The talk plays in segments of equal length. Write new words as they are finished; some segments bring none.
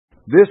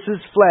This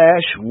is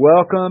Flash.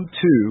 Welcome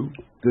to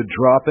the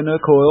Dropping a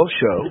Coil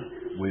show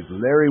with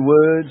Larry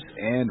Woods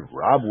and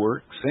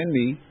Robwerks and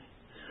me.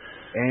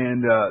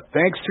 And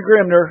thanks to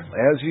Grimner,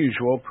 as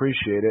usual.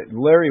 Appreciate it. And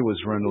Larry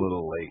was running a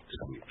little late,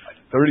 so we were like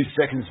 30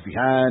 seconds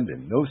behind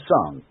and no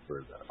song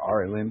for the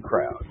RLM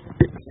crowd.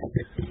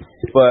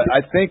 But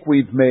I think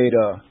we've made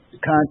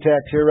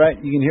contact here, right?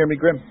 You can hear me,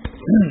 Grim?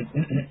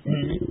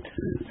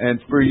 And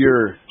for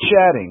your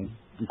chatting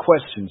and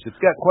questions, if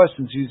you've got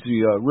questions, use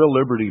the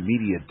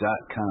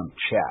RealLibertyMedia.com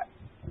chat.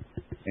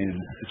 And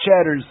the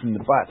chatters and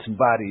the bots and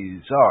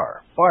bodies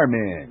are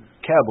Fireman,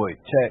 Cowboy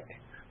Tech,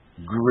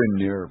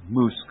 Grimner,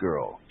 Moose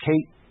Girl,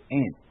 Kate,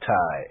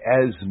 Anti,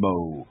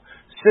 Asmo,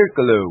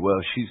 Circulo,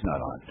 well, she's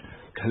not on,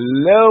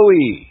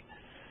 Chloe,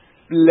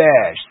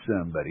 Flash,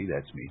 somebody,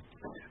 that's me,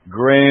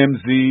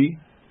 Gramsy,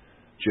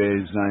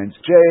 J's, Nines,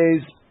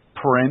 J's,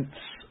 Prince,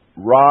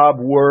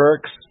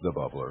 Robwerks, the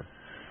Bubbler,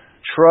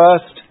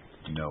 Trust,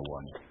 no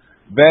one,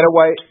 Beta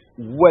White,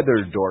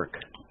 Weather Dork,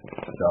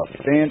 the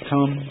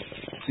Phantom,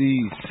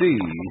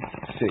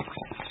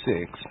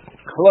 CC66,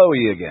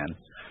 Chloe again,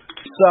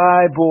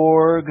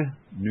 Cyborg,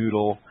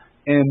 Noodle,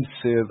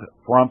 M-Civ,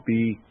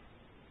 Frumpy,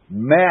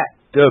 Matt,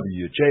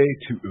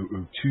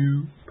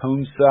 WJ2002,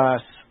 Pone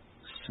Sauce,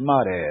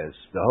 Smartass,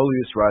 The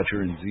Holiest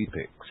Roger, and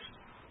Z-Pix.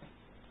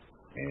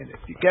 And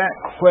if you got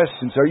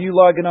questions, are you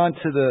logging on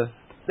to the...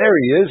 There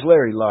he is.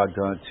 Larry logged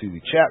on to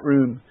the chat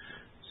room.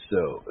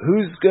 So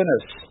who's going to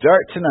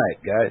start tonight,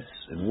 guys?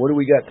 And what do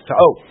we got to talk...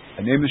 Oh,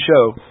 I named the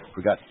show.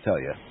 Forgot to tell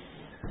you.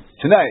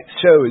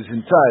 Tonight's show is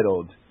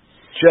entitled...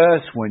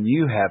 Just when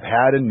you have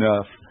had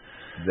enough,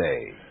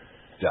 they... ...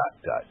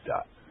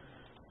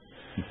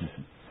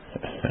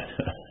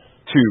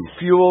 To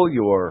fuel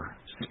your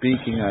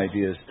speaking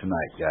ideas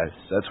tonight, guys.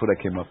 That's what I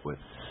came up with.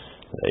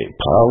 They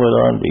pile it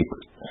on deeper.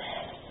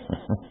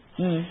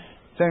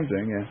 Same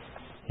thing, yeah.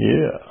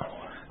 Yeah.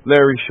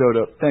 Larry showed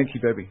up. Thank you,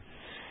 baby.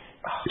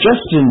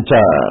 Just in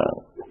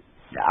time.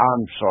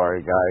 I'm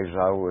sorry, guys.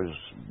 I was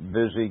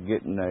busy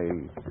getting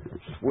a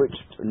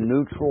switched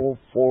neutral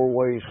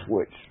four-way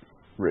switch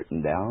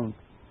written down.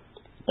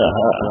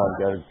 I've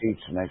got to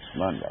teach next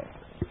Monday.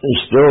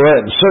 You're still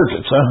at the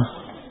circuits, huh?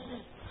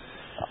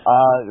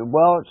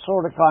 Well, it's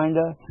sort of, kind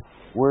of.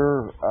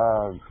 We're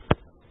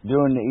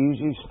doing the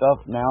easy stuff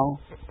now.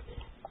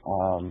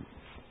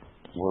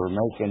 We're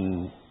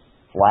making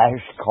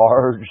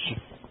flashcards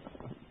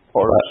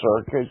for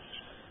circuits.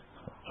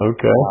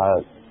 Okay.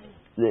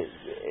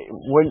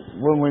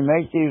 When we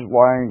make these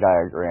wiring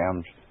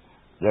diagrams,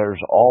 there's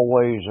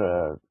always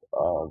a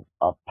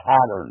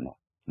pattern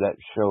that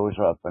shows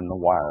up in the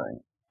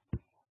wiring.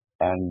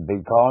 And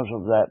because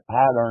of that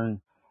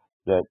pattern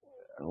that,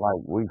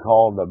 like, we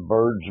call the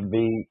bird's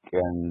beak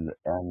and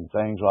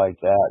things like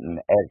that and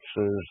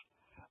X's,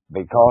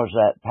 because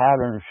that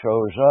pattern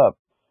shows up,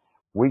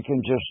 we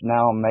can just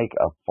now make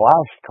a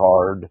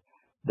flashcard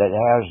that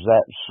has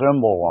that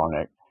symbol on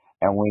it,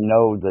 and we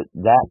know that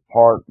that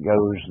part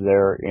goes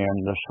there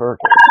in the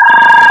circuit.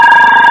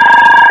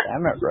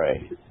 Damn it,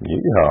 Ray.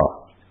 Yeah.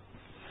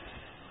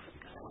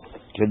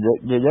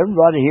 Did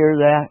everybody hear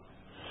that?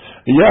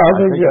 Yeah, I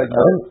think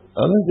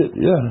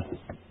yeah.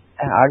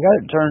 I got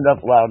it turned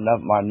up loud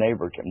enough my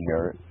neighbor can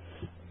hear it.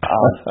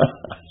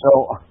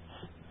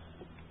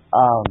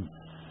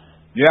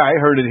 Yeah, I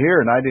heard it here,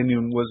 and I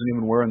wasn't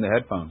even wearing the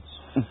headphones.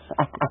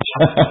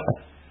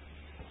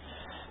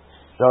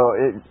 So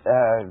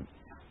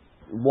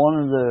one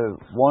of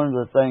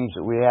the things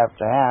that we have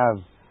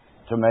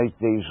to make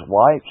these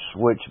lights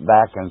switch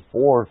back and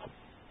forth,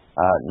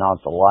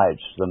 not the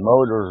lights, the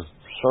motor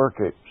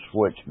circuit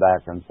switch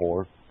back and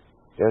forth,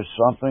 is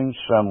something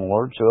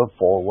similar to a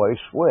four-way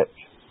switch.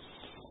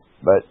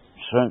 But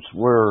since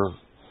we're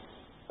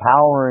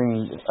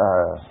powering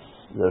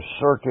the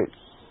circuit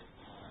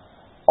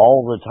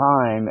all the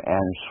time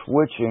and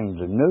switching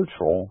to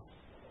neutral,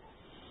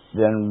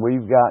 then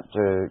we've got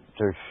to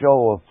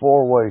show a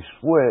four-way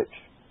switch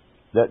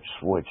that's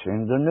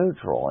switching to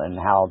neutral and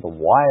how to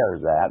wire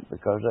that,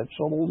 because that's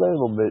a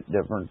little bit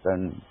different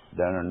than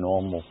a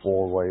normal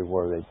four-way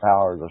where they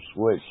power the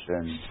switch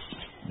and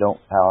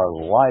don't power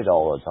the light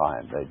all the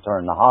time. They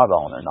turn the hot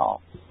on and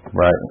off.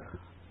 Right.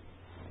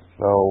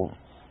 So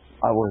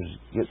I was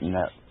getting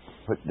that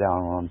put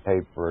down on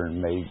paper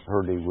and made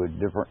pretty with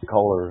different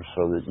colors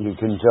so that you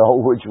can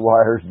tell which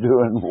wire's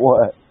doing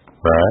what.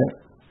 Right.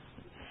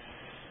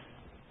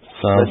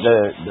 Sounds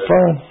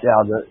fun.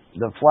 Yeah,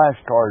 the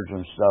flashcards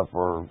and stuff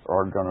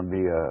are going to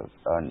be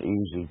an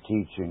easy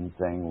teaching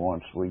thing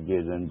once we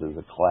get into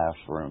the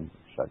classroom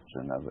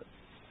section of it.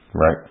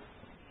 Right.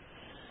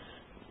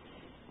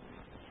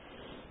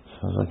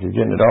 Sounds like you're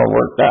getting it all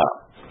worked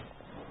out.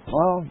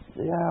 Well,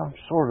 yeah,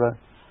 sort of.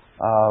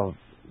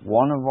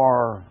 One of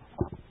our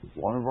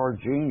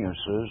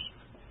geniuses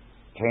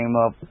came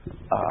up.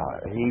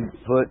 He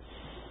put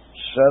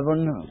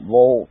 7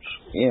 volts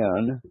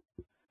in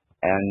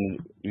and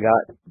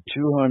got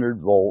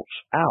 200 volts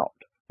out.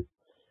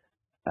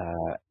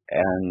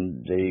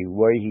 And the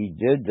way he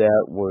did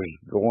that was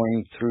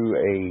going through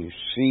a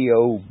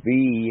COB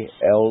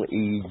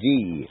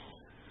LED.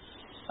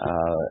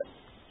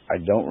 I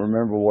don't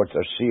remember what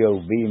the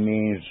COB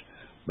means,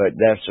 but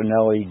that's an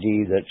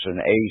LED that's an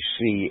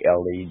AC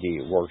LED.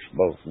 It works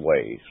both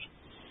ways.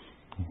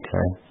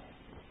 Okay.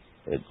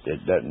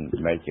 It doesn't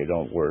make it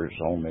on where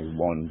it's only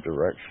one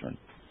direction.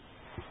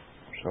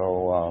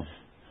 So,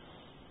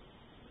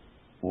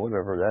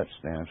 whatever that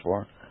stands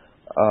for.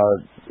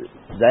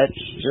 That's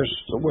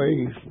just the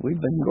way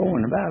we've been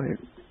going about it.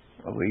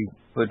 We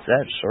put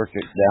that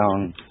circuit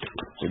down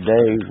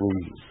today.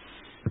 We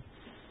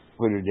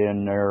put it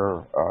in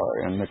there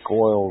in the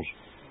coils.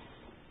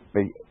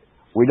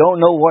 We don't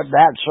know what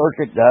that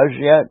circuit does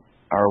yet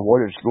or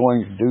what it's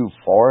going to do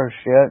for us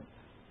yet,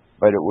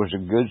 but it was a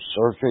good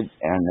circuit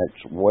and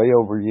it's way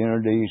over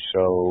unity,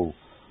 so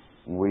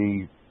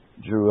we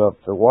drew up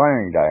the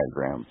wiring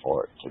diagram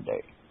for it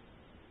today.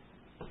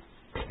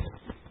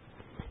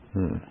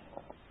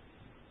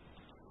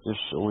 Just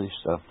silly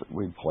stuff that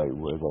we play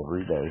with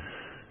every day.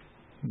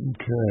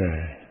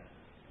 Okay.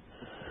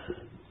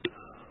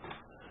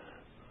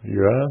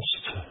 You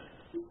asked?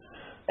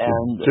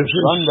 And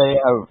Sunday,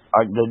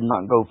 I did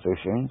not go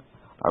fishing.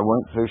 I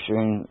went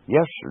fishing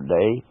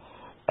yesterday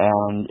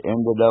and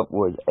ended up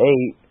with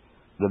 8.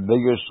 The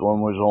biggest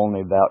one was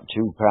only about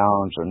 2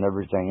 pounds, and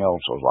everything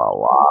else was a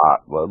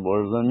lot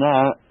littler than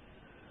that.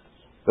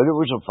 But it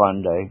was a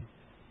fun day.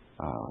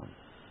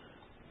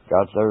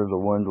 Got there, the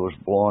wind was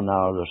blowing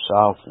out of the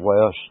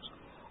southwest,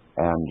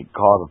 and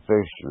caught a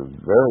fish the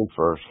very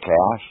first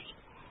cast,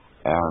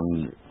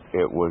 and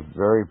it was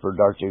very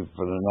productive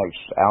for the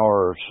next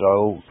hour or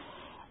so,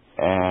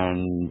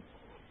 and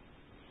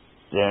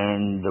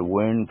then the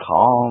wind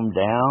calmed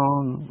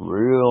down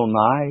real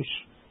nice,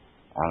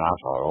 and I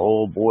thought,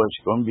 oh boy,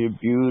 it's going to be a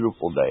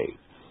beautiful day.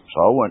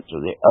 So I went to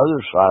the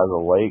other side of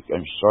the lake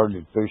and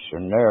started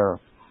fishing there,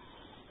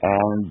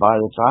 and by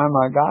the time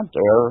I got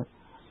there,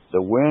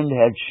 the wind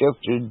had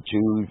shifted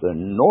to the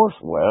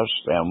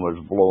northwest and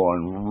was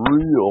blowing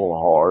real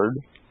hard.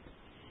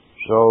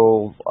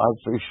 So I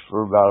fished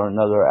for about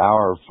another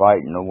hour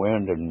fighting the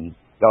wind and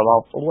got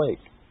off the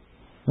lake.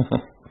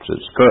 So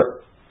it's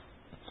good.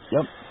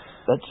 Yep,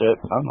 that's it.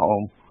 I'm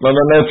home. Well,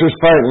 the nature's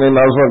fighting me.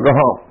 Might as well go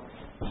home.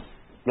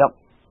 Yep.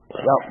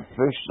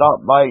 Fish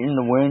stopped biting,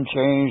 the wind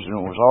changed, and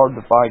it was hard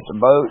to fight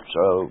the boat,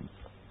 so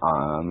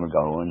I'm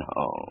going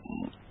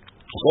home.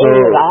 So,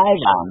 guys,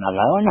 I'm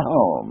going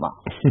home.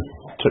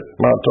 Took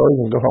my toys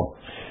and go home.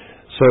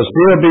 So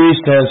COB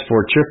stands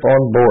for chip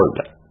on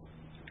board.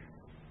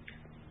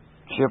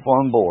 Chip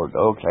on board,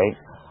 okay.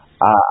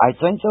 I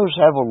think those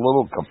have a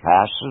little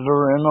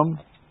capacitor in them,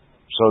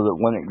 so that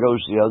when it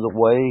goes the other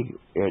way,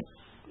 it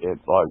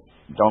like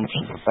dumps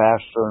the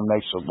capacitor and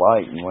makes it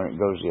light, and when it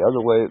goes the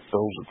other way, it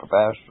fills the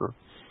capacitor.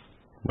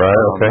 Right,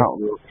 okay. I'm not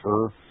real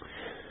sure.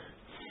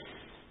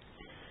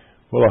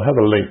 Well, I have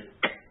a link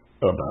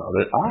about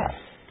it.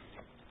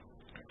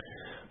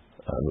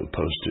 I will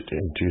post it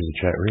into the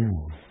chat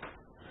room.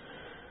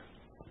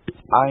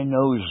 I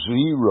know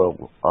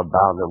zero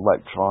about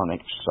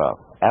electronic stuff.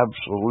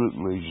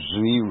 Absolutely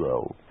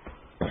zero.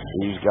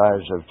 These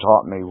guys have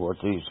taught me what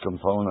these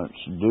components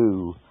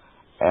do,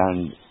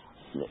 and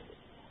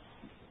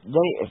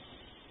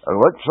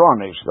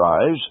electronics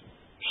guys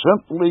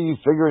simply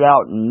figured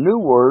out new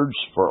words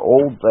for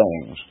old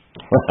things.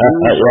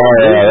 They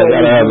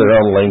gotta have their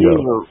own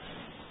lingo.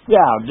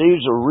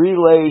 These are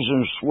relays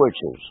and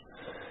switches.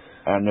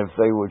 And if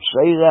they would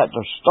say that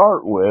to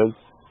start with,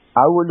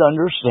 I would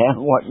understand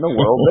what in the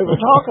world they were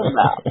talking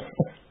about.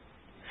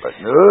 But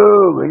no,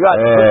 we got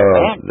I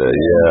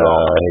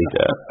hate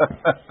that.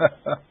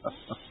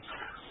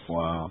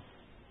 Wow.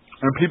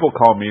 And people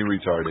call me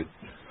retarded.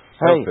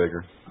 Hey, Go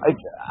figure.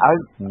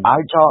 I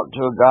talked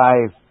to a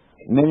guy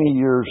many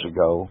years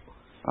ago.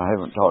 I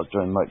haven't talked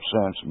to him much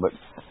since, but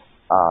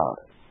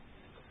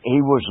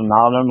he was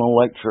not an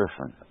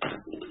electrician.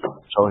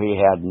 So he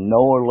had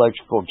no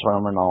electrical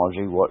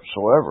terminology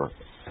whatsoever.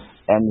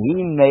 And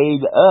he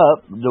made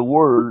up the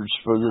words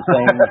for the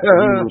things that he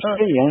was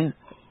seeing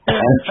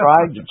and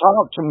tried to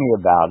talk to me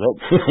about it.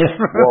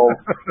 Well,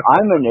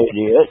 I'm an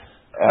idiot,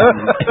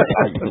 and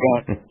I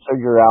can't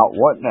figure out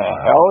what in the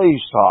hell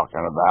he's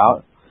talking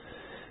about.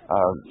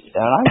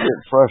 And I get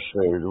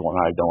frustrated when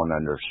I don't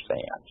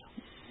understand.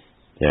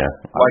 Yeah.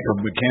 Like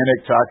a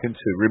mechanic talking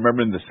to,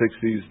 remember in the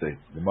 60s,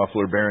 the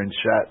muffler bearing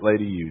shot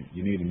lady,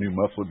 you need a new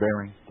muffler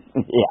bearing?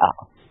 Yeah.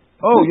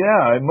 Oh,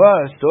 yeah, I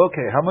must.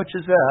 Okay, how much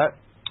is that?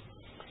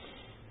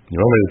 You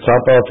want me to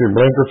top off your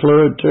blinker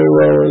fluid, too,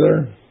 while we're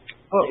there?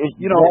 Well,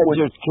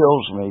 that just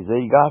kills me.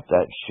 They got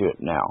that shit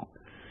now.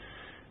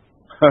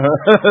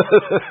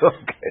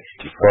 Okay.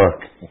 Fuck.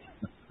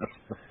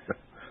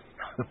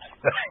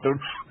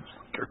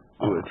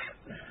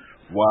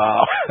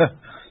 Wow.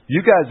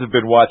 You guys have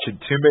been watching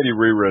too many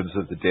reruns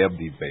of the damn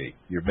debate.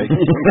 You're making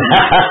me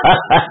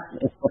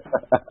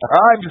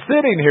I'm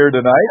sitting here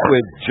tonight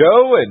with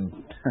Joe and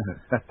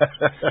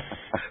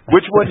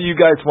which one of you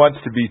guys wants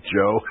to be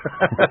Joe?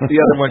 The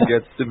other one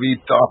gets to be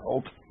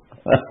Donald.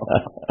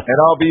 And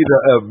I'll be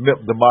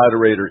the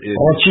moderator. Why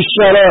don't you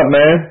shut up,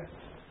 man?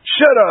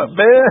 Shut up,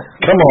 man.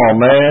 Come on,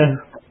 man.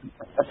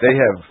 They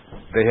have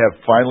They have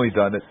finally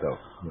done it, though.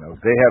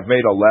 They have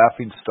made a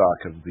laughing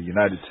stock of the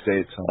United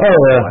States. Oh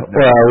yeah,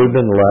 well, we've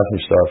been the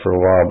laughing stock for a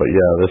while, but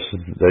yeah, this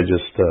is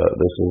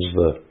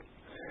the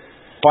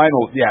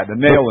final, the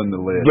nail in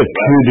the lid. The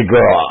coup de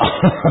grace.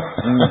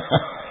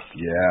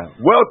 Yeah.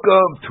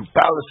 Welcome to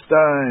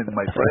Palestine,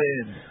 my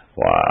friend.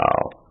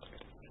 Wow.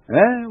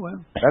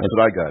 Well, that's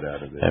what I got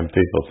out of it. And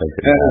people think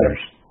it matters.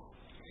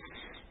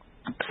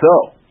 So,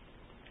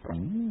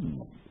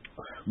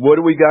 what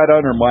do we got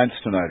on our minds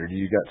tonight, or do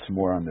you got some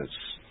more on this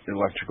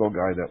electrical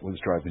guy that was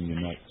driving you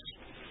nuts?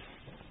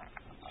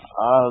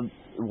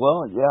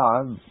 Well,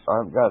 yeah,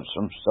 I've got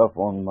some stuff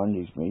on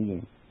Monday's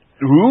meeting.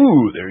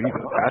 Ooh, there you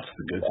go. That's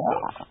the good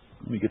stuff.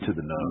 Let me get to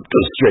the notes.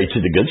 Go straight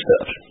to the good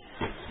stuff.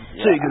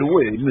 Yeah. Take it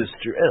away,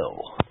 Mr.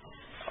 L.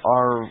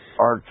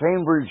 Our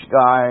Cambridge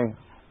guy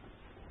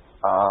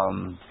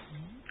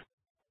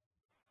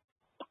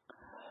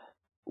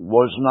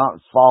was not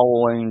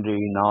following the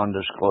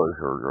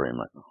non-disclosure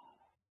agreement.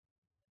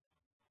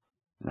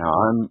 Now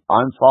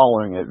I'm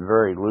following it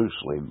very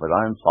loosely, but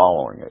I'm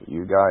following it.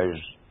 You guys,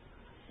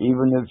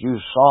 even if you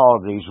saw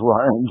these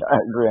wiring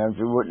diagrams,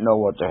 you wouldn't know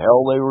what the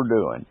hell they were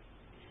doing.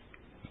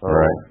 So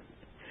right.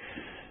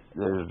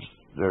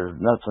 There's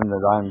nothing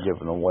that I'm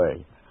giving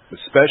away.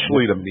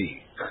 Especially to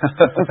me.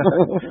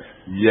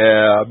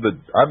 Yeah, but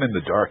I'm in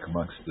the dark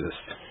amongst this.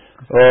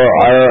 Well,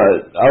 I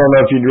don't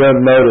know if you'd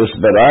noticed,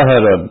 but I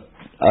had a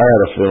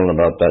feeling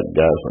about that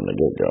guy from the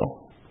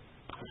get-go.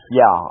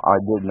 Yeah, I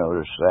did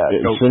notice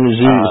that. As soon as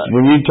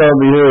when you told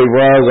me who he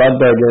was, I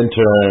dug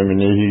into him,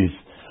 and he's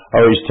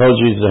told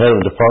you he's the head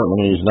of the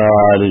department. He's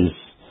not.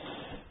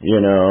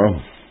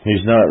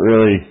 He's not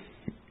really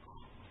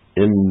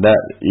in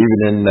that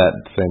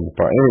same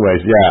department.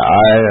 Anyways, yeah,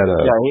 I had a.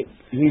 Yeah,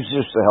 he's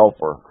just a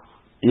helper.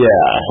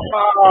 Yeah.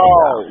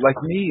 Oh, like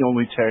me,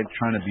 only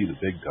trying to be the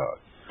big dog.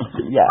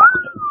 Yeah.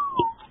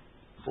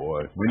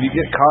 Boy, when you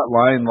get caught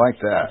lying like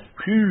that.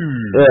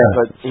 Yeah.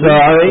 But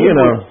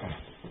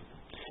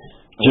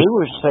he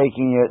was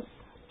taking it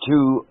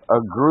to a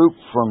group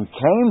from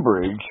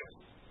Cambridge,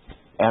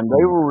 and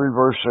they were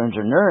reverse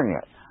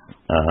engineering it.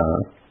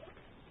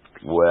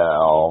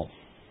 Well,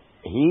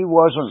 he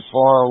wasn't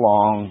far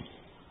along,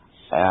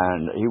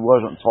 and he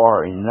wasn't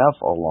far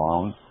enough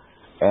along,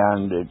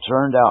 and it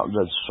turned out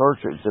the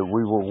circuit that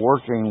we were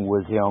working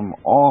with him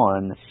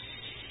on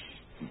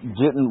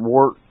didn't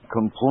work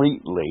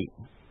completely.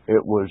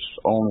 It was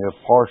only a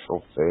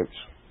partial fix.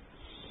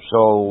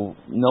 So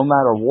no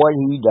matter what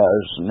he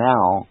does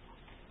now,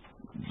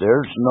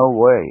 there's no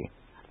way.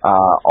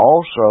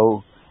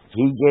 Also,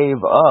 he gave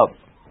up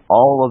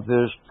all of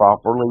his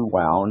properly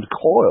wound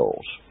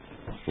coils.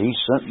 He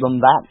sent them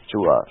back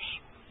to us.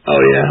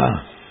 Oh,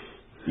 yeah.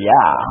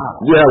 Yeah.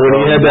 Yeah, when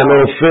he had that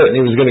little fit and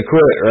he was going to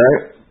quit,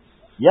 right?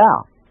 Yeah.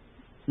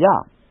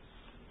 Yeah.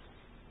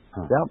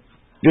 Yep.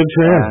 Good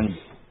for him. And,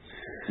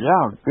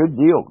 yeah, good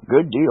deal.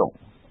 Good deal.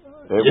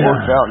 It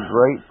worked out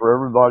great for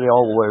everybody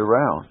all the way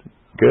around.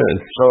 Good.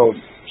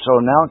 So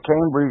now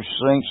Cambridge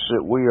thinks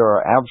that we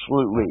are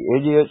absolutely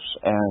idiots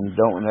and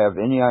don't have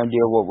any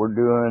idea what we're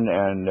doing,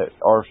 and that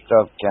our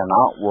stuff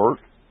cannot work.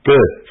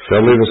 Good.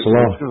 They'll leave us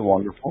alone. This is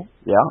wonderful.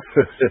 Yeah.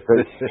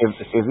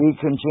 if he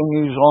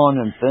continues on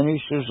and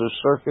finishes the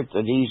circuit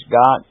that he's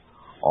got,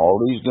 all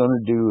he's going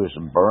to do is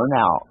burn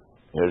out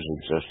his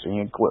existing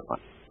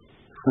equipment.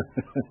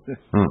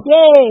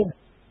 Yay!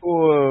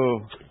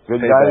 Whoa.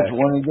 Good guys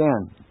won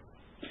again.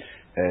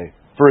 Hey,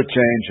 for a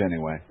change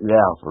anyway.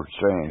 Yeah, for a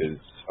change.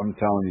 I'm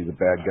telling you, the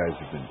bad guys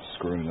have been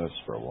screwing us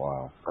for a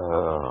while.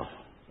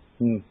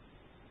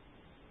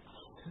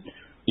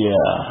 Yeah.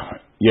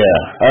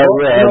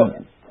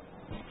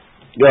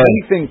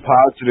 Anything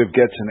positive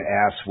gets an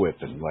ass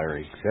whipping,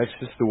 Larry. That's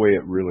just the way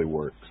it really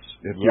works.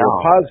 If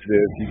you're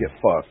positive, you get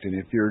fucked. And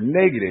if you're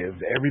negative,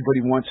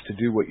 everybody wants to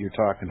do what you're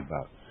talking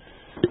about.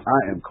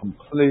 I am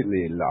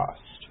completely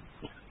lost.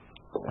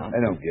 I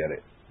don't get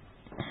it.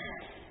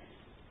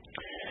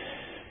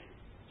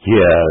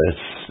 Yeah,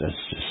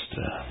 that's just...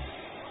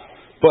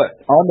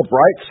 But on the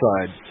bright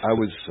side, I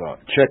was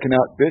checking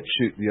out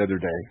BitChute the other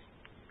day.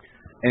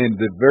 And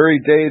the very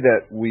day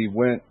that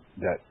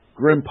that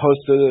Grim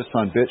posted us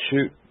on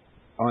BitChute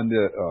on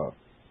the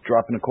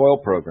Dropping a Coil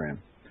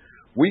program,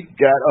 we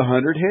got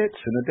 100 hits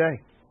in a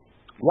day.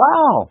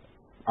 Wow.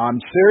 I'm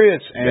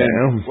serious. And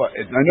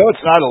I know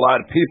it's not a lot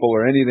of people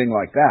or anything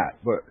like that,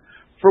 but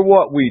for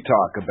what we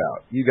talk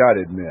about, you got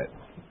to admit,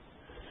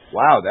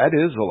 wow, that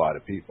is a lot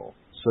of people.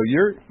 So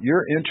you're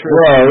interested.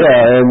 Well,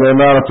 yeah, and the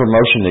amount of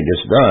promotion that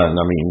gets done.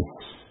 I mean,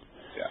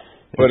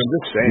 but I'm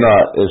just saying,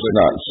 it's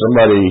not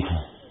somebody.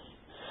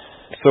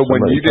 So when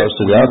you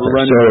were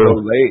running a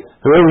little late,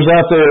 whoever's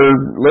out there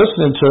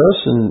listening to us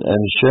and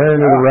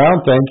sharing it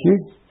around, thank you.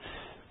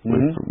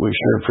 We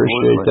sure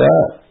appreciate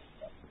that.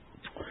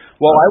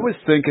 Well, I was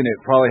thinking it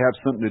probably has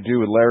something to do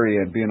with Larry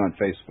and being on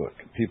Facebook.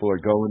 People are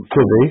going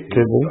could be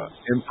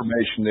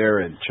information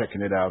there and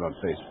checking it out on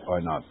Facebook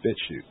on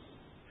BitChute.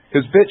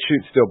 Because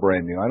BitChute's still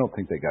brand new. I don't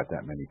think they got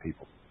that many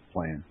people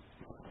playing.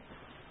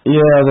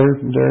 Yeah,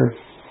 they're.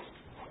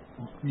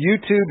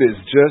 YouTube is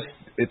just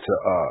it's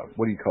a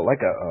what do you call it?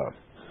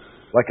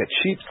 Like a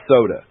cheap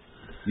soda.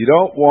 You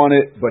don't want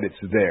it, but it's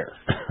there.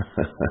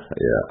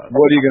 Yeah.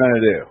 What are you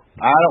gonna do?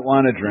 I don't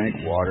want to drink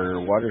water.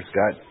 Water's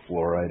got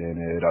fluoride in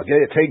it. I'll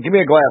give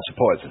me a glass of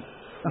poison.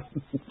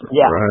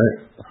 Yeah.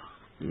 Right.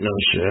 No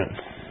shit.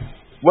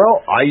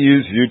 Well, I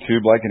use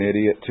YouTube like an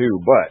idiot too,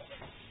 but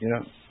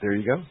there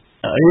you go.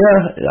 Yeah,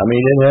 I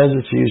mean it has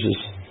its uses.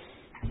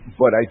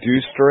 But I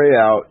do stray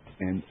out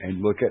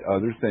and look at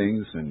other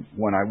things, and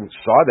when I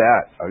saw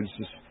that, I was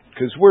just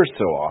because we're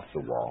so off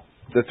the wall,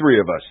 the three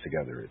of us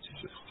together. It's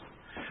just.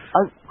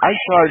 I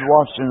tried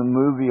watching a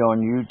movie on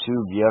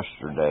YouTube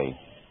yesterday,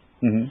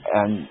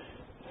 and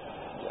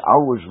I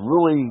was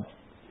really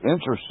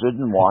interested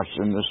in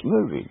watching this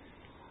movie.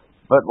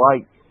 But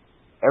like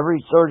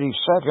every 30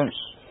 seconds,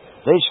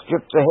 they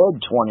skipped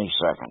ahead 20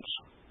 seconds.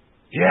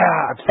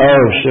 Yeah.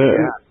 Oh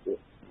shit.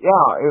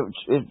 Yeah,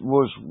 it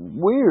was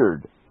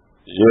weird.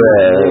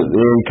 Yeah,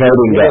 the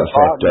encoding got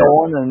fucked up.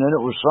 And then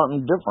it was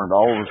something different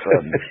all of a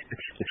sudden.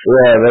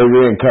 Yeah, they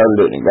re-encoded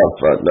it and it got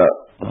fucked up.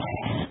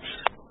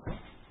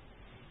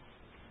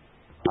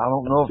 I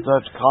don't know if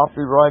that's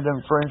copyright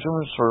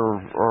infringements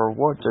or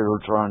what they were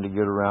trying to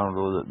get around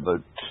with it,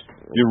 but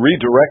you're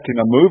redirecting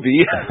a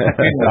movie.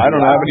 I don't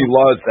know how many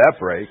laws that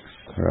breaks.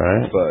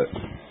 Right. But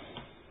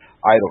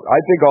I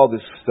think all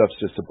this stuff's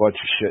just a bunch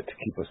of shit to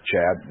keep us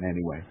chatting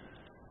anyway.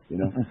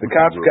 The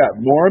cops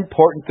got more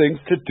important things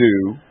to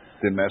do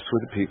than mess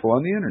with the people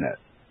on the internet.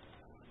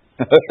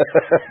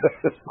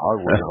 I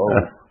would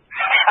hope.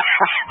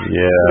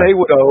 Yeah. They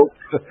would hope.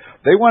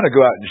 They want to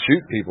go out and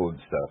shoot people and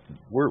stuff.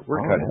 We're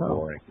kind of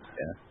boring.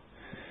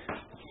 Yeah.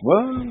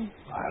 Well,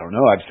 I don't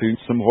know. I've seen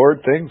some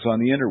horrid things on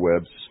the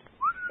interwebs.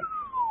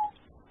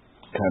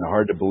 Kind of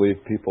hard to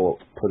believe people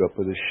put up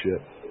with this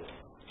shit.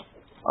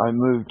 I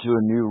moved to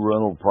a new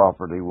rental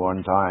property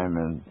one time,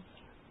 and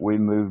we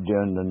moved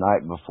in the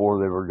night before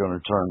they were going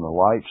to turn the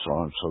lights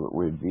on so that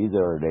we'd be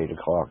there at 8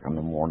 o'clock in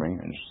the morning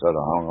instead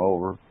of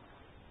hungover.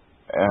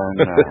 And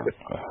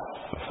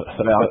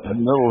now in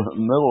the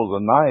middle of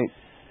the night,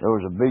 there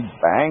was a big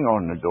bang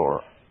on the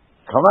door.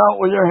 Come out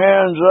with your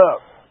hands up.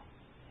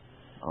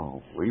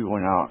 Oh, we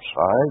went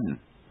outside, and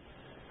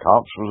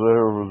cops was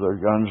there with their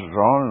guns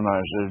drawn, and I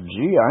said,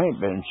 gee, I ain't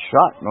been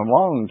shot in a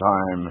long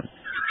time.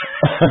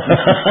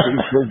 He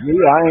said, gee,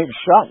 I ain't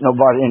shot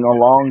nobody in a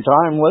long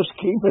time. Let's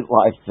keep it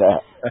like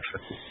that.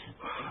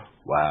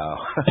 Wow.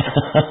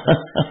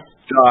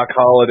 Doc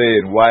Holliday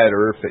and Wyatt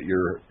Earp at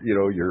your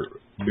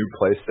new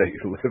place that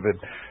you live in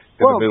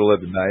the middle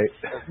of the night.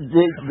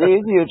 The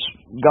idiots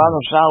got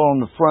us out on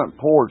the front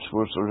porch,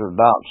 which was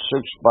about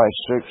 6 by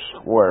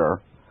 6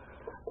 square.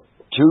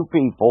 2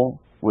 people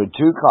with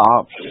 2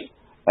 cops,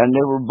 and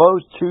they were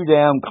both too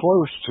damn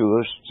close to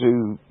us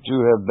to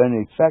have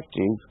been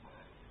effective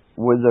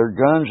with their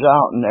guns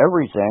out and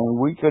everything.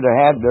 We could have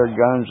had their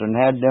guns and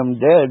had them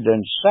dead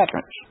in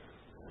seconds.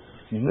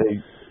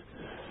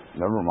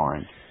 Never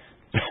mind.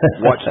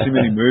 Watch too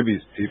many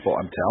movies, people.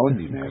 I'm telling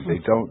you, man, they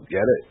don't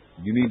get it.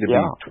 You need to be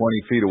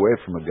 20 feet away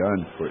from a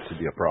gun for it to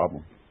be a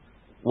problem.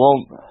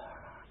 Well,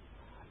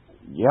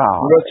 yeah.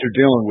 Unless you're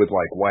dealing with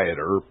like Wyatt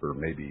Earp or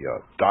maybe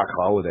Doc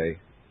Holliday.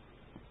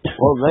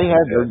 Well, they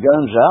had their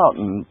guns out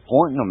and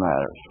pointing them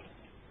at us.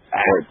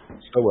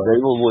 They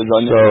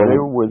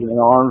were within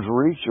arm's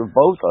reach of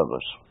both of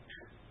us.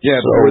 Yeah,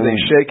 but were they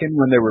shaking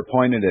when they were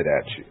pointing it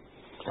at you?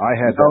 I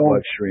had that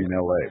luxury in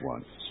L.A.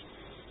 once.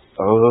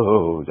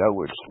 Oh, that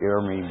would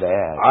scare me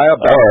bad. I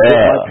about hit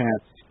my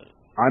pants.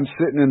 I'm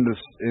sitting in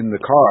the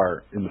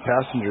car in the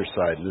passenger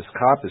side, and this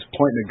cop is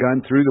pointing a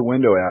gun through the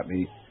window at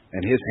me,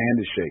 and his hand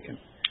is shaking.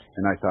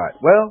 And I thought,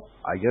 well,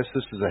 I guess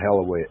this is a hell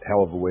of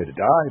a way to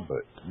die,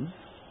 but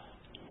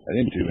I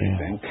didn't do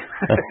anything.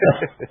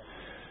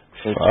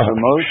 It's the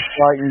most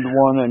frightened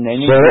one in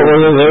any. So what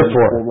were they there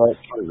for?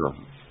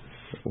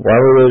 Why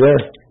were they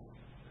there?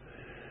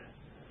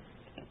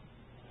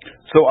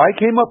 So I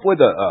came up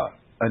with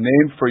a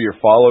name for your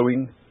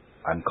following.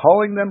 I'm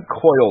calling them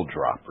Coil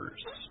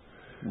Droppers.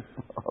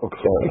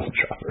 Coil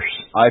Droppers.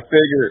 I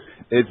figure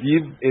if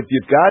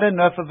you've got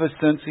enough of a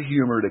sense of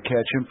humor to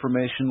catch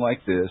information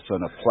like this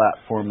on a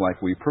platform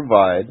like we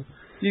provide,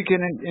 you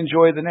can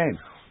enjoy the name.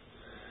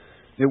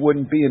 It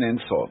wouldn't be an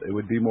insult. It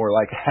would be more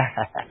like,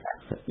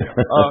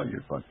 oh,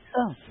 you're fun.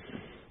 Oh.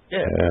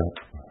 Yeah.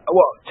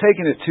 Well,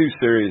 taking it too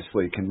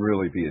seriously can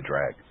really be a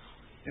drag.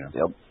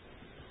 Yep.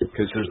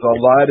 Because there's a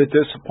lot of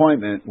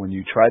disappointment when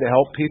you try to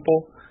help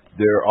people.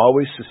 They're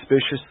always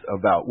suspicious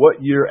about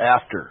what you're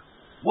after.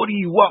 What do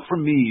you want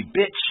from me,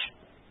 bitch?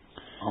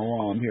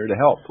 Oh, I'm here to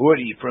help. What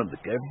are you, from the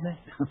government?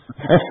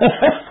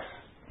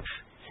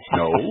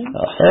 No.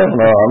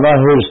 No, I'm not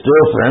here to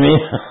steal from you.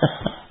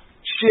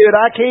 Shit,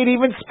 I can't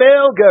even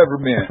spell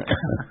government.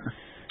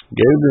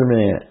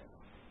 Government.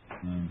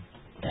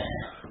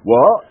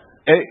 Well,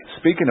 hey,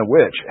 speaking of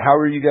which, how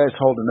are you guys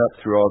holding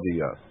up through all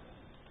the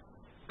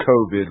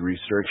COVID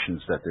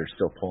restrictions that they're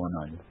still pulling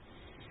on you?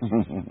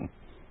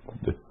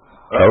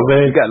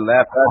 COVID? You got to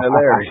laugh out of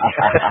Larry.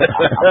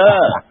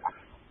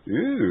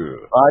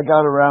 Ew. I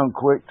got around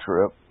Quick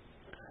Trip.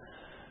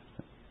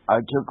 I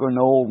took an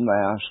old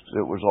mask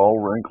that was all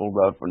wrinkled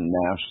up and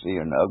nasty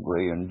and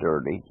ugly and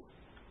dirty,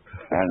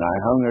 and I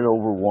hung it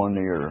over one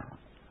ear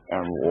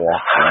and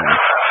walked in.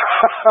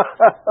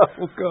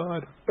 Oh,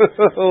 God.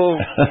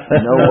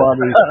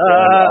 Nobody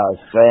said a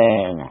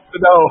thing.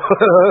 No.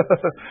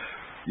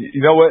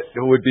 You know what?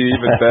 It would be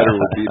even better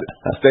would be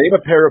to stay in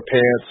a pair of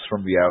pants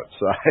from the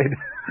outside.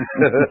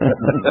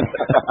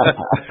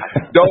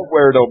 Don't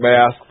wear no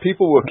mask.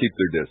 People will keep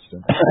their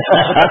distance.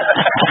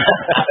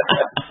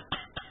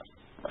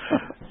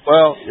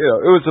 Well,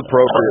 it was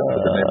appropriate for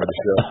the name of the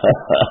show.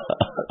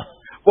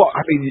 Well,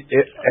 I mean,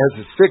 as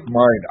a sick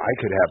mind, I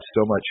could have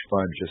so much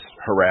fun just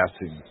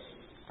harassing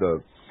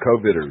the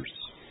COVIDers.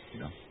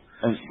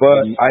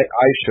 But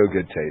I show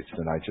good taste,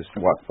 and I just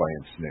walk by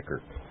and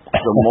snicker.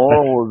 The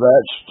moral of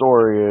that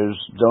story is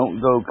don't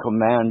go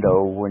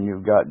commando when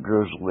you've got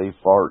drizzly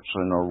farts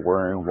and are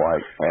wearing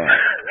white pants.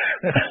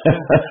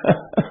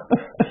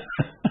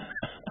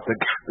 the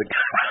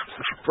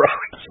probably.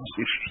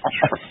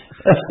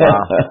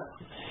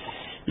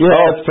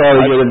 That's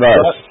probably good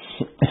advice.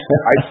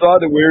 I saw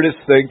the weirdest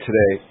thing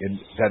today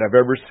that I've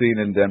ever seen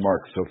in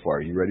Denmark so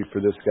far. You ready for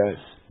this, guys?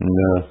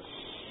 No.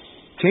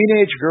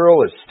 Teenage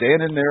girl is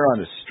standing there on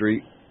the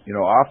street,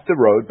 off the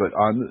road, but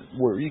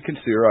where you can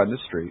see her on the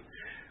street,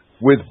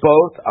 with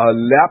both a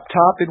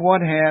laptop in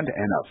one hand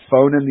and a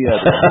phone in the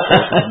other.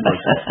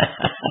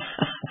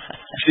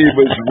 She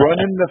was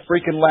running the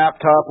freaking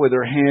laptop with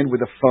her hand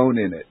with a phone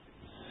in it.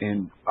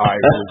 And I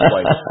was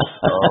like,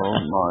 oh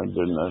my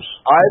goodness.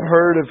 I've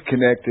heard of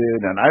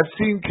Connected and I've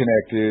seen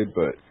Connected,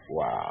 but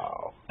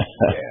wow.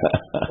 Yeah.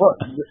 Well,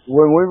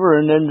 when we were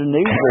in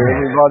Indonesia,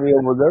 everybody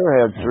over there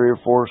had 3 or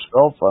 4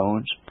 cell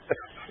phones.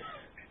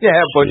 Yeah,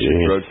 a bunch of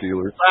drug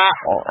dealers.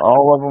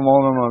 All of them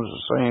on them at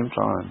the same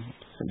time.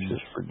 It's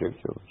just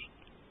ridiculous.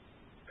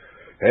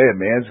 Hey, a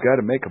man's got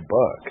to make a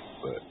buck,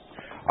 but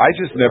I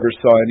just never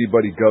saw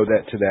anybody go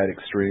to that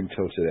extreme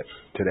till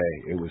today.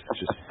 It was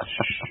just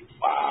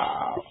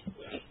wow.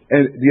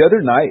 And the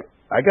other night,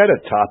 I got a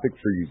topic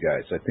for you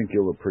guys. I think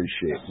you'll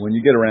appreciate when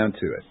you get around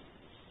to it.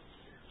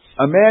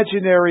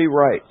 Imaginary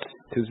rights,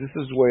 because this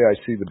is the way I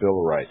see the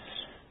Bill of Rights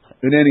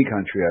in any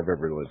country I've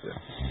ever lived in,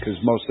 because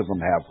most of them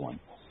have one.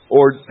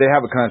 Or they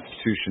have a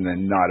constitution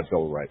and not a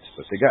Bill of Rights,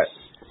 but they got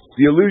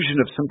the illusion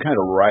of some kind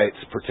of rights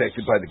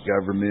protected by the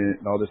government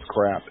and all this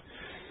crap.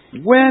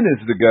 When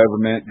is the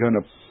government going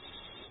to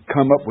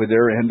come up with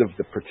their end of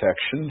the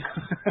protection?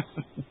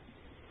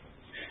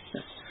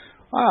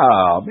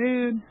 Oh,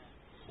 man.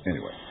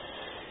 Anyway.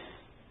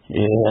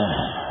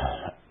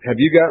 Yeah. Have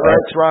you got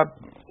rights, Rob?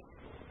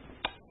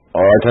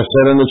 Like I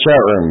said in the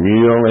chat room,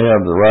 you only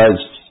have the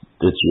rights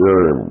that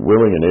you're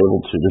willing and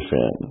able to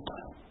defend.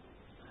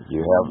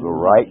 You have the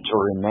right to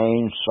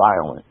remain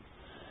silent.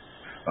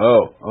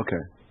 Oh,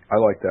 okay. I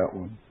like that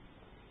one.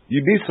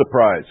 You'd be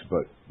surprised,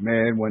 but,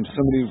 man, when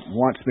somebody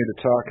wants me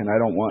to talk and I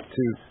don't want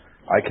to,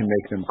 I can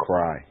make them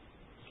cry.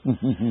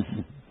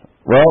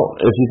 Well,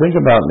 if you think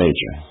about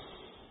nature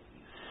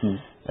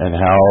and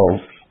how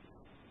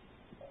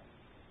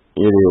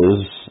it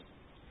is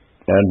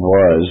and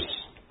was,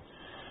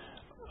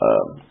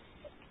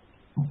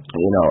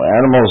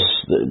 animals,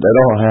 they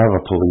don't have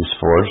a police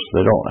force.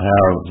 They don't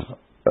have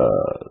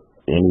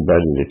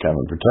anybody to come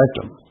and protect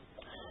them.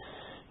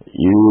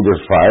 You either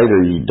fight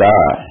or you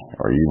die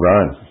or you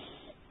run.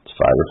 It's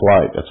fight or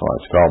flight. That's why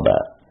it's called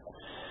that.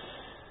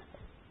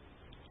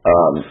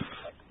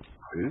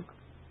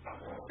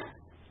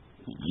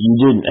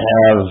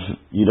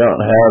 You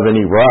don't have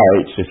any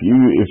rights if you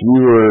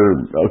were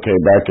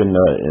back in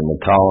the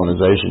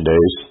colonization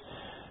days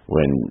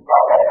when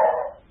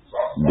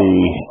the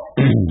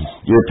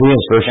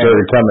Europeans first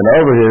started coming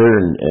over here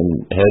and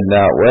heading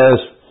out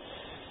west.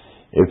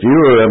 If you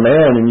were a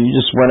man and you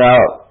just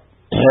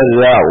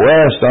headed out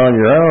west on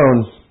your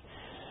own,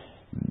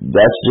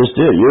 that's just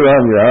it. You're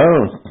on your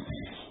own.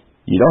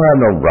 You don't have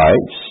no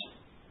rights.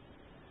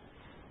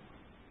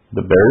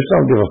 The Bears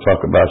don't give a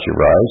fuck about your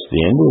rights.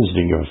 The Indians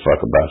didn't give a fuck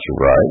about your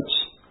rights.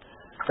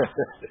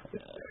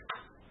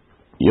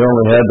 You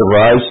only had the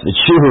rights that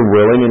you were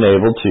willing and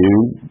able to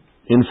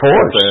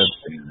enforce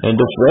and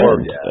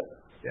defend.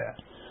 Yeah.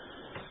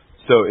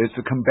 So it's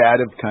a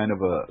combative kind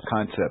of a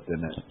concept,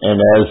 isn't it? And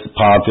as the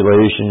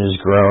population has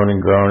grown and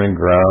grown and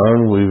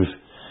grown, we've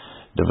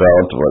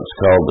developed what's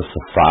called the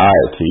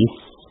society.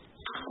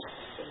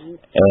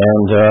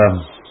 And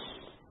a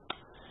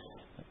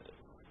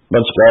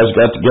bunch of guys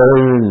got together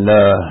and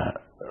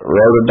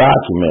wrote a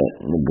document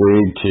and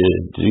agreed to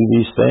do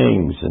these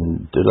things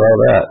and did all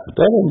that. But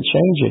that didn't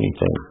change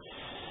anything.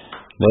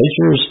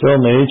 Nature is still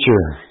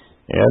nature.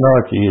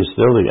 Anarchy is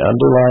still the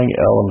underlying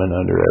element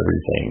under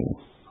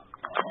everything.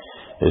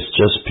 It's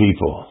just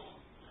people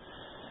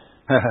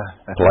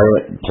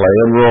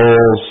playing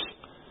roles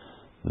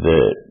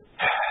that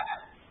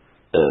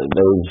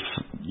they've,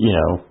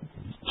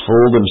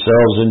 fooled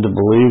themselves into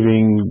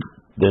believing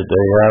that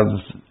they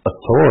have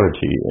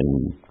authority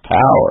and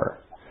power,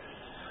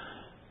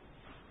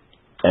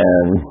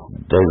 and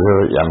they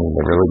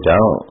really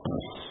don't.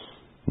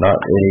 Not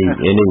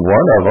any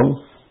one of them.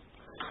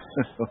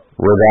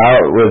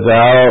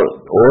 Without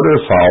order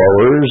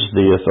followers,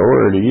 the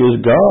authority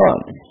is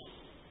gone.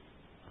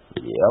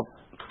 Yep.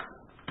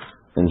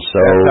 And so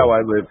that's how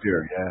I live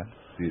here.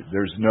 Yeah,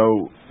 there's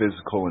no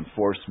physical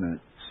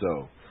enforcement.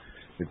 So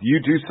if you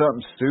do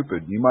something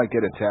stupid, you might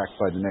get attacked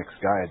by the next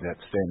guy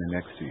that's standing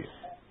next to you.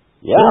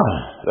 Yeah,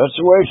 that's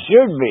the way it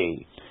should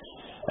be.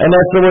 And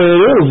that's the way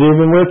it is,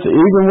 even with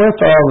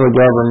all the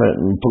government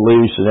and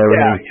police and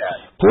everything.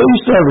 Yeah.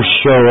 Police never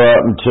show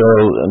up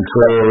until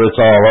it's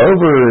all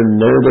over,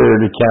 and they're there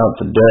to count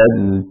the dead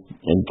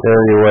and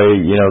carry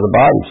away, the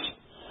bodies.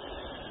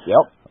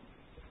 Yep.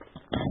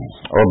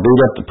 Or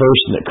beat up the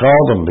person that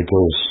called them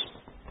because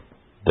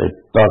they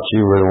thought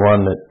you were the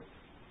one that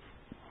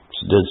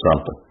did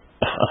something.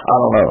 I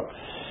don't know.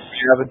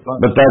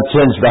 But that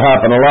tends to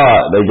happen a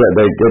lot. They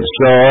get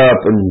show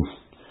up and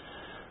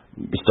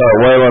start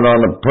wailing on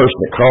the person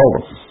that called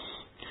them.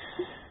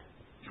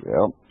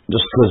 Yep.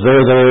 Just because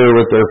they're there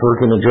with their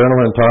freaking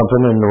adrenaline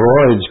pumping and the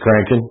roids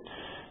cranking.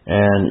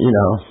 And,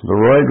 the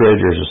roid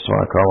ragers, that's why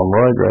I call them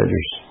roid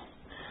ragers.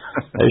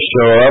 They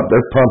show up,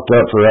 they're pumped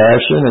up for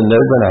action, and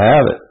they're going to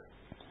have it.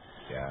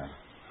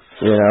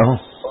 Yeah.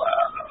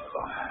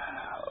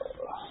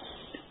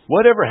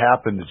 Whatever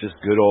happened to just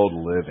good old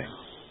living,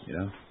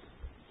 Yeah,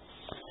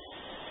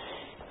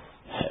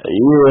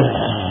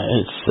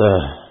 it's,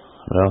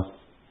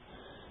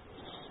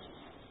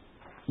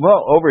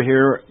 Well, over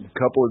here, a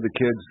couple of the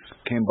kids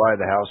came by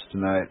the house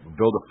tonight,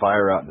 built a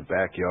fire out in the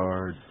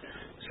backyard.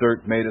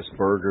 Cirque made us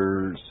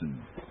burgers, and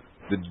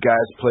the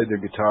guys played their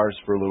guitars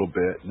for a little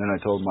bit. And then I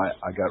told them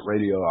I got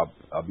radio.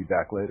 I'll be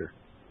back later.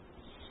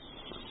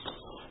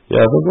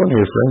 Yeah, I think one of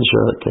your friends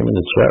came in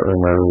the chat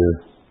room earlier.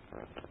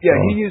 Yeah,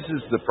 he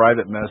uses the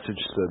private message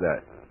so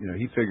that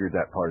he figured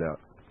that part out.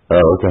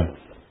 Oh, okay.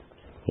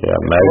 Yeah,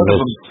 Magnus. One of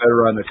them's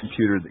better on the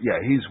computer. Yeah,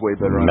 he's way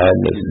better on the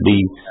computer. Magnus D.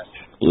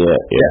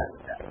 Yeah.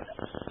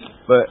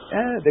 But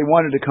they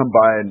wanted to come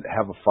by and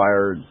have a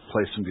fire and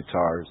play some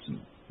guitars and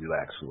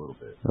relax a little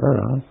bit. All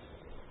right.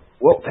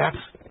 Well,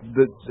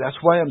 that's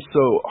why I'm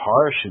so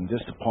harsh and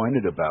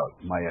disappointed about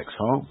my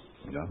ex-home.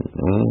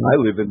 I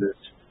live in this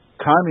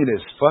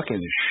communist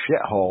fucking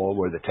shithole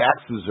where the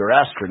taxes are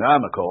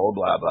astronomical,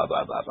 blah blah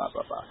blah blah blah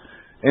blah blah.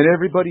 And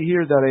everybody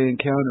here that I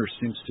encounter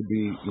seems to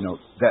be,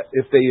 that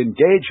if they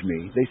engage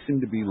me, they seem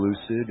to be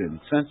lucid and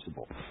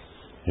sensible.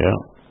 Yeah.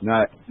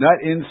 Not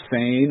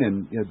insane,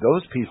 and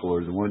those people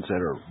are the ones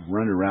that are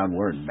running around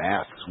wearing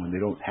masks when they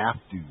don't have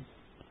to.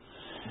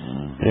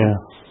 Yeah.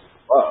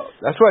 Well,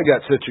 that's why I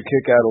got such a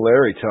kick out of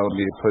Larry telling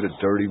me to put a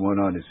dirty one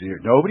on his ear.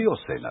 Nobody will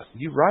say nothing.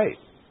 You're right.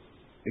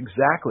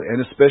 Exactly,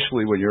 and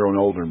especially when you're an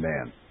older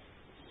man.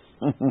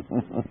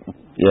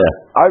 Yeah.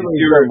 I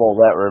resemble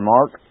that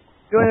remark.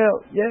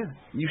 Well, yeah,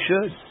 you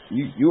should.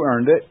 You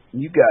earned it.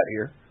 You got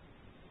here.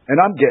 And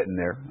I'm getting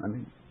there. I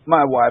mean,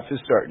 my wife is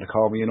starting to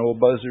call me an old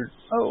buzzard.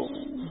 Oh.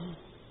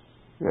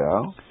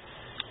 Yeah.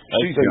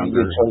 She's younger.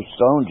 younger. You get so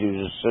stoned,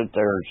 you just sit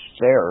there and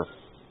stare.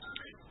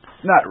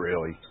 Not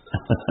really.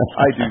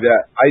 I do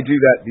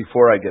that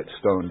before I get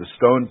stoned. The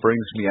stone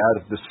brings me out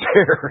of the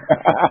stare.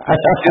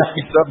 It gives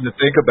me something to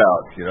think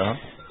about,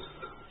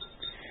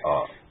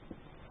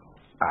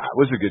 It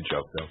was a good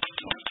joke, though.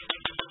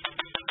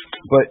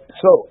 But,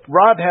 so,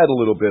 Rob had a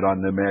little bit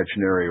on the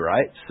imaginary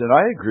rights, and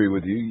I agree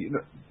with you.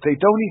 They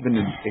don't even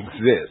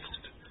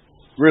exist,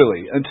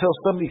 really, until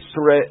somebody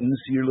threatens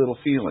your little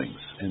feelings.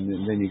 And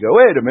then you go,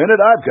 wait a minute,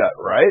 I've got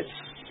rights.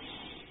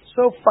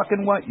 So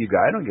fucking what, you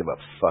guy? I don't give a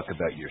fuck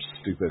about your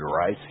stupid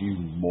rights, you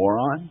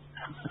moron.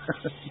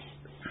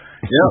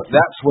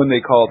 That's when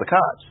they call the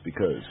cops,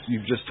 because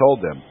you've just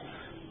told them,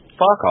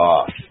 fuck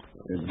off.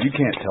 And you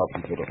can't tell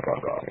people to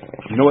fuck off.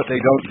 You know what they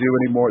don't do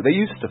anymore? They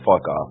used to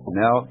fuck off.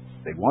 Now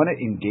they want to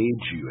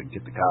engage you and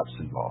get the cops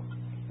involved.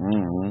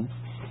 Mm-hmm.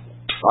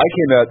 I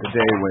came out the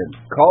day when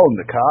calling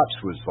the cops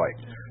was like,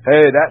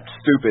 hey, that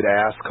stupid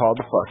ass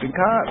called the fucking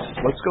cops.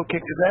 Let's go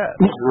kick his ass.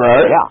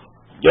 Right. Yeah.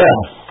 Yeah.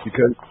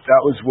 Because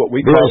that was what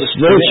we called it.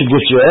 They should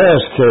get your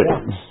ass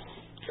kicked.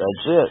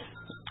 That's it.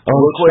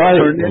 Look what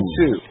it turned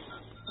into.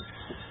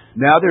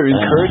 Now they're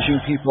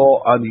encouraging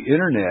people on the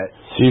internet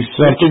see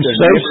something,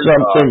 say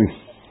something.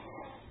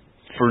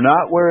 For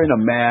not wearing a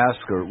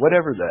mask or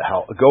whatever the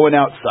hell, going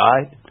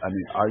outside. I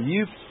mean, are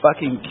you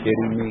fucking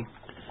kidding me?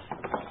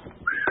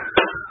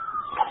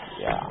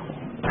 Yeah.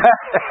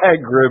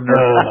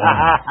 Grimner.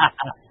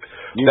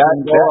 You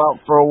can go out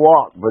for a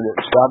walk, but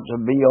it's got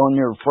to be on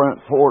your front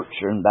porch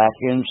and back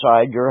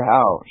inside your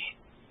house.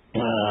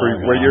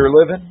 Where you're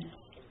living?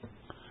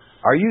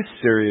 Are you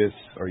serious?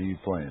 Or are you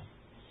playing?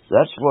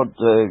 That's what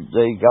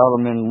they got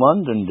them in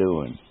London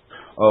doing.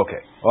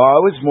 Okay. Well, I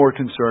was more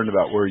concerned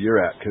about where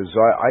you're at, because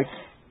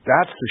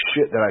that's the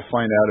shit that I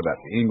find out about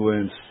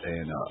England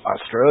and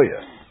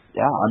Australia.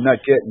 Yeah. I'm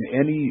not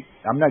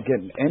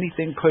getting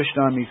anything pushed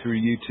on me through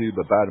YouTube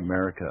about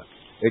America,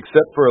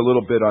 except for a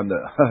little bit on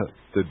the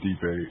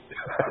debate.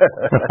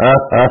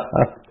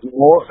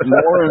 more and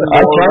more. I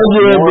told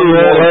you it'd be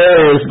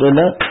hilarious,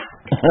 didn't it?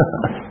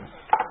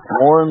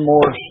 More and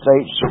more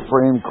state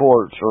Supreme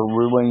Courts are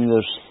ruling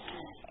this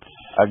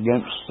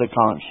against the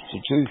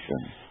Constitution.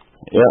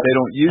 Yep. They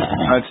don't use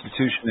the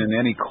Constitution in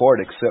any court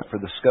except for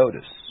the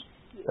SCOTUS.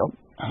 Yep.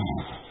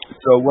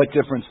 So what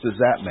difference does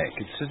that make?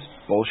 It's just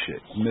bullshit,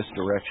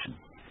 misdirection.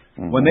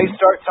 When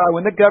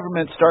the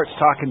government starts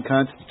talking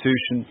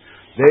Constitution,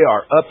 they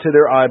are up to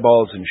their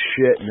eyeballs in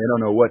shit, and they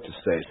don't know what to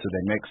say, so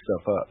they make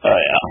stuff up. Oh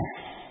yeah.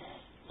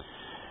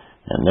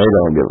 And they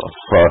don't give a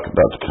fuck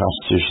about the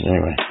Constitution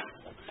anyway.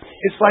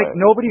 It's like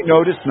nobody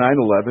noticed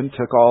 9/11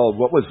 took all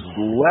what was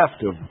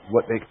left of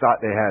what they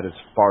thought they had as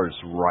far as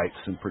rights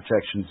and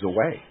protections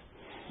away.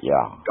 Yeah.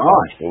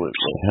 Gone. Absolutely.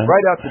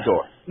 Right out the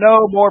door.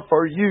 No more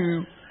for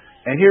you.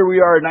 And here we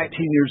are 19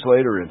 years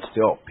later, and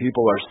still,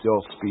 people are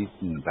still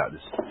speaking about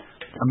this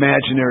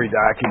imaginary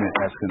document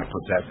that's going to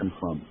protect them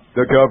from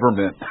the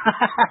government.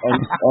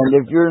 and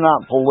if you're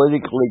not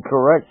politically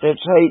correct,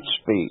 it's hate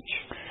speech.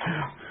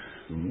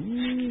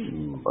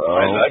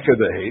 I like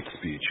the hate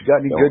speech. You got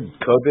any good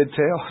COVID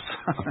tales?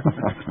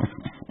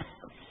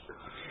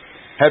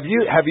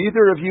 Have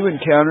either of you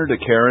encountered a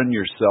Karen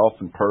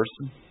yourself in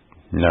person?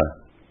 No.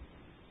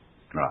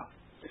 No.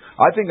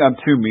 I think I'm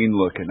too mean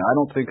looking. I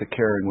don't think a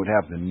Karen would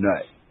have the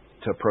nut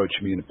to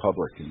approach me in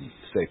public and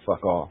say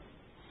fuck off.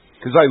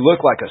 Because I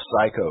look like a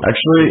psycho.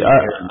 Actually, I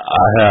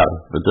have,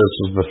 but this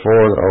was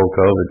before the whole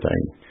COVID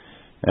thing.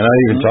 And I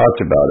even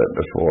talked about it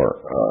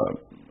before.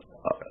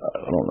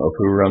 I don't know if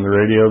we were on the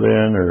radio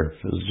then or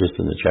if it was just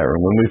in the chat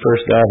room. When we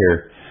first got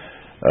here,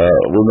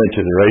 we went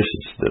to the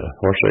races, the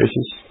horse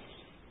races.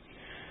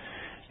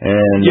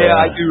 And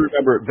I do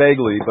remember it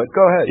vaguely, but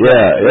go ahead.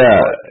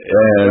 Yeah.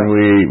 And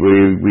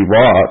we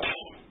walked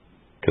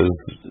because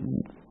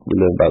we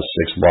live about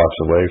 6 blocks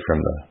away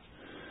from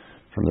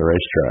the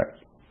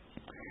racetrack.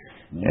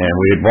 And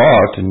we had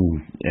walked and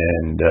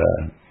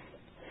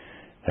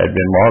had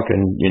been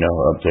walking,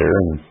 up there,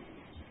 and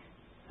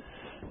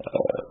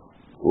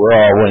we're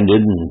all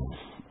winded, and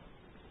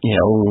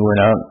we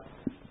went out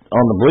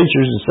on the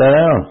bleachers and sat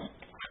down.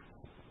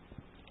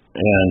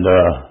 And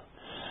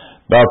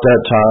about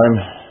that time,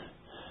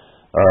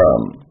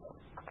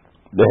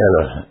 they had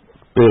a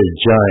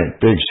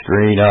big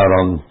screen out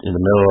in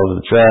the middle of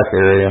the track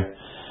area,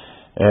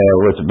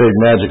 with a big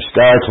magic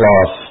sky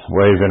cloth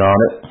waving on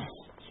it.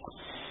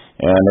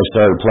 And they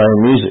started playing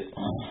music.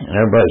 And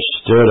everybody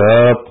stood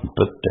up and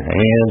put their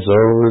hands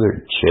over their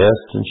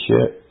chest and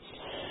shit.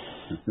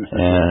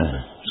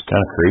 And it was kind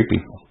of creepy.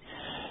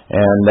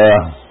 And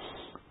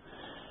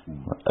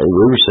we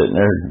were sitting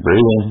there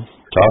breathing,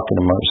 talking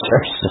amongst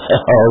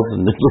ourselves,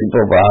 and the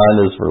people behind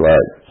us were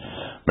like,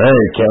 man,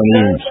 you can't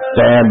even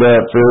stand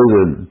up for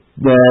the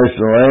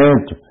national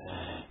anthem.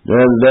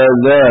 And then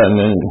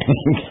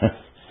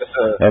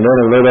and then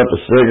I lit up a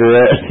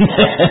cigarette.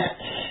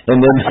 And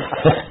then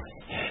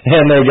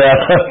and they got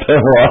up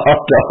and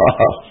walked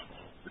off.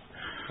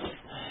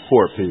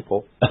 Poor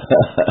people.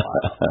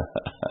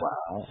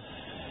 Wow.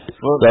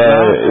 Well,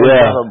 now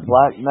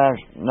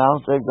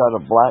they've got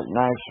a black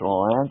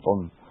national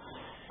anthem.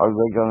 Are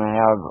they going to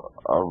have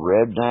a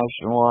red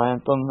national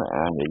anthem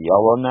and a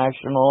yellow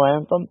national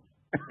anthem?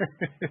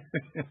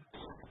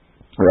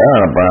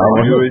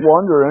 I'm just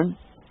wondering.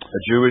 A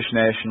Jewish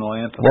national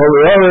anthem. Well,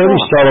 we already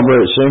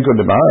celebrate Cinco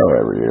de Mayo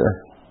every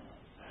year.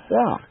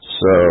 Yeah.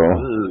 So.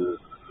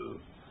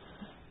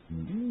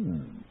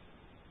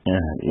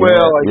 Yeah. You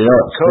know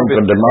what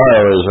Cinco de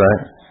Mayo is,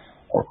 right?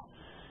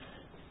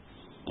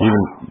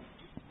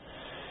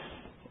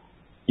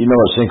 You know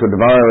what Cinco de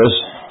Mayo is?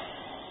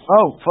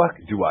 Oh, fuck.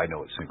 Do I know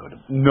what Cinco de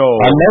Mayo is? No.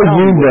 I know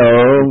you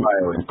know.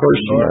 Of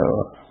course you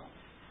know.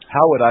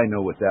 How would I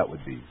know what that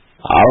would be?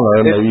 I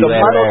don't know.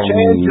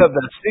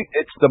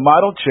 It's the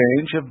model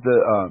change of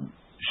the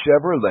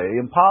Chevrolet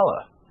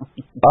Impala.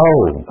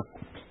 Oh.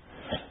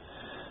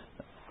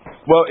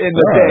 Well, in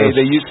the day,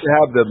 they used to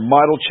have the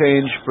model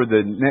change for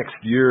the next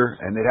year,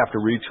 and they'd have to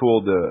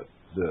retool the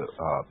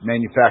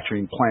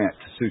manufacturing plant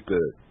to suit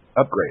the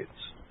upgrades.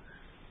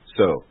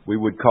 So we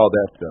would call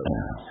that the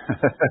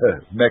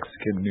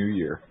Mexican New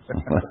Year.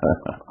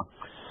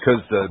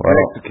 Because the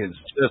Mexicans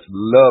just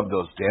love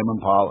those damn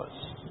Impalas.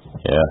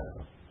 Yeah.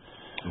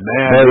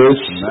 Man,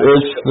 it's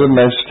the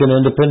Mexican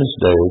Independence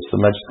Day. It's the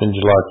Mexican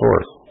July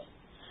 4th.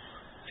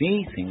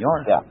 Sí,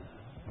 señor. Yeah.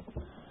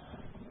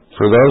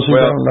 For those who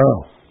don't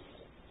know.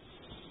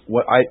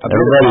 I made a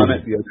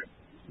comment the other.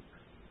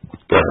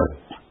 Go ahead.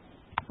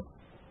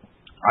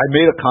 I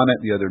made a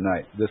comment the other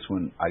night. This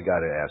one I got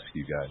to ask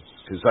you guys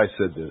because I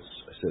said this.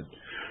 I said,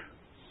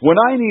 when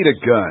I need a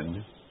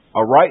gun,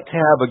 a right to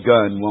have a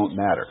gun won't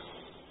matter.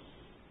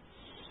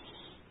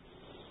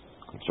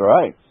 That's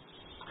right.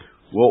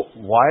 Well,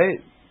 why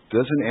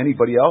doesn't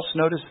anybody else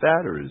notice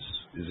that, or is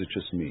it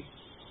just me?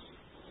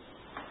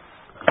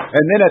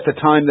 And then at the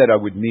time that I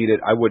would need it,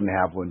 I wouldn't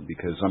have one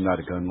because I'm not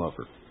a gun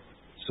lover.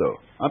 So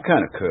I'm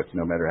kind of cooked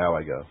no matter how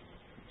I go.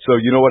 So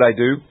you know what I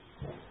do?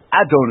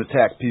 I don't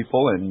attack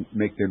people and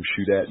make them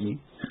shoot at me.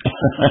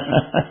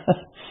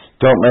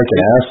 Don't make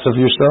an ass of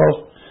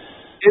yourself?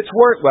 It's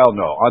work. Well,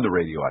 no, on the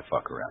radio I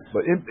fuck around.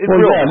 But in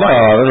real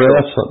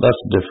life, that's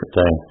a different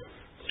thing.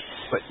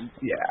 But,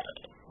 yeah.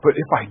 But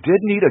if I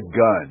did need a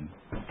gun,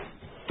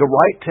 the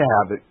right to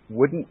have it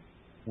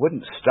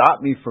wouldn't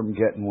stop me from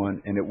getting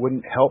one, and it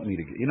wouldn't help me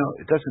to get.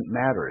 It doesn't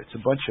matter. It's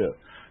a bunch of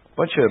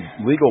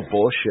legal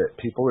bullshit.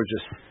 People are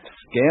just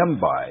scammed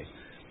by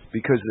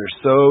because they're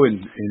so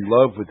in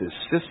love with this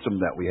system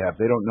that we have.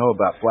 They don't know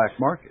about black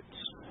markets.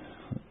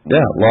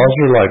 Yeah, laws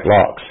are like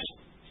locks.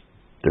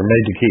 They're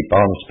made to keep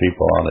honest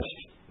people honest.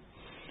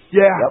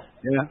 Yeah,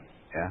 yep.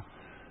 Yeah,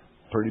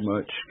 pretty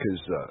much.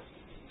 Because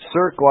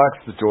Cirque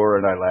locks the door,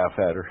 and I laugh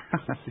at her.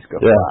 She's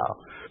going, wow.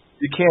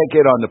 You can't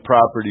get on the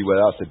property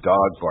without the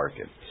dog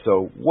barking.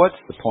 So what's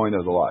the point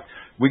of the lock?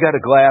 We got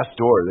a glass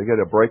door. They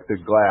got to break the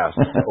glass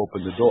to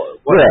open the door.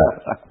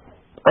 Yeah.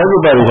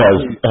 Everybody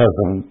has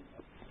some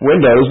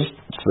windows,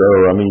 so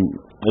I mean,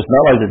 it's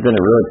not like they're going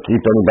to really keep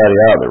anybody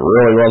out that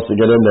really wants to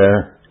get in there.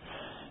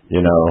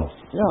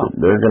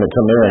 They're going to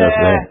come in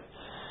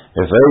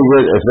if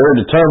they're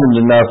determined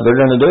enough, they're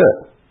going to do it.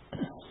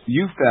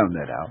 You found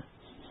that out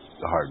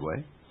the hard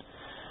way.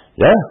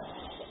 Yeah.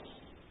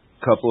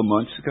 A couple of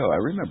months ago, I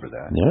remember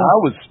that. Yeah. I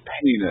was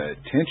paying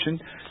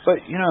attention,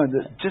 but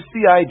just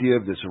the idea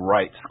of this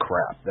rights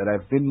crap that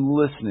I've been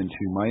listening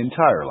to my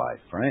entire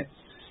life, right?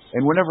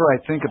 And whenever I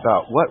think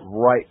about what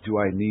right do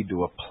I need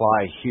to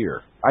apply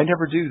here, I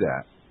never do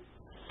that.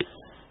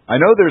 I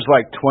know there's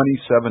like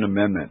 27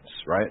 amendments,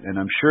 right? And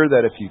I'm sure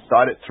that if you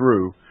thought it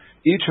through,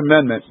 each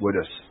amendment would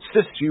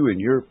assist you in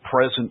your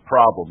present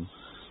problem.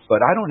 But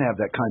I don't have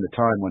that kind of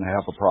time when I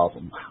have a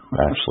problem.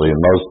 Actually,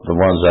 most of the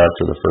ones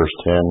after the first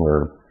 10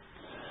 were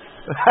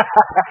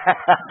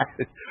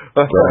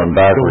going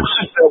backwards.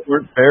 The ones that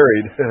weren't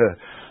buried.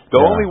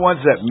 The only ones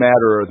that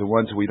matter are the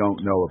ones we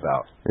don't know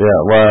about. Yeah,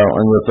 well,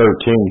 and the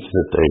 13th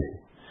that they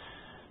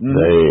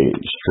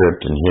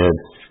stripped and hid.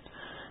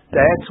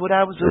 That's what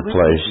I was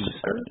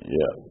replaced. Sir.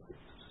 Yeah,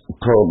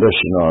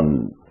 prohibition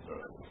on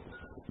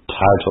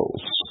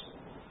titles.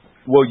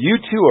 Well, you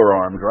two are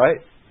armed, right?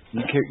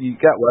 You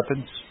got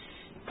weapons.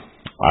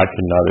 I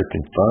can neither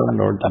confirm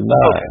nor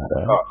deny.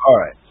 Okay.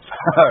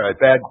 All right.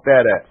 Bad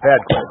question.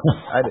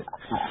 I didn't.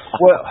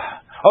 Well,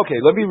 okay.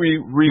 Let me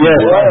read.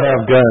 Yes, I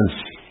have guns.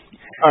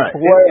 All right.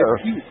 Where?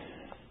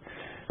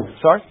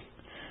 Sorry?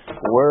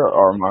 Where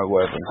are my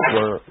weapons?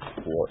 Where?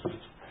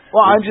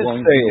 Well, I'm just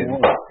saying,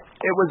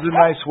 it was a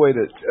nice way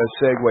to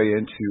segue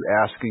into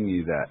asking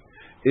you that.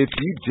 If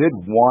you did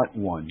want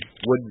one,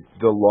 would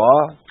the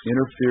law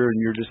interfere in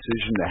your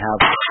decision to have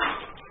it?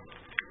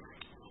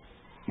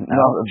 Not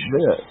a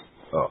bit.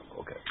 Oh,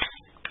 okay.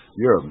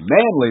 You're a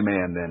manly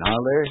man then, huh,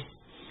 Larry?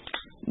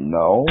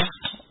 No,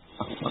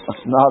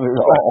 not at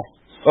all.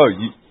 Oh,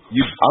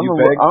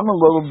 I'm a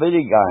little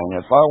bitty guy,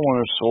 and if I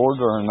want a sword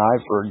or a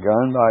knife or a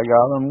gun, by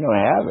God, I'm going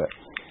to have it.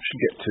 You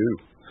should get two.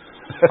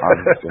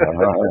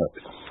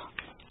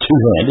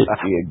 Two-handed.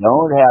 You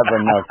don't have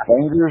enough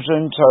fingers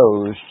and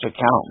toes to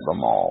count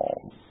them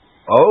all.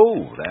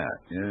 Oh, that.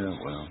 Yeah,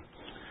 well.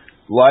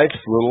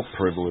 Life's little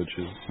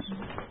privileges.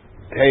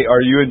 Hey,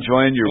 are you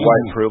enjoying your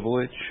white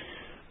privilege?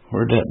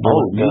 Where'd that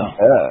bullet go?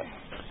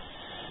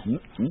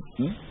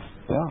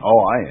 Yeah. Oh,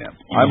 I am.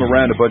 I'm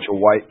around a bunch of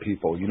white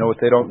people. You know what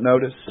they don't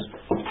notice?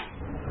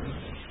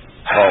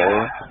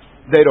 Oh.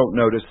 They don't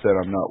notice that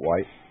I'm not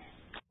white.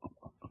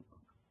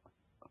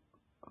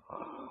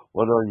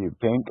 What are you,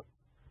 pink?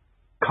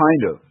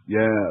 Kind of,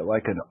 yeah,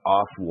 like an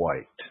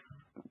off-white.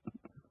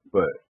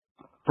 But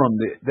from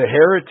the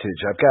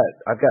heritage,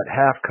 I've got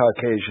half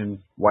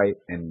Caucasian, white,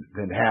 and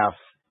then half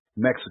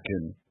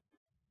Mexican,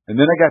 and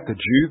then I got the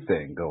Jew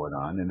thing going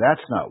on, and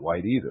that's not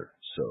white either.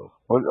 So,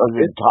 what are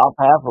the top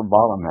half or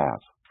bottom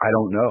half? I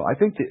don't know. I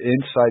think the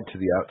inside to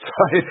the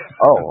outside.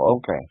 Oh,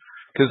 okay.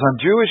 Because I'm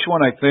Jewish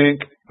when I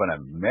think, but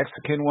I'm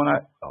Mexican when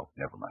I. Oh,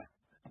 never mind.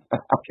 I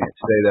can't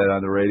say that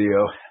on the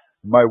radio.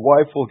 My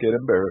wife will get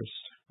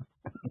embarrassed.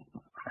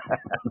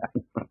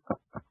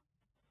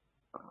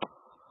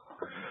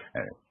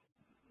 Anyway.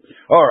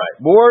 All right,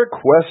 more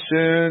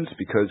questions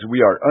because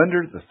we are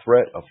under the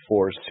threat of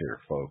force here,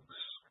 folks.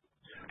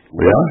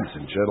 Ladies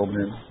and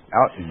gentlemen,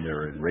 out in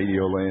there in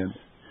Radio Land.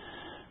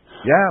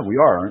 Yeah, we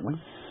are, aren't we?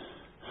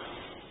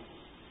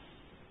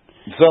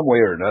 In some way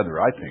or another,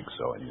 I think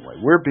so anyway.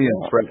 We're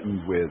being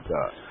threatened with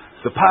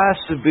the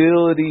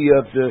possibility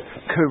of the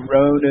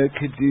corona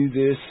could do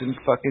this and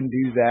fucking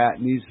do that,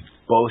 and these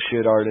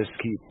bullshit artists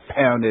keep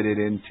pounding it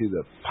into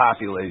the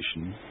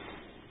population.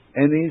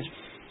 And these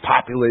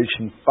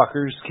population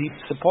fuckers keep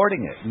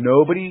supporting it.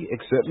 Nobody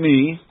except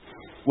me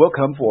will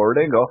come forward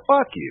and go,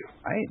 fuck you.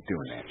 I ain't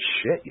doing that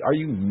shit. Are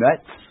you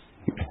nuts?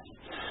 So,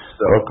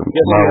 welcome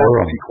to my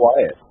world. Be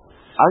quiet.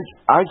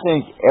 I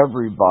think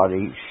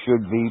everybody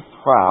should be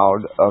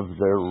proud of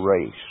their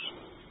race.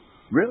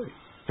 Really?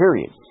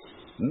 Period.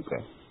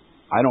 Okay.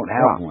 I don't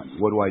have one.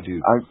 What do I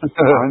do?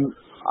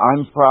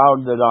 I'm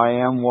proud that I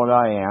am what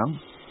I am.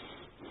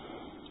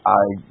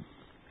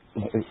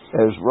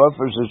 As rough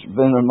as it's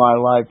been in my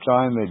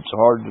lifetime, it's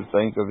hard to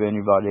think of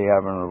anybody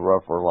having a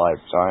rougher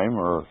lifetime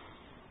or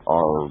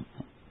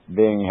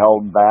being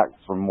held back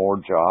from more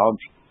jobs.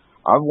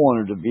 I've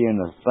wanted to be in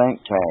a think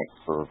tank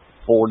for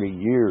 40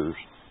 years,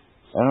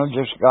 and I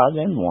just got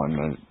in one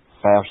in the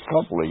past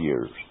couple of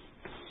years.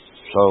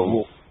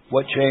 So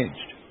What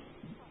changed?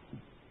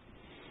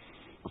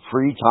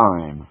 Free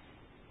time.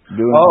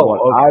 Doing what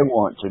I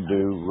want to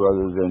do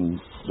rather than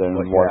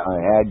what I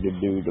had to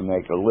do to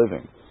make a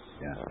living.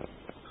 Yeah.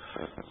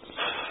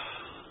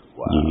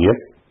 Wow. Yep.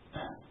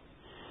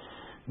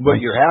 But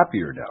you're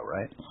happier now,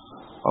 right?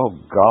 Oh,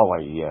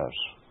 golly, yes.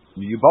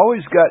 You've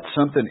always got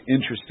something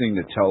interesting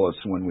to tell us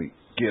when we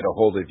get a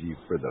hold of you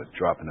for the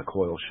Dropping the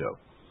Coil show.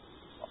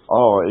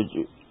 Oh,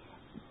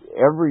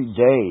 every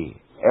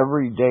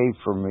day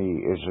for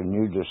me is a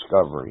new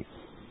discovery.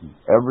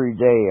 Every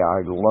day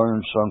I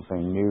learn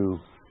something new,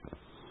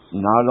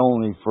 not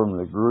only from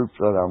the group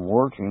that I'm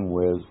working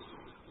with,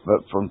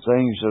 but from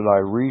things that I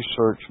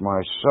research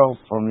myself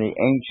from the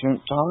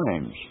ancient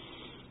times.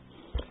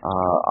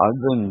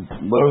 I've been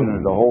looking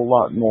at a whole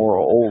lot more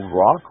old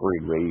rock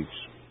reliefs,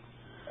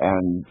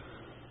 and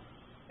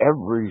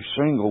every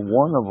single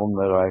one of them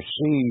that I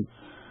see,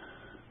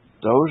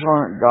 those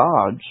aren't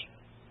gods.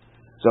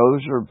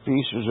 Those are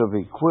pieces of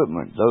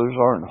equipment. Those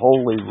aren't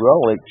holy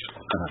relics.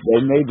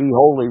 They may be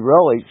holy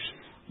relics,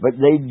 but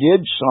they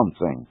did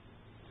something.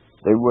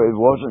 It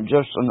wasn't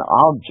just an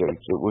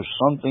object. It was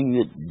something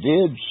that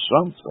did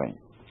something.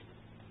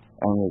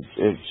 And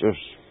it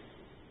just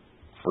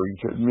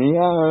freaked me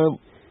out.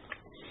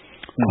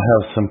 I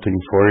have something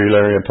for you,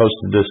 Larry. I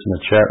posted this in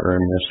the chat room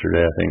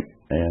yesterday, I think,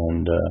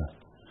 and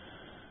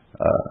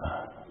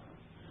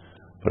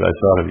but I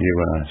thought of you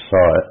when I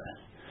saw it.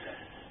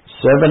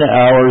 7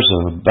 hours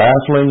of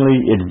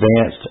bafflingly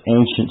advanced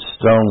ancient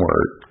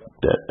stonework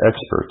that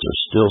experts are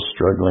still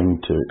struggling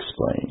to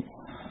explain.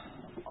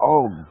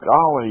 Oh,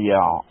 golly,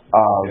 yeah.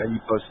 You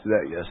posted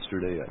that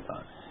yesterday, I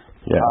thought.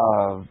 Yeah.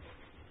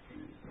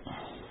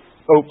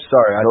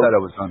 Sorry, I thought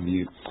I was on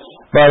mute.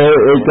 But it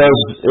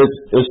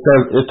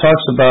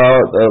talks about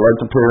like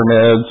the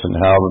pyramids and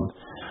how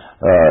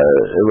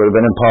it would have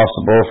been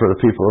impossible for the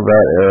people of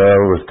that era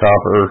with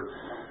copper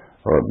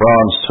or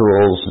bronze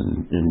tools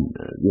and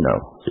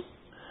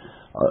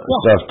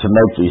stuff to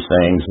make these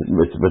things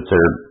with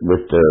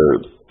their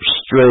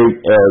straight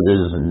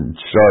edges and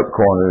sharp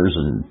corners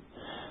and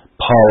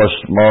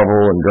polished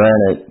marble and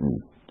granite and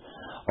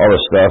all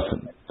this stuff.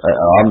 I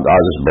was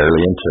just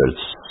barely into it.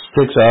 It's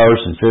 6 hours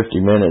and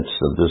 50 minutes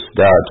of this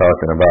guy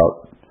talking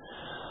about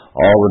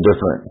all the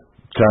different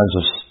kinds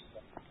of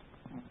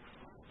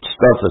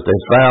stuff that they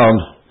found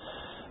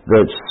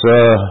that's,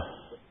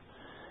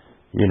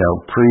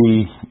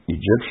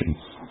 pre-Egyptian.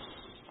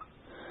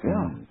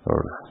 Yeah.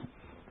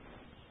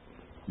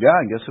 Yeah,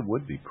 I guess it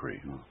would be pre.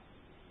 Huh?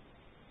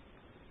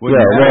 The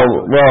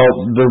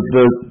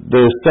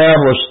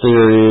established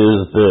theory is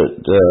that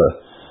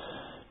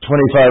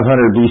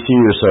 2500 BC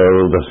or so,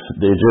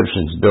 the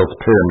Egyptians built the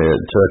pyramid.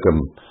 It took them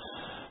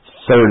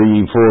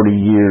 30, 40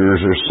 years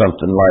or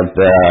something like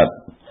that.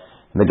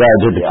 And the guy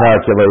did the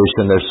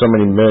calculation. There's so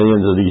many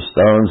millions of these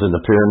stones in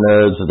the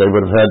pyramids that they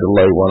would have had to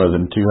lay one of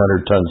them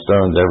 200-ton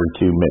stones every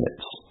 2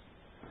 minutes.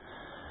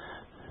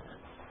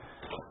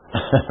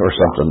 Or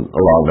something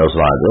along those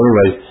lines.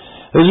 Anyway,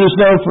 there's just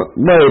no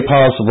way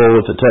possible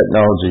with the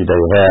technology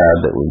they had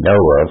that we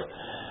know of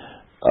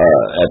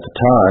at the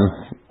time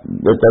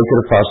that they could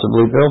have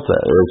possibly built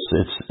that.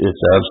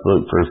 It's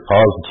absolute proof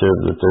positive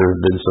that there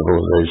have been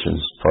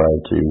civilizations prior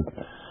to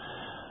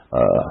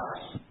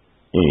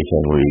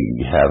anything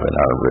we have in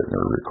our written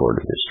or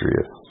recorded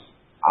history.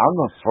 I'm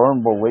a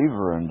firm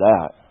believer in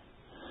that.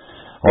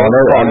 Well,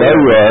 I know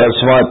you are. That's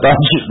why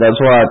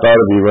I thought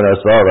of you when I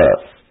saw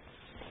that.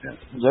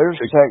 There's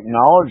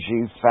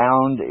technology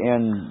found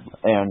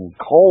in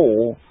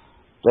coal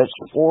that's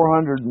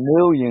 400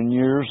 million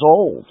years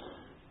old.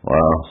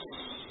 Wow.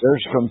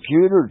 There's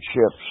computer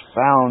chips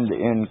found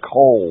in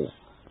coal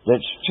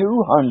that's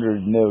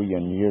 200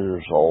 million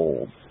years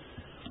old.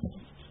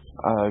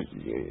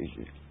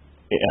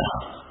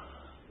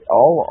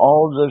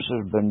 All of this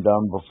has been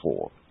done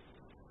before.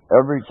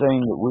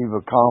 Everything that we've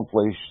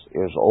accomplished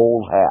is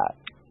old hat.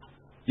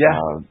 Yeah.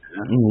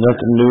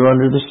 Nothing new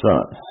under the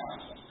sun.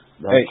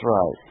 That's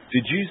right.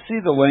 Did you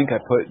see the link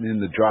I put in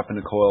the Dropping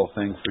the Coil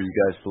thing for you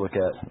guys to look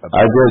at?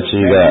 I did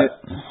see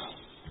that.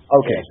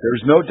 Okay,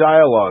 there's no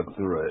dialogue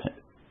through it.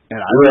 And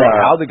I don't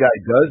know how the guy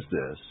does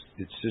this.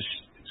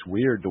 It's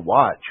weird to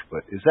watch,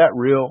 but is that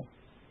real?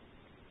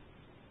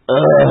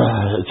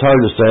 It's hard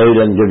to say. It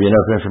doesn't give you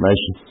enough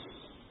information.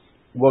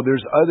 Well,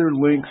 there's other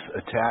links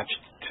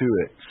attached to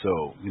it,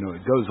 so,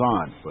 it goes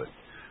on, but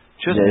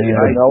just the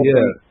idea.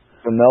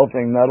 The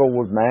melting metal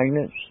with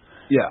magnets?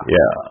 Yeah.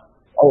 Yeah.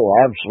 Oh,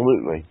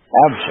 absolutely.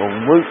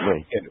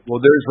 Absolutely.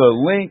 Well, there's a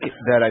link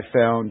that I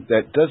found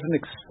that doesn't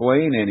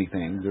explain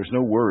anything. There's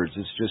no words.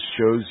 It just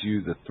shows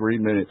you the 3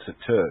 minutes it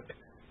took.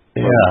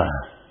 Yeah.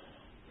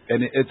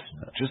 And it's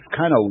just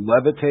kind of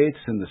levitates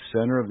in the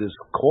center of this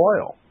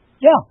coil.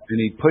 Yeah. And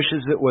he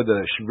pushes it with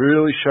a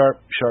really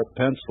sharp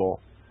pencil,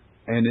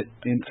 and in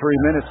 3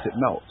 minutes it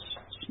melts.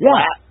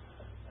 Yeah.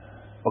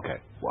 Okay.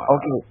 Wow.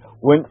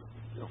 Okay.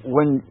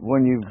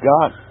 When you've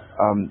got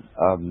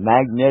a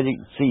magnetic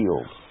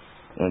field,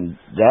 and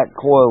that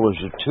coil is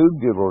a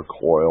tubular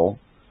coil,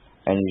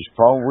 and he's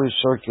probably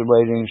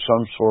circulating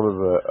some sort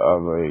of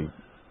a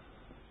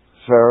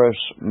ferrous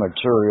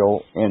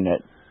material in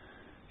it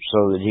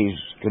so that he's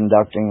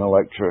conducting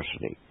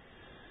electricity.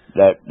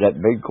 That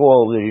big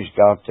coil that he's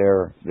got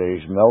there, that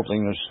he's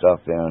melting the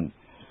stuff in,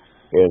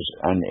 is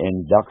an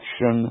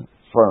induction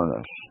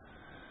furnace.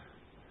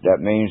 That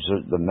means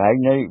that the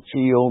magnetic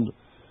field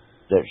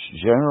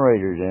that's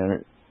generated in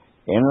it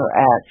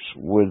interacts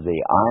with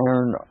the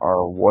iron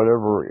or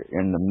whatever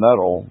in the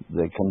metal,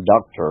 the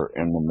conductor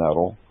in the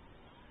metal,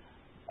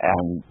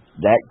 and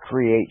that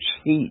creates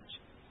heat.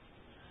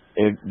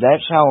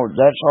 That's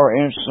our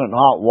instant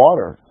hot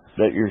water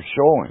that you're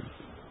showing.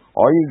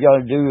 All you got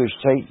to do is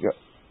take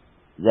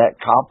that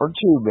copper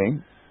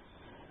tubing,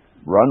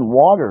 run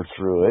water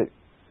through it,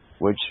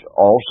 which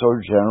also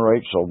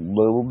generates a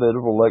little bit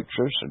of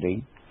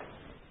electricity,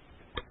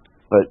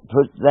 but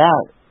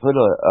put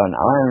an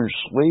iron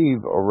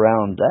sleeve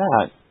around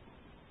that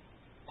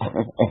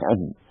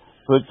and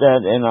put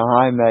that in a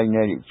high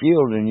magnetic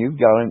field, and you've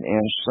got an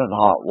instant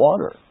hot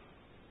water.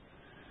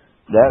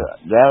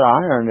 That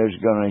iron is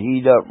going to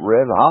heat up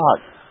red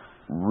hot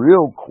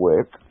real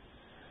quick.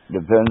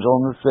 Depends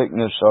on the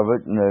thickness of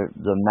it and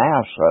the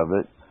mass of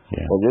it.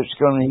 Yeah. But it's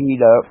going to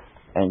heat up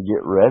and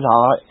get red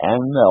hot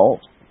and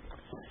melt.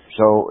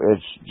 So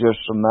it's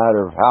just a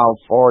matter of how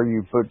far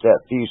you put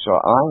that piece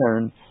of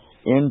iron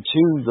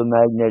into the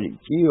magnetic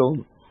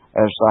field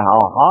as to how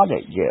hot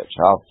it gets,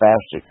 how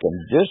fast it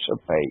can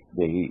dissipate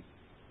the heat.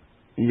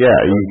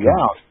 Yeah, you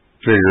can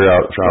figure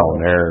out trial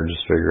and error,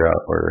 just figure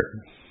out where.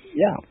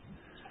 Yeah.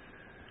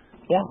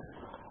 Yeah.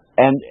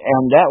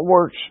 And that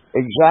works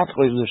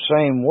exactly the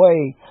same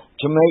way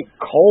to make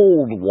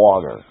cold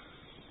water.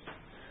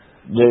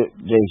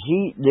 The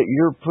heat that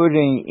you're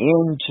putting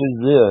into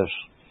this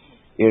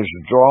is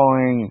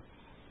drawing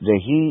the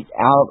heat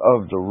out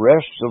of the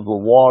rest of the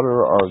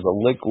water or the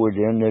liquid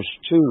in this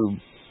tube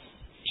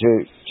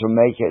to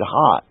make it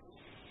hot,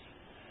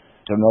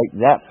 to make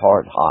that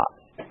part hot.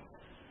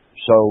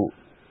 So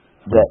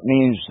that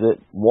means that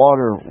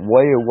water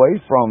way away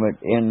from it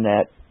in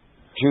that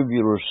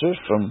tubular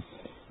system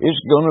is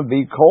going to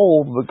be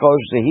cold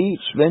because the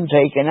heat's been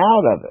taken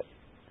out of it.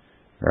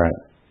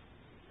 Right.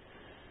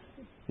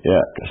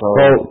 Yeah, so,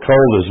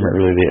 cold isn't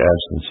really the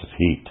absence of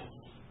heat.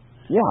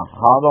 Yeah,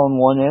 hot on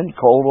one end,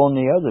 cold on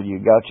the other. You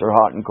got your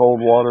hot and cold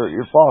water at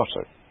your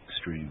faucet.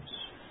 Extremes.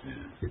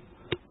 Yeah.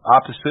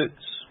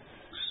 Opposites.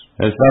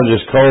 It's not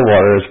just cold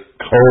water, it's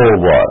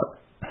cold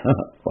water.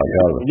 Like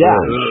out of the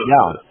fridge.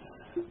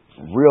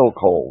 Yeah. Real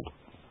cold.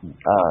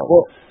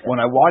 Well,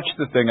 when I watched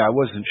the thing, I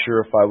wasn't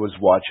sure if I was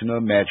watching a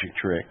magic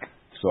trick,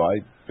 so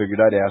I figured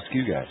I'd ask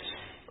you guys.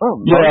 Oh,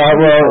 yeah,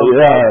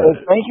 I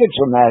think it's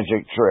a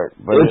magic trick,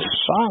 but it's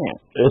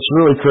science. It's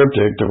really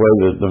cryptic the way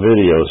that the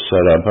video is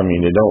set up. I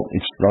mean, they don't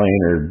explain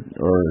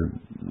or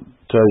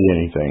tell you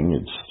anything.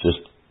 It's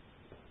just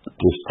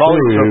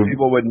probably some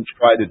people wouldn't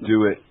try to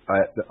do it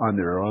on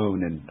their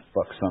own and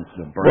fuck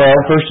something. Well,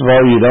 first of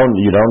all, you don't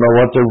know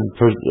what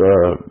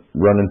they're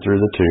running through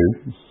the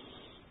tube.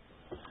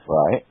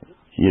 Right.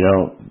 You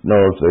don't know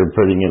if they're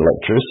putting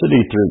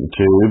electricity through the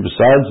tube.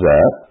 Besides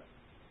that,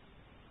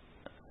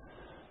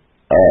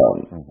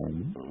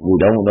 we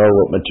don't know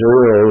what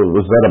material.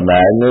 Was that a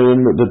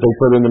magnet that they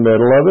put in the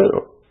middle of it?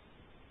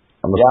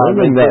 I'm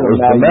assuming that was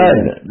the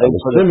magnet.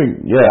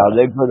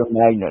 They put a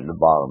magnet in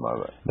the bottom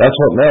of it. That's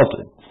what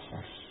melted.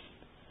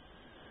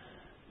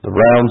 The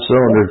round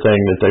cylinder thing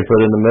that they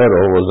put in the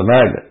middle was a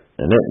magnet,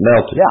 and it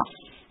melted.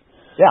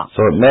 Yeah.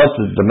 So it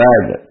melted the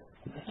magnet.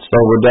 So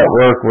would that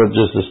work with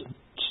just a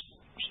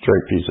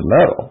straight piece of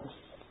metal?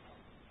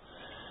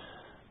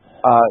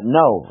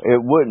 No,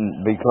 it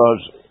wouldn't,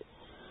 because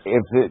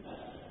if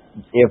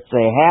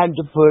they had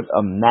to put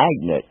a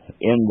magnet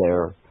in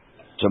there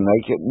to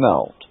make it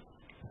melt,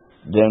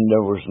 then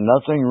there was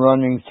nothing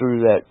running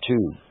through that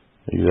tube.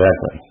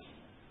 Exactly.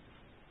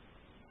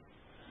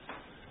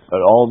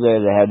 But all they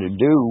had to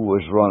do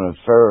was run a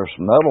ferrous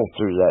metal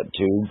through that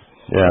tube,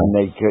 and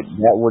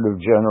that would have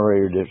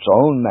generated its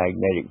own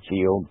magnetic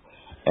field,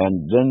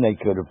 and then they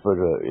could have put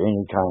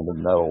any kind of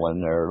metal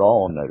in there at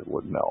all, and that it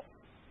would melt.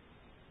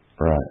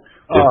 Right.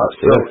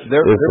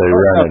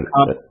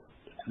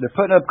 They're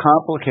putting up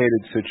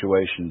complicated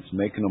situations,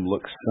 making them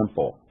look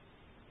simple,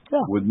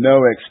 with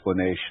no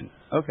explanation.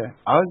 Okay.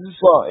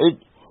 It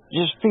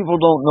just people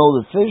don't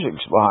know the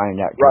physics behind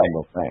that kind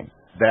of thing.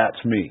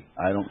 That's me.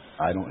 I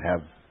don't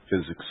have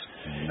physics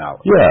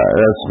knowledge. Yeah,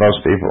 that's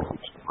most people.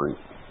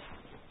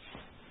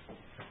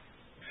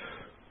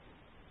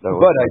 But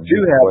I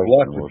do have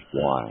luck.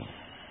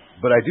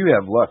 But I do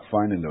have luck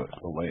finding the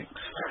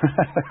links.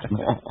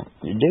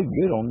 You did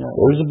good on that.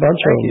 There's a bunch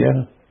of them.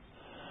 Yeah.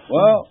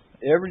 Well,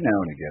 every now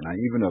and again,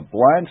 even a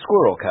blind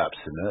squirrel cops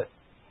a nut.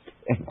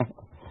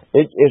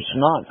 It's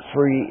not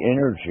free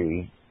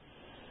energy.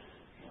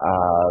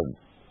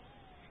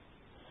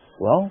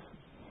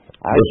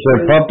 If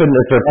they're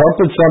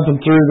pumping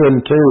something through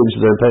them tubes,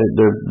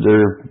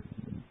 they're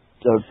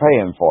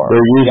paying for it.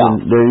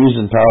 They're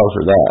using power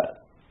for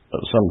that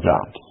of some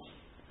kind.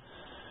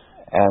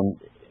 And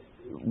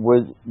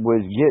with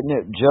getting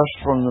it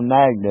just from the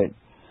magnet,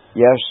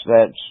 yes,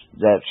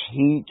 that's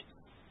heat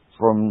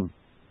from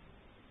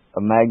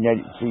a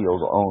magnetic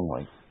field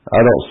only. I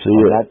don't see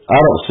it. I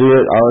don't see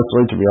it,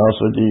 honestly, to be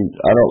honest with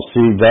you. I don't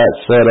see that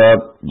set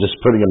up, just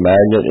putting a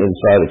magnet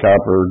inside a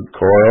copper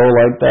coil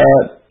like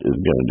that is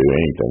going to do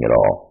anything at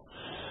all.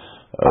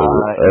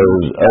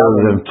 Other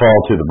than fall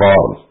to the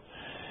bottom.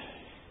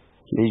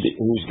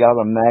 He's got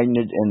a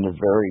magnet in the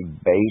very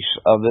base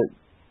of it.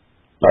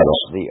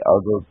 That's the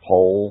other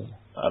pole.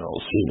 I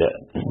don't see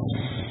that.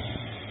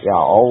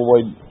 Yeah, all the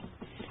way.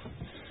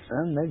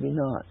 Maybe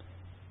not.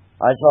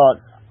 I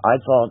thought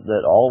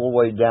that all the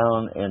way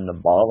down in the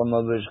bottom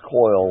of his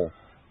coil,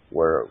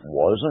 where it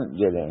wasn't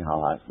getting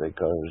hot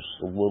because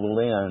the little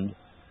end,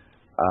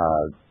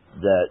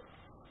 that.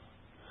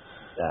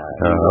 I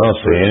don't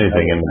see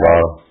anything in the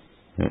bottom.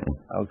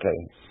 Okay.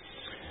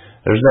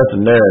 There's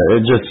nothing there.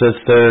 It just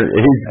sits there.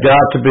 He's got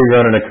to be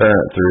running a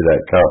current through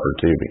that copper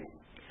tubing.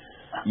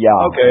 Yeah.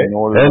 Okay.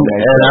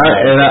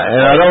 And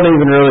I don't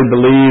even really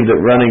believe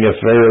that running a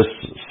ferrous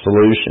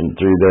solution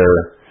through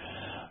there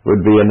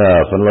would be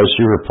enough, unless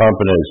you were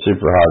pumping it at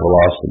super high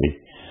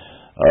velocity.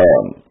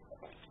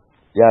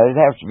 Yeah, it'd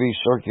have to be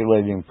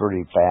circulating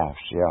pretty fast.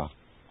 Yeah.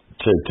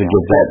 To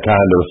get that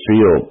kind of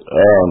field.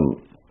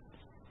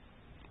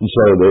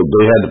 So they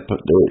had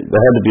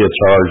to be a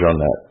charge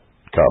on that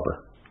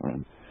copper.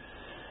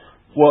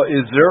 Well,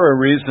 is there a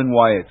reason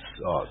why it's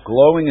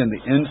glowing in the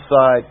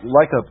inside,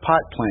 like a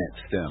pot plant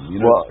stem? You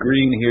know, it's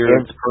green here,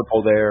 it's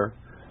purple there.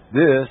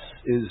 This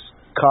is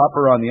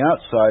copper on the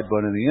outside,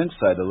 but on the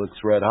inside it looks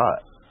red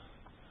hot.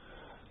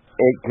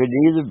 It could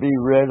either be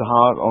red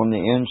hot on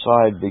the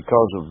inside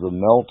because of the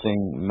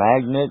melting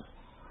magnet,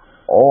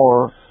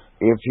 or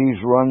if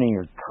he's running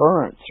a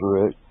current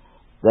through it,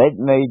 they've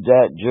made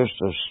that just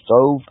a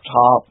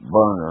stovetop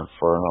burner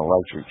for an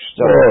electric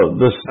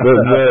stove. Well,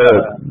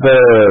 the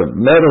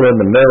metal in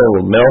the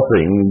middle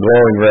melting,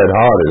 glowing red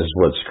hot is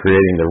what's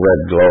creating the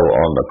red glow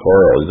on the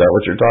coil. Is that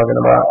what you're talking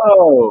about?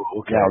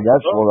 Oh, okay. Yeah,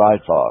 that's what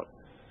I thought.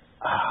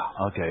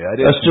 Okay, I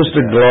didn't. That's just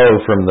a glow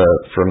from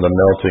the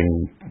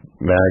melting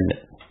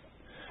magnet.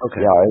 Okay.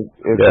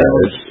 Yeah, if it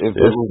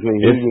was a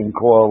heating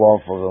coil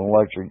off of an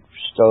electric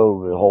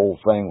stove, the whole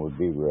thing would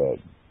be red.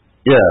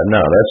 Yeah,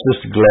 no, that's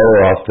just a glow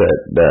off that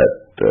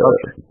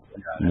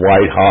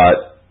white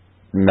hot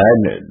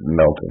magnet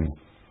melting.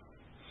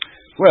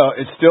 Well,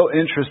 it's still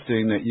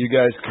interesting that you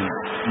guys can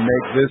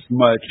make this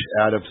much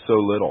out of so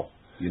little.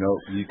 You know,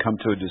 you come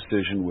to a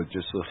decision with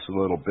just this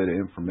little bit of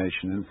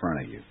information in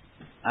front of you.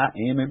 I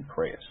am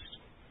impressed.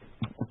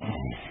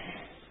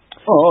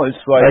 Oh, it's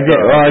like I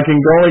can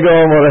only go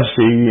on what I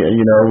see.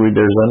 You know,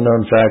 there's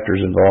unknown factors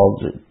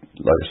involved.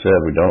 Like I said,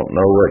 we don't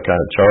know what kind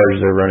of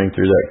charge they're running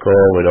through that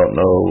coil. We don't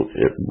know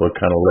what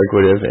kind of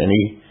liquid, if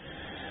any,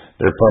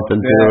 they're pumping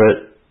through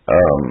it.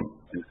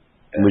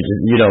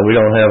 We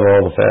don't have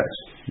all the facts.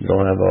 We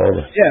don't have all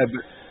the. Yeah,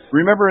 but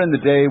remember in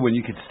the day when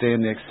you could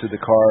stand next to the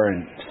car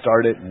and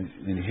start it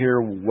and hear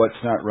what's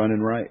not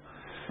running right?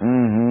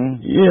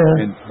 Mm-hmm.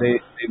 Yeah. And they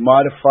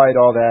modified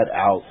all that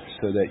out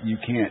so that you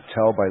can't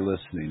tell by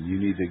listening. You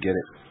need to get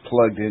it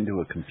plugged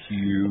into a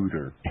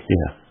computer.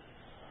 Yeah.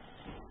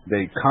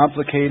 They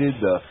complicated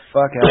the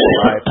fuck out of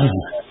life.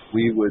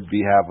 We would be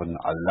having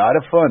a lot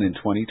of fun in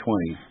 2020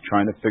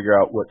 trying to figure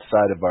out what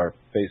side of our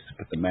face to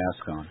put the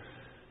mask on.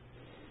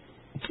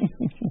 Hey,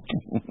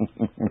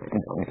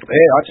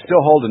 I'm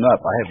still holding up.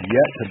 I have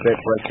yet to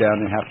break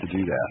down and have to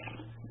do that.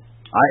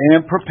 I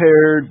am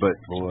prepared, but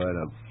boy, when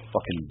a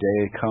fucking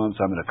day comes,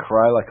 I'm going to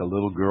cry like a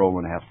little girl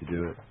when I have to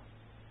do it.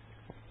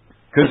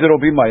 Because it'll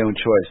be my own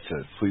choice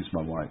to please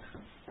my wife.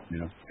 You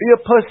know, be a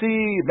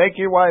pussy, make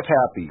your wife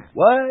happy.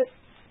 What?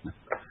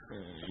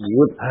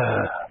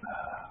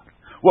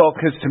 Well,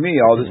 because to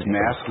me, all this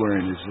mask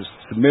wearing is just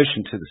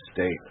submission to the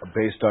state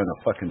based on a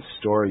fucking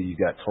story you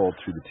got told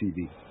through the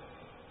TV.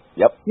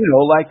 Yep. You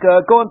know, like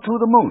going to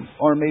the moon,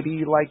 or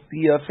maybe like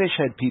the fish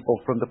head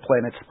people from the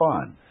planet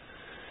Spawn.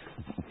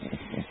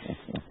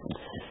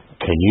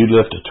 Can you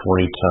lift a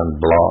 20-ton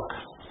block?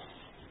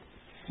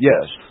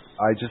 Yes,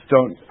 I just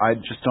don't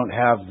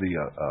have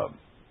the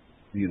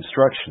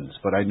instructions,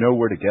 but I know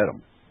where to get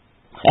them.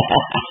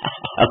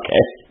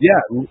 Okay.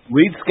 Yeah,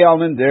 Reed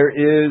Scalman, there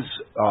is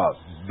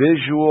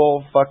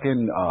visual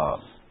fucking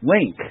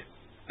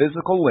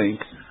physical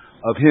link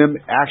of him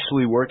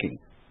actually working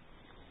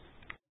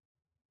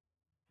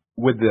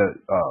with the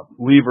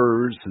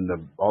levers and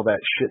all that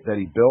shit that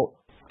he built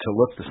to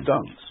lift the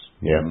stones.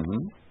 Yeah.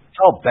 Mm-hmm. It's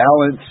all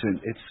balanced, and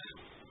it's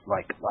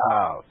like,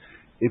 wow.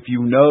 If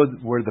you know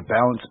where the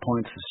balance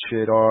points of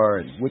shit are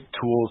and what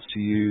tools to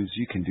use,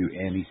 you can do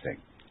anything.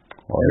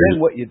 Well, and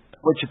then what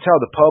you tell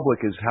the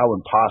public is how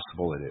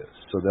impossible it is,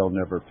 so they'll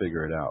never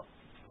figure it out.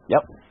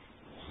 Yep.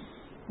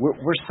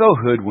 We're so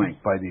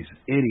hoodwinked by these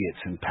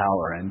idiots in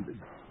power, and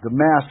the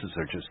masses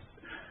are just.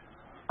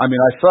 I mean,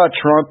 I saw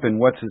Trump and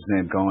what's his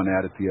name going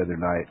at it the other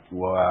night.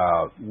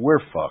 Wow,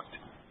 we're fucked.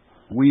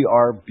 We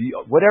are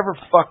whatever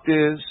fucked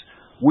is.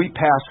 We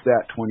passed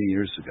that 20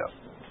 years ago.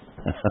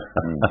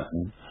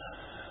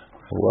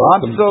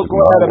 I'm so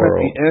glad I'm at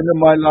the end of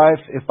my life.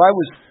 If I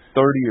was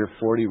 30 or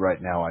 40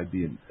 right now, I'd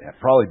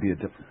probably be a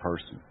different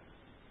person.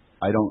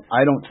 I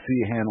don't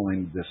see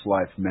handling this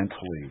life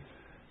mentally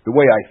the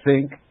way I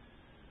think.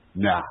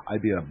 Nah,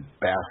 I'd be a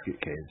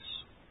basket case.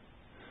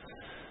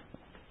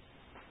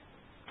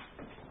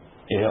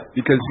 Yeah.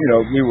 Because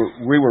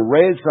we were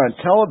raised on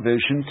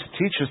television to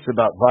teach us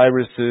about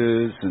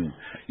viruses and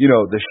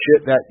the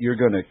shit that you're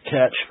going to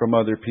catch from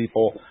other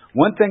people.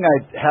 One thing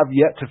I have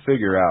yet to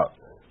figure out: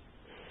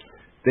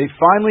 they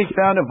finally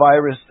found a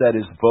virus that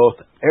is both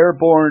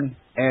airborne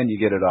and you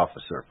get it off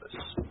the surface.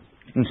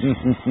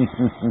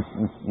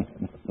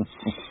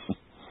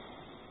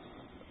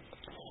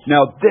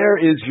 Now, there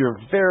is your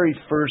very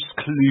first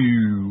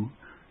clue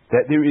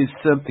that there is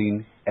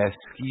something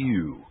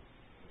askew.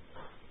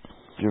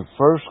 Your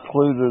first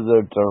clue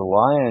that they're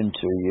lying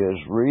to you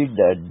is read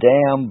the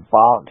damn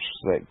box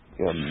that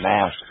the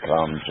mask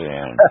comes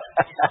in.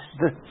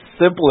 The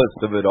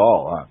simplest of it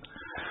all, huh?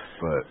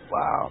 But,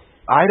 wow.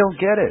 I don't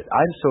get it.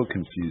 I'm so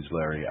confused,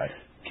 Larry. I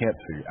can't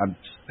figure. I'm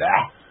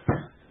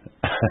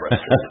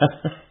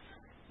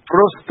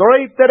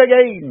frustrated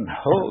again.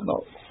 Oh,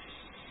 no.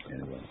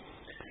 Anyway.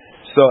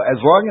 So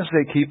as long as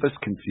they keep us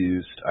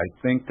confused, I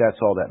think that's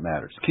all that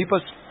matters. Keep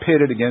us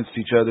pitted against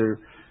each other,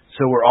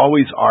 so we're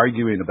always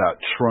arguing about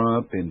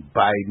Trump and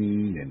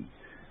Biden and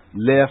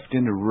left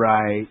and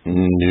right,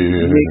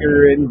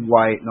 nigger and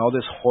white, and all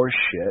this horse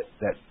shit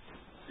that,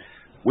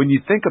 when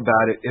you think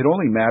about it, it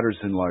only matters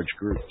in large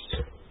groups.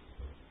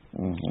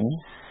 Mm-hmm.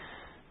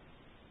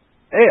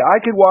 Hey, I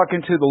could walk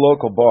into the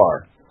local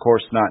bar, of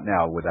course not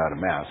now without a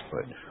mask,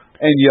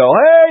 and yell,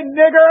 "Hey,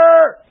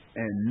 nigger!"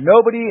 And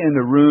nobody in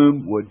the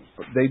room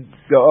they'd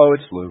go, "Oh,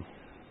 it's Lou."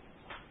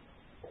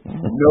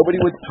 Nobody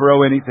would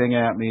throw anything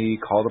at me,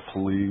 call the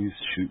police,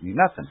 shoot me,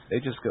 nothing. They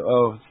just go,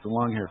 "Oh, it's the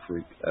long hair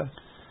freak."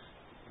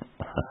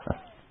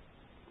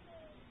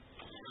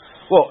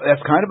 Well,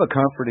 that's kind of a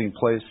comforting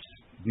place,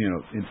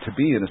 to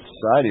be in a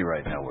society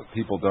right now where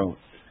people don't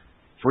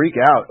freak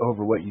out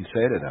over what you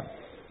say to them.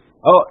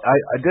 Oh,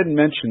 I didn't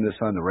mention this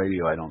on the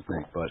radio, I don't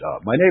think, but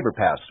my neighbor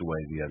passed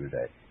away the other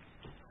day.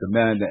 The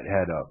man that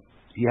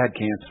he had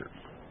cancer.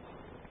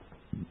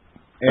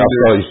 I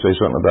saw you say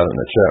something about it in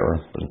the chat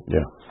room, but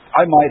yeah.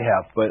 I might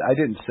have, but I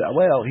didn't say.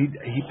 Well,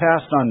 he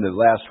passed on the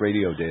last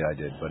radio day I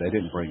did, but I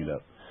didn't bring it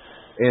up.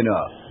 And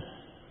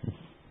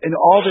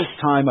all this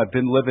time I've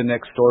been living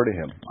next door to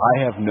him,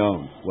 I have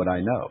known what I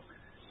know,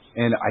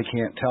 and I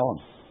can't tell him.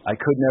 I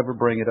could never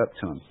bring it up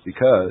to him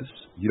because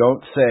you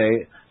don't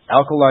say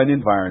alkaline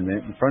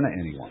environment in front of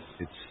anyone.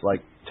 It's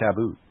like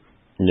taboo.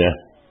 Yeah.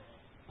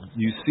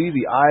 You see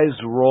the eyes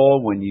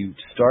roll when you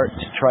start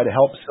to try to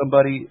help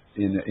somebody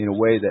in a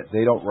way that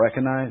they don't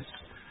recognize.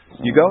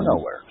 You go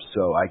nowhere.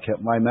 So I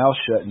kept my mouth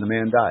shut, and the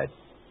man died.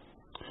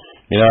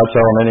 I'll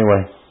tell him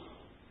anyway.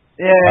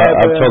 Yeah,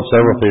 I've told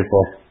several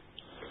people.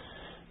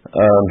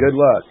 Good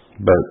luck.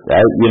 But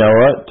you know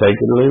what? Take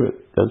it or leave it.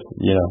 That's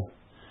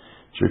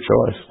it's your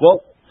choice.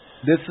 Well,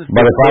 this is.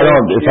 But if I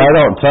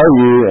don't tell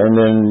you and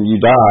then you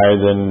die,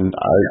 then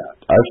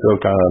I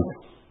feel kind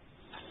of.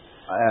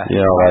 I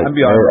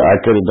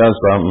could have done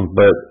something,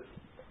 but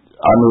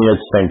I mean, at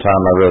the same time,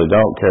 I really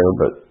don't care.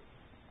 But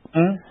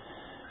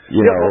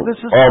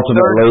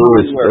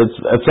ultimately,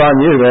 it's on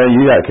you, man.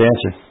 You got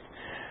cancer,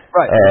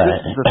 right?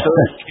 This is the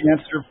third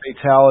cancer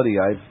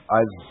fatality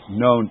I've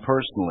known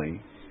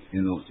personally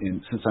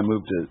since I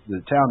moved to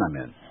the town I'm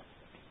in.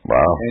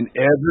 Wow! And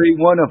every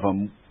one of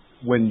them,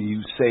 when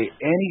you say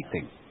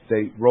anything,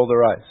 they roll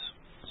their eyes.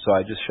 So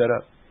I just shut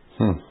up.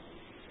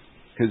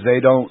 Because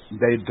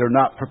they're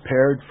not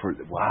prepared for.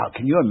 Wow,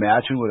 can you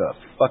imagine what a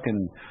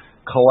fucking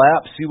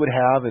collapse you would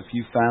have if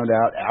you found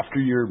out after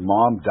your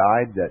mom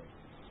died that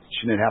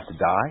she didn't have to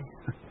die?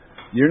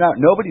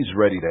 Nobody's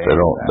ready to. They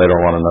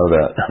don't want to know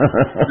that.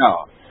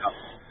 No.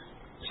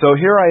 So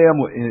here I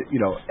am,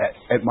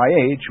 at my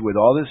age with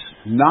all this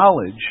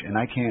knowledge, and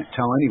I can't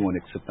tell anyone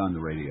except on the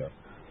radio.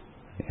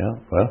 Yeah,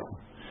 well,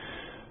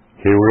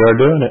 here we are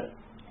doing it.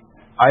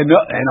 I know,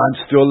 and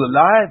I'm still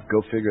alive.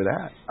 Go figure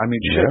that. I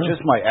mean, shit,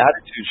 just my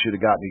attitude should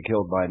have got me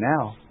killed by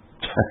now.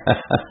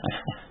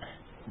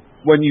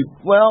 When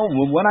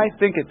I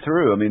think it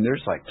through, I mean,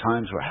 there's like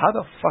times where, how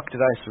the fuck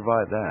did I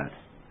survive that?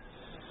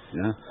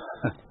 Yeah.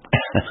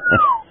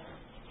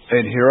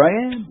 And here I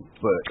am,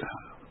 but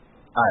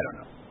I don't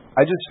know.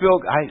 I just feel,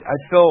 I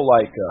feel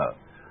like,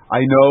 I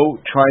know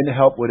trying to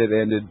help would have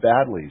ended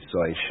badly,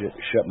 so I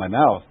shut my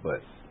mouth,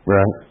 but.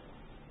 Right.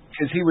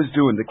 Because he was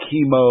doing the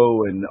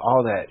chemo and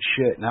all that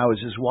shit, and I was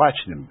just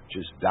watching him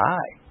just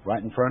die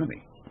right in front of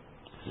me.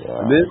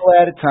 Yeah. Middle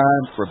at a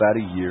time for about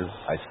a year.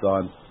 I saw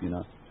him,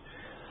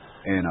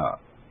 And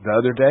the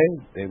other day,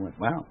 they went,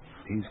 "Wow,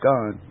 he's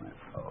gone." I went,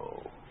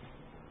 "Oh."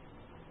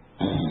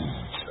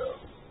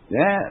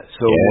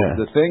 So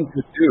the thing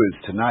to do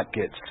is to not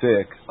get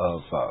sick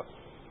of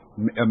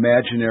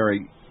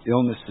imaginary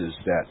illnesses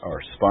that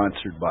are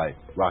sponsored by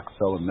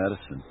Rockefeller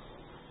Medicine.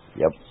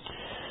 Yep.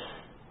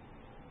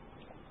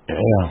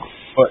 Yeah.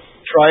 But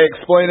try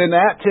explaining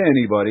that to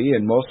anybody,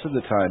 and most of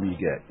the time you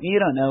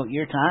don't know what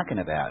you're talking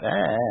about.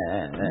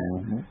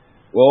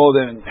 Well,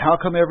 then how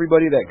come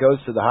everybody that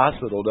goes to the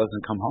hospital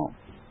doesn't come home?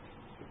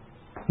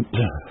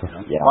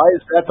 Why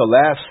is that the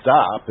last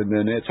stop? And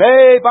then it's,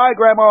 hey, bye,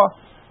 Grandma.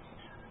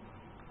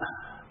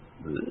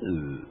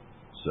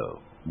 So.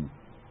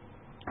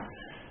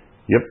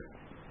 Yep.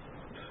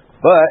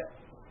 But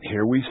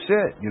here we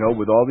sit,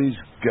 with all these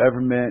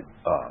government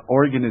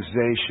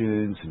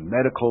organizations and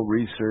medical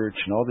research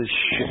and all this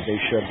shit they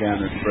shove down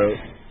their throat.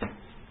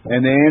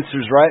 And the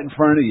answer's right in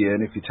front of you,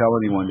 and if you tell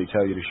anyone, they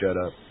tell you to shut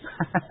up.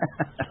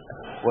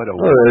 What a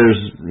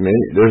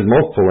there's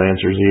multiple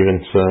answers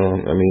even, so,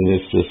 I mean,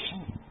 it's just,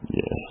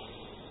 yeah.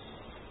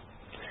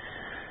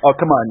 Oh,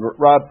 come on,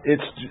 Rob,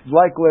 it's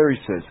like Larry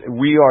says,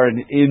 we are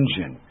an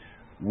engine.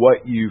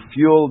 What you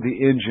fuel the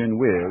engine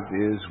with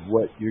is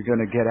what you're going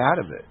to get out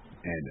of it.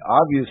 And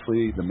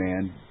obviously, the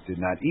man did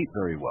not eat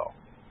very well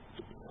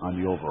on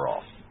the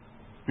overall.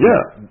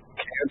 Yeah.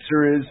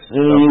 Cancer is a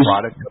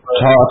product of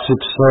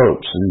toxic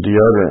soaps and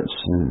deodorants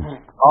and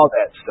all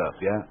that stuff,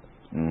 yeah.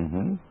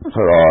 Mm-hmm. So,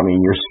 I mean,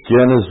 your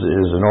skin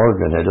is an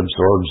organ. It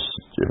absorbs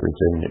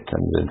everything that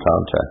comes in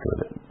contact with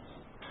it.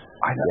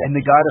 I know, and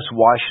they got us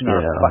washing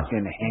our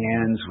fucking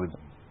hands with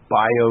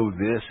bio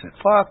this and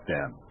fuck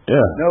them.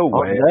 Yeah. No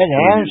way. That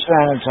hand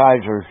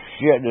sanitizer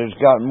shit has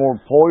got more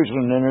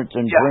poison in it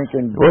than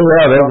drinking. Well,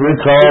 yeah, they've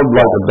recalled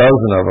like a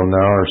dozen of them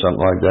now or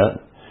something like that.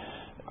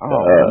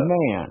 Oh,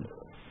 man.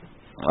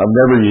 I've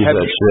never used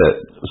that shit.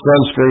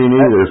 Sunscreen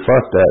either.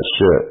 Fuck that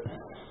shit.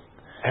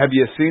 Have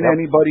you seen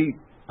anybody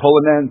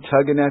pulling that and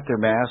tugging at their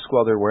mask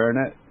while they're wearing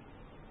it?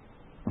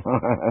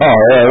 Oh,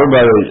 yeah,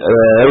 everybody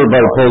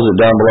pulls it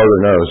down below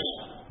their nose.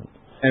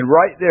 And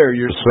right there,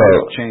 you're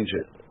supposed to change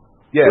it.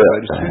 Yeah,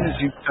 but as soon as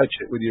you touch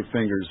it with your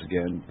fingers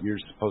again, you're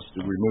supposed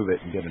to remove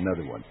it and get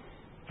another one.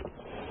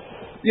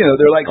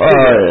 They're like...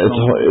 it's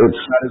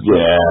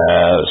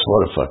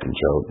what a fucking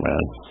joke,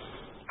 man.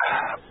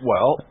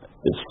 Well...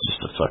 It's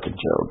just a fucking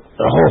joke.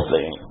 The whole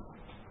thing.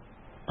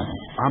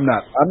 I'm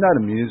not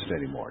amused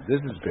anymore.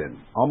 This has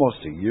been almost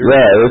a year.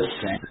 Yeah,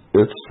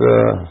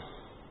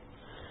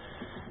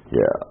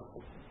 yeah.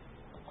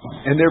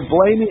 And they're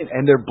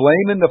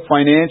blaming the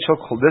financial.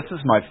 This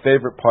is my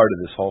favorite part of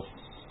this whole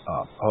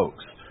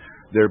hoax.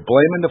 They're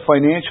blaming the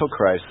financial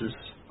crisis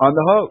on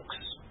the hoax.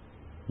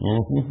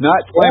 Mm-hmm.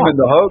 Not blaming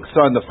the hoax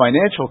on the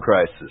financial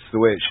crisis the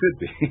way it should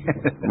be.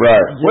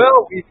 Right.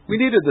 Well, we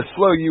needed to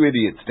slow you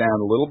idiots down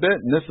a little bit,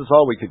 and this is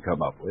all we could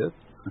come up with.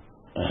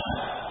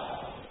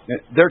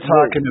 They're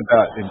talking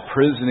about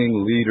imprisoning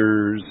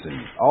leaders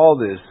and all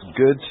this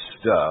good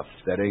stuff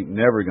that ain't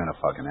never going to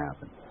fucking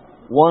happen.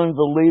 One of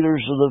the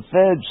leaders of the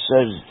Fed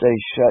says they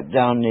shut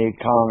down the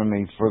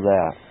economy for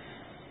that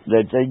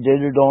they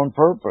did it on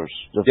purpose.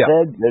 The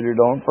Fed did it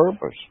on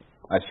purpose.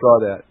 I saw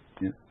that.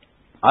 Yeah.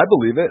 I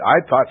believe it.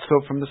 I thought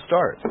so from the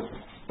start.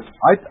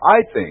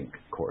 I think,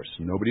 of course,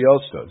 nobody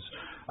else does.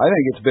 I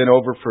think it's been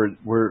over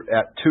we're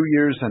at 2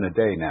 years and a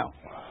day now.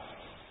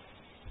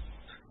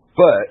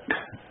 But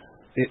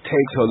it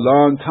takes a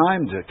long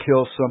time to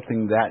kill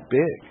something that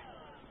big.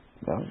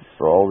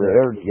 For all the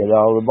air to get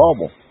out of the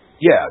bubble.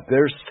 Yeah,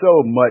 there's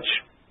so much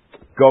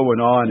going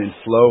on and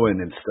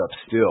flowing and stuff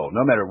still,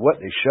 no matter what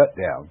they shut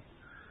down.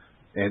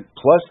 And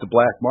plus the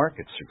black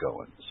markets are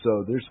going.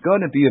 So there's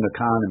going to be an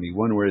economy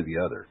one way or the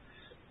other.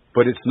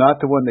 But it's not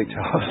the one they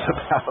tell us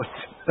about.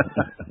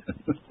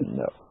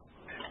 No.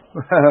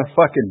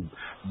 Fucking,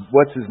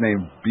 what's his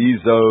name?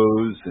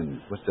 Bezos and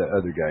what's that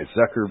other guy?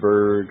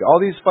 Zuckerberg. All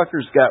these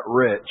fuckers got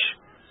rich.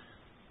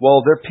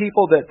 Well, they're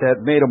people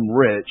that made them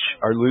rich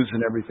are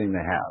losing everything they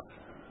have.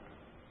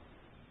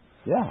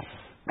 Yeah.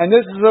 And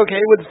this is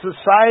okay with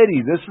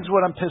society. This is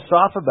what I'm pissed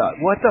off about.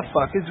 What the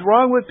fuck is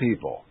wrong with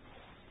people?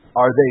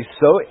 Are they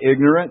so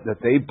ignorant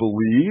that they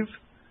believe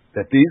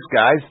that these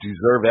guys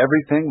deserve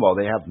everything while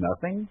they have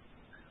nothing?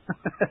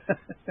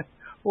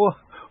 Well,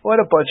 what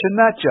a bunch of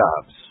nut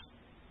jobs.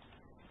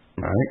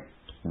 Right.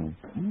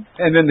 Mm-hmm.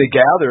 And then they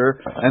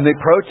gather and they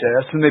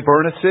protest and they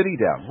burn a city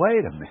down.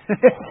 Wait a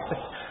minute.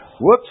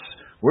 Whoops.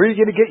 Where are you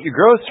going to get your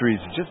groceries?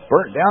 You just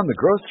burnt down the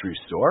grocery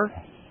store.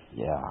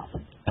 Yeah.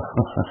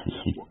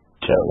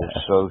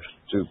 That's so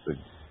stupid.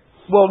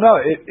 Well, no,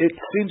 it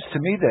seems to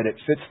me that it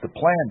fits the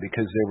plan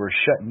because they were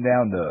shutting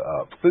down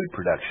the food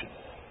production.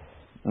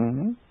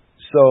 Mm-hmm.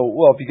 So,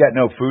 well, if you got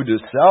no food to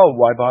sell,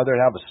 why bother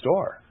to have a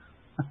store?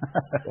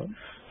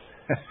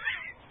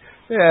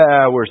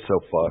 Yeah, we're so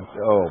fucked.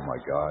 Oh, my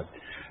God.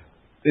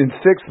 In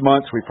 6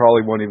 months, we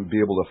probably won't even be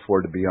able to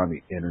afford to be on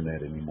the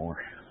internet anymore.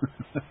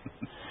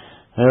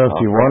 Well, if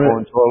you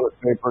wanted toilet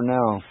paper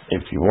now.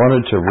 If you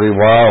wanted to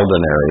rewild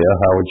an area,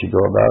 how would you go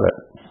about it?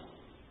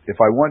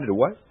 If I wanted to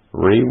what?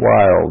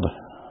 Rewild.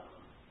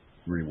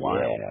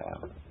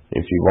 Yeah.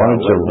 If you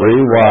wanted to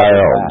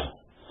rewild,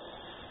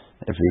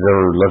 if you've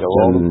ever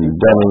done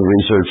any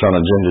research on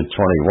Agenda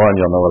 21,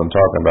 you'll know what I'm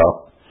talking about.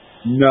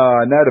 No,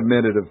 not a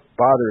minute of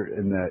bother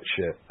in that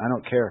shit. I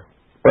don't care.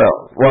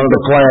 Well, one of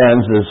the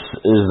plans is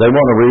they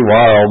want to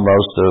rewild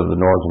most of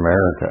North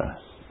America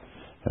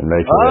and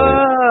make it.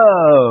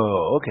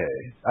 Oh, okay.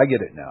 I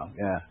get it now.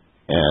 Yeah.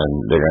 And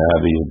they're going to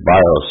have these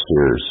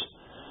biospheres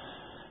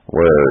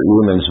where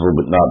humans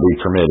will not be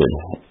permitted.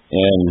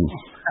 And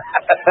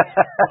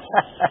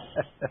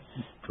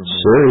for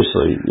me.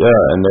 Seriously,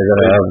 yeah, and they're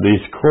going to have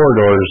these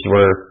corridors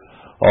where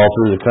all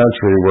through the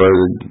country where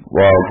the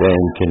wild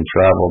game can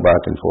travel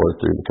back and forth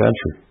through the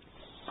country.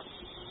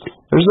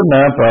 There's a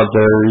map out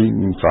there. You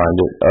can find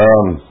it.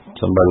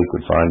 Somebody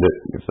could find it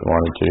if they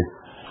wanted to.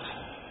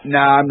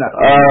 Nah, I'm not.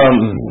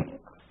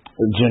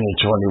 Virginia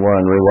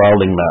 21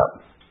 rewilding map.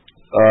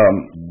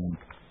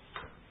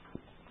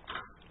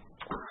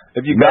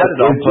 If you got it,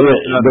 I'll put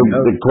it on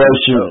the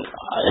question.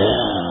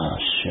 Oh,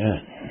 shit.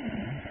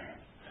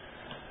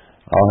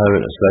 I'll have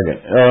it in a second.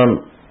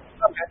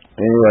 Okay.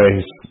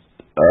 Anyways,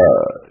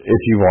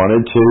 if you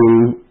wanted to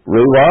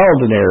rewild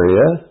an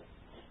area,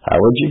 how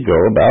would you go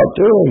about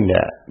doing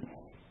that?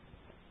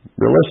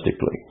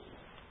 Realistically.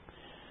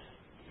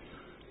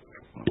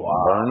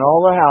 Wow. Burn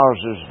all the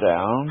houses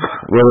down.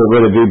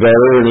 Would it be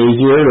better and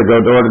easier to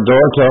go door to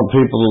door, tell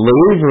people to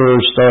leave, or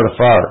start a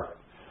fire?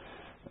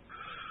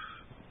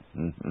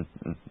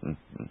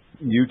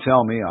 You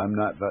tell me. I'm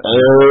not. It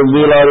would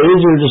be a lot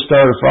easier to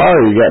start a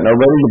fire. You got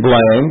nobody to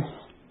blame.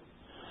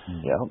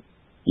 Yep.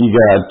 You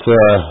got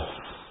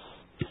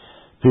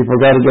people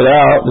got to get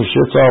out. The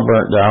shit's all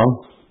burnt down.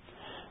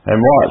 And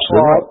watch.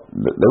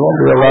 They won't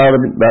be allowed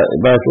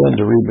back in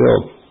to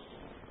rebuild.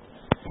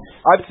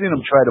 I've seen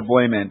them try to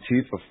blame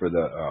Antifa for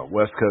the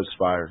West Coast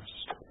fires.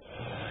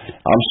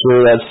 I'm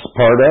sure that's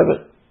part of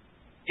it.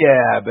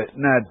 Yeah, but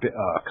not.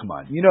 Come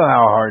on. You know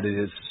how hard it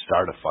is to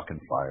start a fucking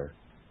fire.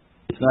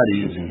 It's not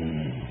easy.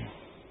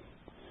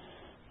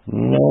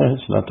 No,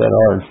 it's not that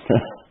hard.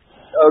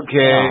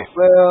 Okay.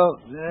 Well,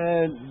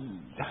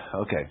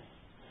 okay.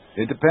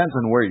 It depends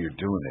on where you're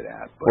doing it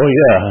at. But. Well,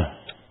 yeah.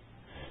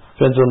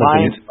 Depends on the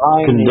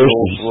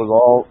conditions.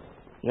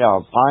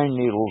 Pine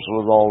needles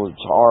with all the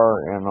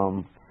tar in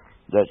them.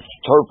 That's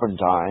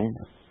turpentine.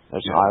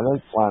 That's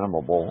highly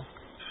flammable.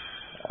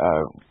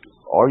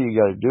 All you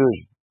got to do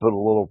is put a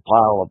little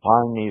pile of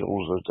pine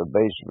needles at the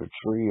base of a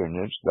tree, and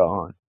it's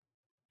gone.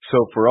 So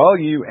for all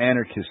you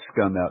anarchist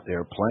scum out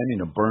there planning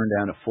to burn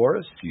down a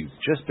forest, you've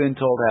just been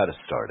told how to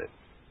start it.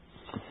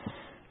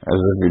 As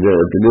if you did.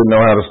 If you didn't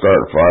know how to start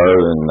a fire,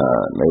 then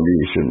maybe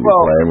you shouldn't be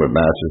playing with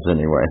matches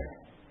anyway.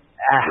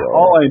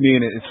 All I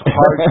mean is it's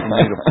hard for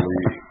me to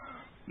believe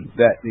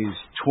that these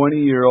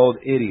 20-year-old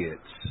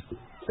idiots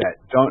that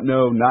don't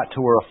know not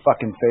to wear a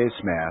fucking face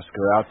mask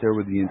are out there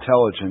with the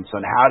intelligence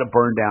on how to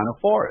burn down a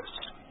forest.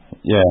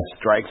 Yeah.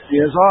 Strikes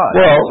me as odd.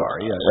 Well,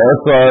 sorry.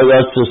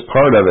 That's just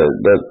part of it.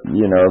 That,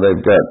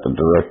 they've got the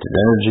directed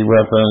energy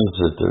weapons,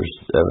 that there's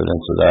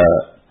evidence of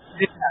that.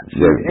 Yeah,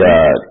 they've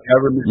got,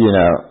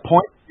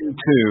 Point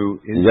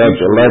two is you got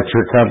the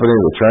electric company,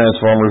 the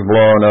transformers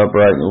blowing up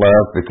right and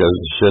left because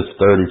the shit's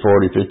 30,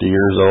 40, 50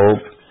 years old.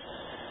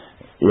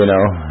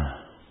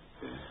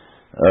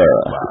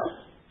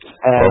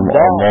 And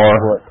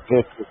that's what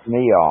pisses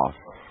me off.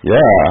 Yeah.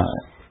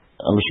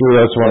 I'm sure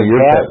that's one of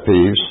your pet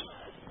peeves.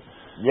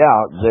 Yeah,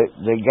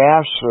 the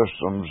gas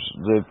systems,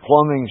 the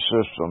plumbing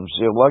systems,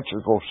 the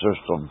electrical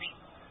systems,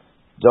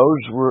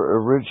 those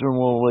were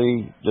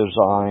originally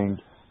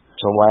designed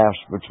to last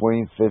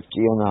between 50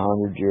 and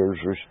 100 years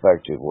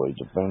respectively,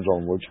 depends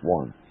on which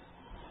one.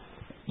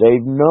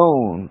 They've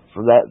known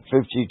for that 50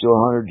 to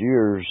 100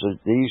 years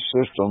that these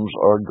systems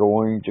are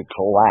going to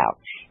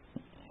collapse.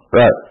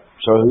 Right.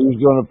 So who's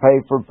going to pay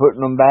for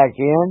putting them back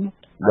in?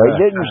 They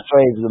didn't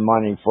save the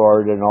money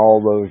for it in all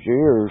those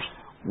years.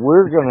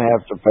 We're going to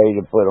have to pay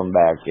to put them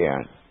back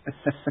in.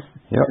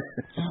 Yep.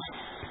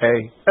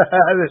 Hey,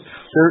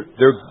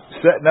 they're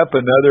setting up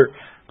another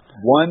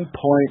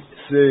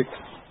 $1.6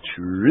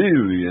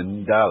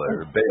 trillion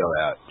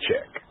bailout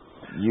check.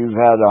 You've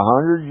had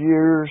 100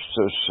 years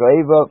to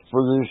save up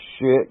for this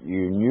shit.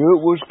 You knew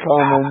it was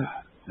coming.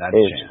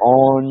 It's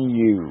on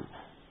you.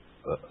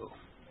 Uh-oh.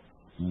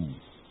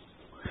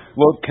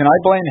 Well, can I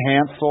blame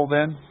Hansel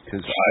then?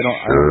 Because I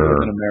don't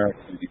live in America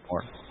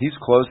anymore. He's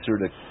closer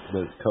to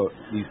the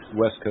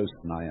West Coast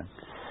than I am.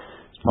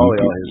 It's probably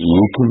all his fault.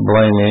 You can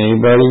blame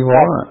anybody you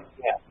want.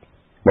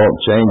 Won't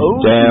change a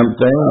damn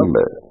thing,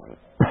 but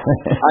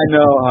I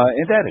know.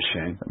 Ain't that a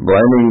shame?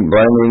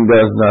 Blaming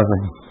does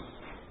nothing.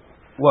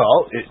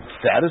 Well, it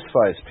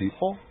satisfies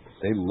people.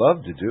 They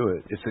love to do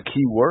it. It's a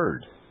key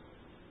word.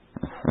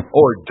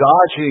 Or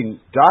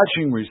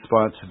dodging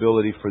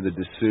responsibility for the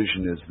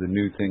decision is the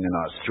new thing in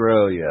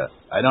Australia.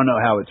 I don't know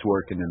how it's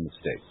working in the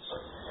States.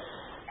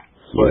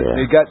 But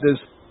they got this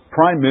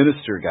prime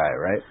minister guy,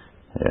 right?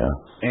 Yeah.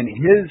 And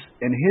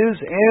his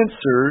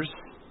answers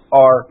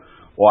are,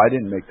 well, I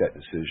didn't make that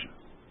decision.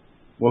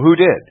 Well, who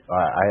did?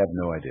 I have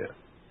no idea.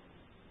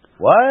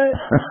 What?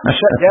 You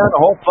shut down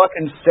the whole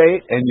fucking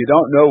state and you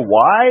don't know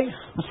why?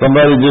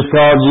 Somebody just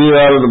called you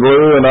out of the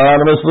blue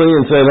anonymously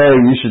and said, hey,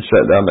 you should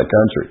shut down the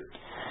country.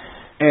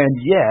 And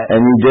yet...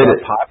 And you did it.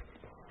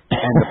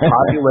 And the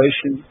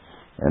population...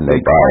 And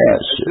they buy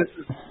that shit.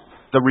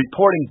 The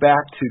reporting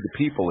back to the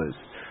people is,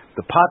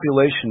 the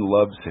population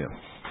loves him.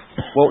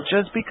 Well,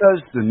 just because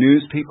the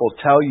news people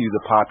tell you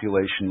the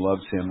population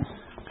loves him,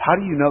 how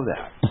do you know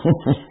that?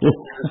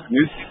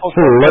 News people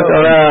look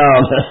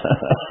around.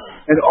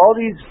 And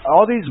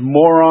all these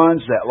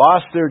morons that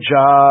lost their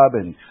job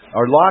and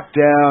are locked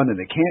down and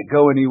they can't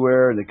go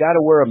anywhere and they got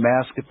to wear a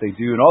mask if they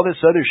do and all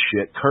this other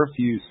shit,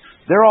 curfews,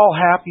 they're all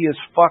happy as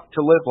fuck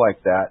to live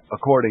like that,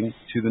 according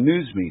to the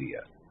news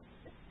media.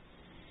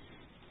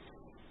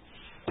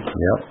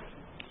 Yep.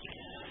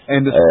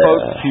 And the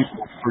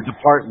spokespeople for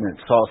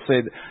departments all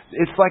say,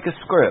 it's like a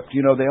script.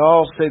 You know, they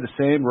all say the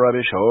same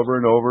rubbish over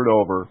and over and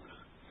over.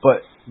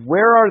 But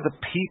where are the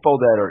people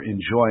that are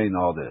enjoying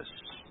all this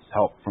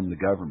help from the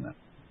government?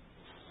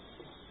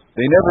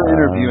 They never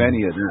interview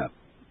any of them.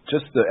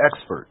 Just the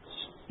experts,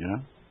 you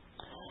know?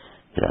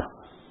 Yeah.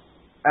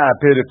 I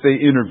bet if they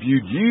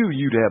interviewed you,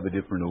 you'd have a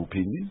different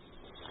opinion.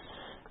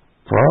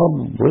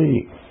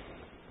 Probably.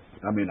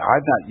 I mean,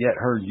 I've not yet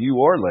heard you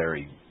or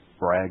Larry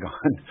brag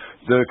on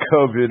the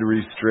COVID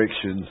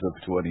restrictions of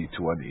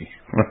 2020.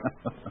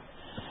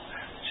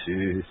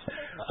 Jeez.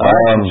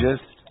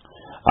 Just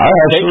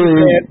take your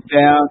head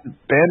down,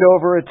 bend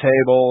over a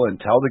table, and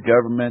tell the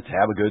government to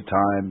have a good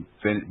time.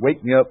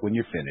 Wake me up when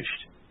you're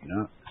finished. You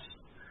know,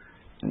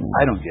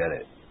 I don't get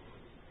it.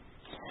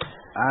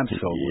 I'm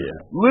so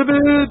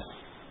livid.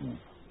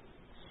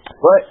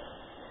 But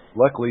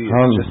luckily,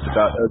 it's just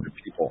about other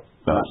people.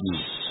 I'm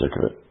sick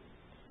of it.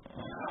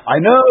 I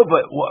know,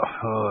 but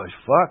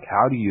fuck.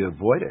 How do you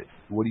avoid it?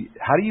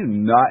 How do you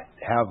not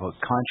have a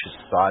conscious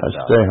thought about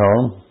it? Stay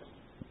home.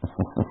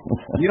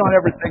 You don't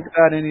ever think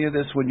about any of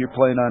this when you're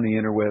playing on the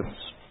interwebs?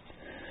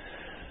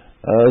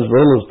 As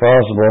little as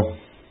possible.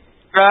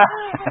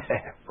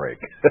 Break.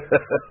 I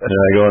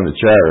go in the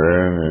chat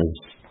room and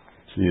it's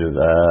either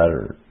that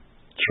or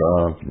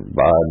Trump and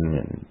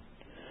Biden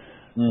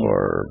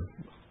or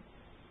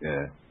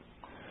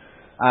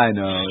I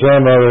know.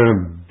 Some other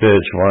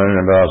bitch whining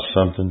about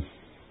something.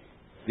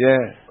 Yeah,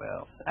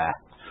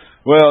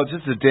 well, it's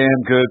just a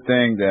damn good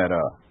thing that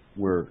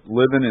we're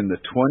living in the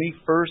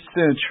 21st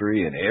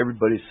century and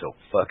everybody's so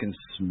fucking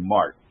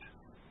smart.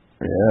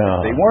 Yeah.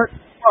 If they weren't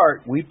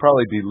smart, we'd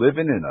probably be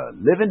living in a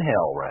living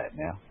hell right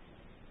now.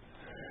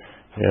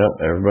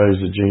 Yep,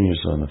 everybody's a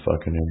genius on the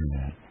fucking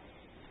internet.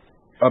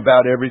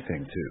 About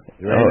everything, too.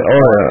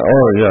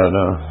 Yeah,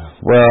 no.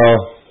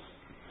 Well,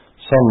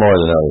 some more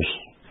than others.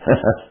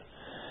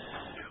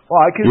 Well,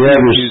 I could you have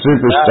your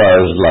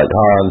superstars like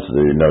Hans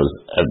who knows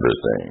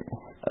everything.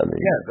 I mean,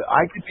 yeah, but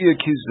I could be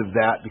accused of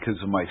that because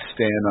of my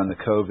stand on the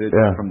COVID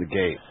from the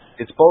gate.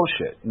 It's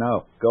bullshit.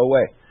 No, go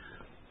away.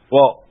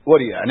 Well, what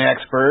are you, an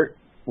expert?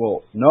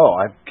 Well, no,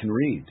 I can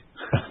read.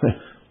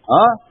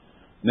 Huh?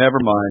 Never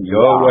mind.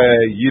 Go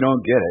away. You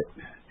don't get it.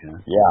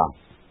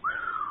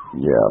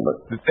 Yeah,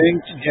 but the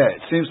things. Yeah,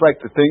 it seems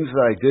like the things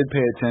that I did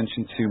pay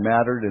attention to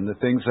mattered, and the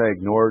things I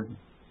ignored,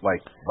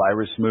 like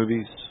virus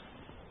movies,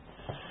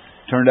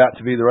 turned out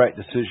to be the right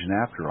decision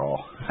after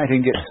all. I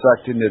didn't get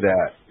sucked into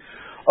that.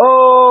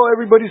 Oh,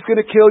 everybody's going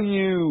to kill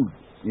you.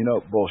 You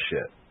know,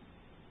 bullshit.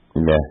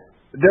 Yeah.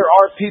 There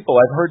are people,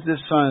 I've heard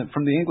this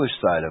from the English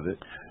side of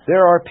it,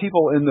 there are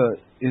people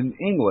in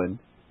England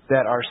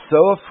that are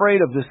so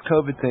afraid of this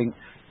COVID thing,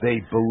 they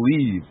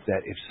believe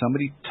that if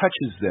somebody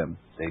touches them,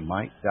 they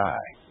might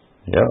die.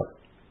 Yeah.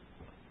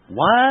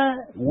 Why?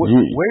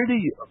 Where do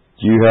you...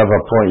 You have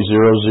a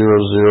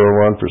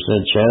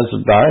 0.0001% chance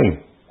of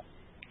dying.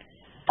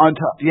 On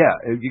top, yeah.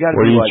 You got to.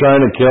 Were you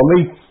trying to kill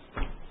me?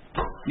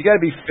 You got to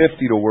be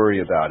 50 to worry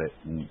about it.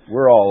 And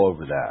we're all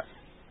over that.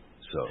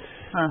 So.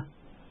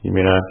 You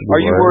mean I have to be Are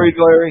you worried,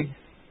 Larry?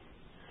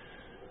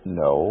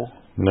 No.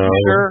 No.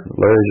 Sure.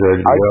 Larry's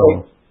ready to go.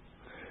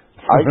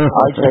 I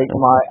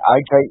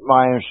take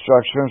my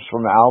instructions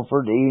from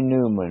Alfred E.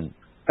 Newman.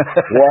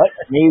 What?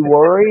 Me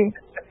worry?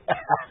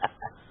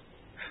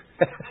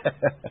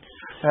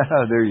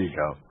 There you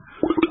go.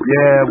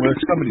 Yeah, well,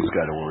 somebody's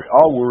got to worry.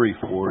 I'll worry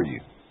for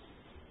you.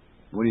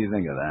 What do you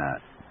think of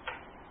that?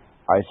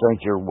 I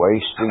think you're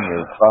wasting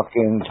your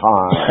fucking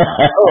time.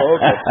 Oh,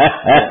 okay.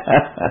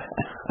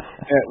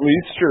 At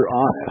least you're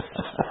honest.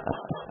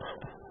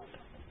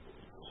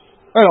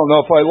 I don't know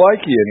if I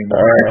like you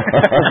anymore.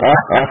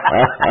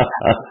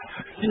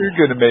 You're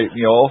going to make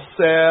me all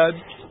sad.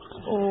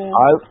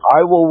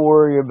 I will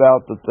worry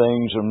about the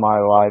things in my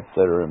life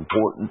that are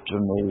important to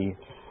me,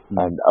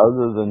 and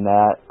other than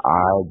that,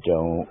 I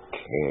don't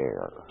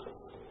care.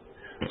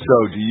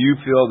 So, do you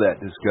feel that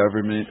this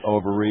government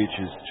overreach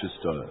is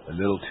just a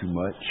little too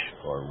much,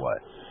 or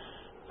what?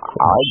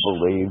 I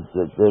believe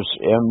that this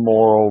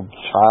immoral,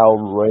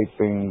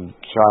 child-raping,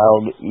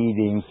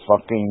 child-eating,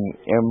 fucking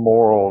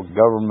immoral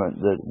government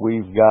that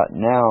we've got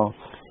now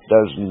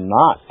does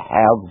not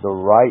have the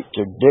right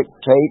to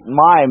dictate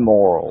my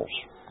morals.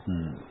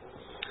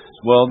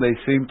 Well, they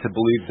seem to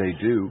believe they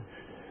do.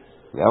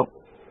 Yep.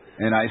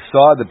 And I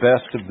saw the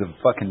best of the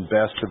fucking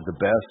best of the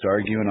best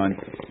arguing on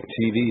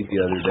TV the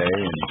other day,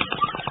 and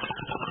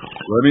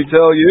let me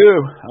tell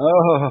you,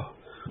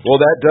 well,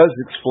 that does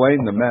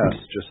explain the mess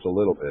just a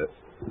little bit.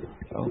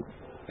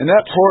 And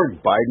that poor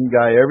Biden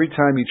guy, every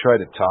time he tried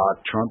to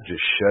talk, Trump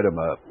just shut him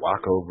up,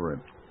 walk over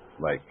him,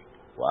 like,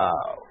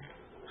 wow.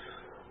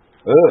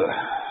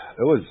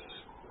 It was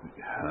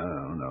I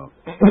don't know.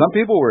 Some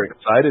people were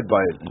excited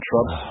by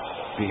Trump's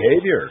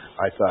behavior.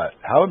 I thought,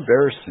 how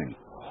embarrassing.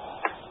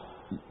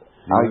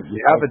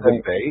 You have a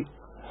debate.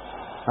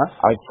 Huh?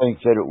 I think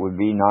that it would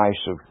be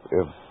nice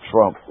if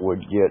Trump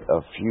would get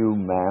a few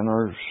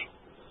manners,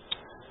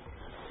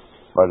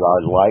 but I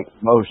like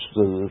most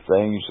of the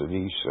things that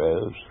he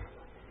says.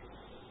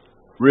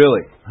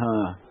 Really?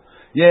 Huh.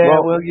 Yeah,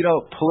 well,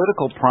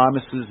 political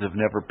promises have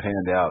never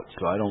panned out,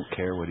 so I don't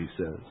care what he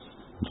says.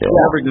 Yeah. It's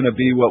never going to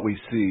be what we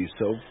see,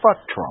 so fuck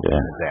Trump and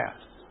his ass.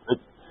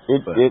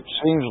 It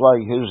seems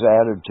like his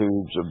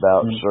attitudes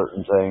about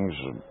certain things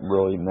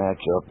really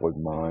match up with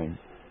mine.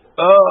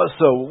 Oh,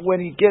 so when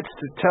he gets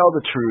to tell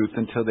the truth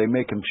until they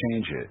make him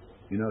change it,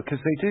 because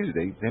they do.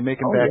 They make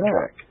him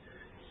backtrack.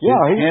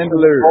 Yeah,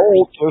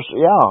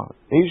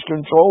 he's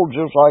controlled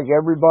just like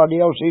everybody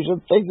else. He's a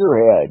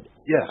figurehead.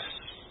 Yes,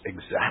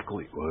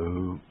 exactly.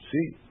 Whoa,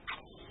 see?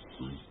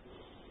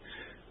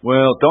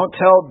 Well, don't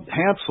tell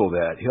Hansel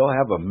that. He'll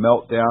have a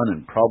meltdown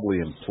and probably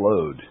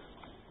implode.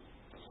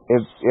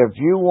 If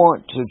you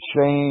want to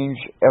change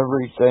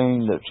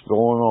everything that's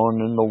going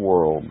on in the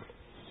world,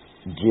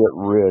 get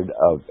rid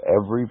of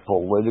every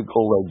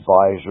political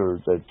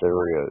advisor that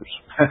there is.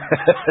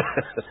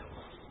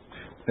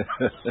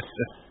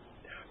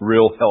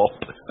 Real help.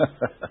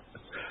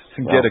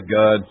 Get a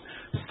gun,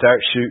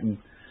 start shooting.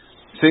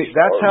 See,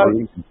 that's how.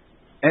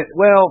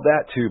 Well,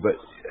 that too, but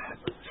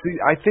see,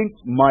 I think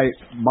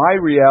my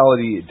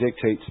reality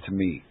dictates to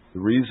me. The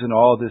reason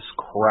all this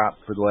crap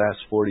for the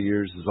last 40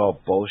 years is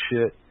all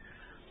bullshit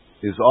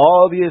is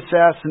all the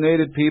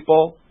assassinated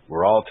people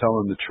were all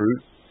telling the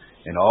truth,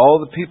 and all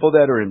the people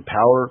that are in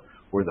power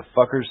were the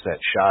fuckers that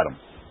shot them.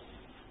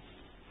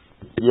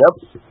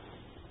 Yep.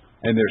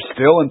 And they're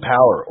still in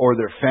power, or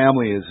their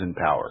family is in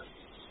power.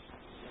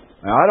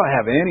 Now, I don't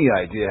have any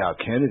idea how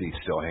Kennedy's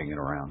still hanging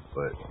around,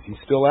 but he's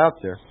still out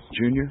there.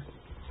 Junior?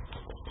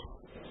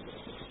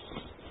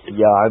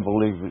 Yeah, I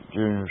believe that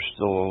Junior's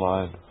still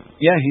alive.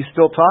 Yeah, he's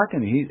still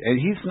talking.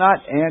 He's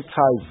not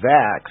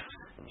anti-vax.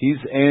 He's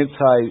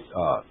anti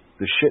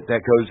the shit that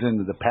goes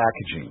into the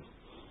packaging.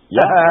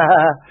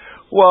 Yeah.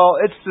 Well,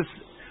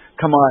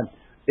 come on.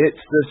 It's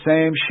the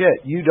same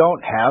shit. You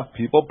don't have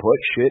people put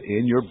shit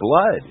in your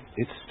blood.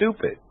 It's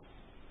stupid.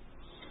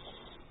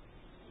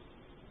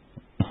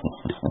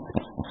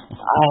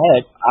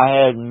 I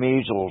had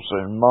measles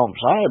and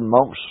mumps. I had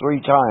mumps 3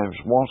 times,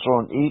 once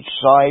on each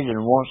side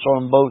and once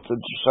on both at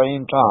the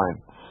same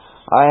time.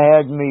 I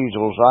had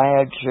measles. I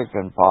had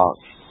chicken pox.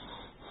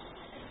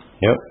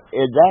 Yep.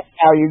 Is that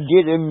how you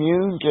get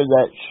immune to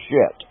that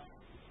shit?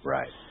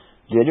 Right.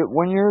 Get it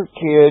when you're a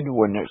kid,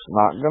 when it's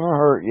not going to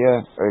hurt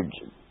you.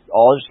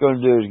 All it's going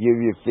to do is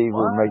give you a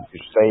fever and make you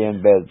stay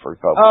in bed for a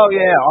couple of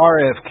days.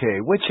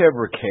 RFK,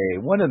 whichever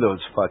K, one of those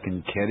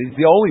fucking Kennedys.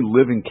 The only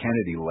living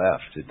Kennedy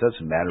left. It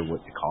doesn't matter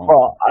what you call him.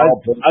 Well,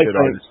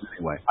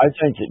 Anyway. I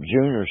think that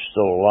Junior's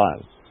still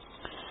alive.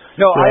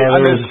 No, I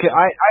always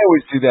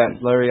do that,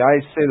 Larry.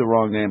 I say the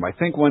wrong name. I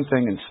think one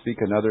thing and speak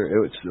another.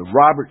 It's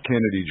Robert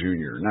Kennedy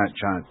Jr., not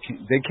John.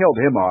 They killed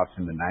him off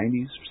in the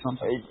 90s or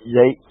something.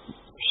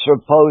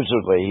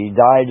 Supposedly, he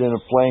died in a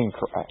plane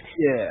crash.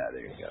 Yeah,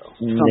 there you go.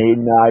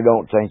 I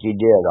don't think he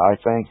did. I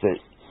think that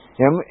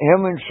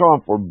him and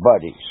Trump were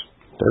buddies.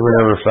 They were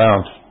never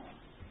found.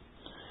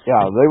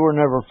 Yeah, they were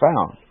never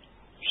found.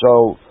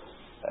 So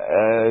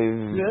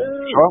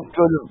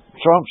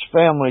Trump's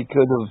family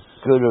could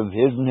have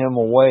hidden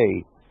him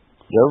away.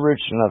 They're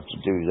rich enough to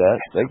do that.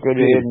 They could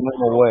have hidden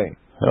him away.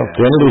 Well,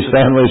 Kennedy's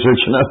family's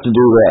rich enough to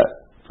do that,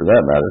 for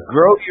that matter.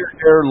 Grow your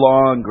hair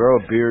long, grow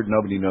a beard.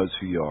 Nobody knows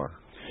who you are.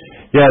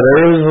 Yeah,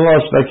 there is a lot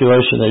of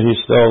speculation that he's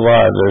still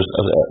alive. There's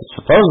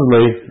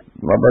supposedly,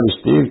 my buddy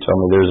Steve told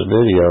me there's a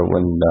video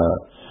when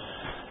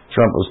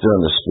Trump was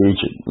doing the speech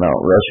at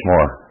Mount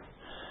Rushmore.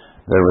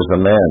 There was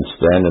a man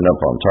standing up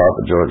on top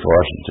of George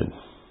Washington.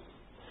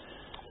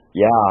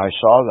 Yeah, I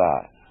saw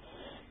that.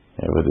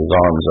 And with his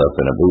arms up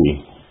in a V,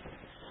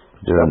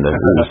 doing the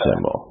V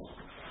symbol.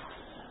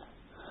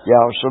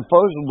 Yeah,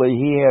 supposedly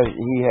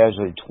he has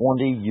a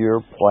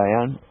 20-year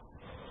plan,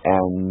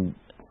 and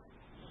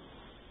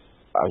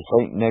I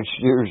think next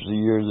year is the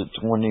year that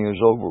 20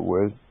 is over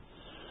with.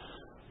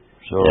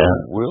 So yeah,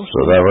 we'll see.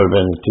 So that would have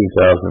been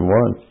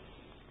 2001.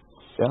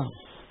 Yeah.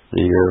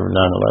 The year of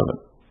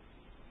 9/11.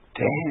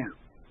 Damn.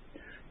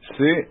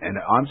 See, and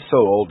I'm so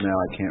old now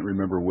I can't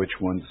remember which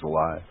one's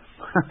alive.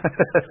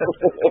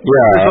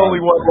 There's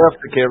only one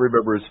left. I can't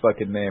remember his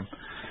fucking name.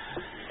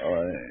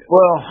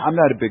 Well, I'm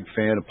not a big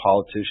fan of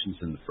politicians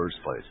in the first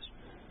place.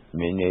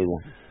 Me neither.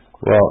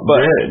 Well, but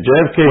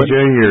JFK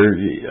Jr.,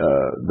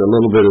 the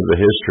little bit of the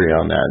history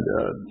on that,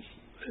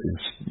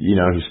 he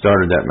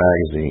started that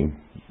magazine.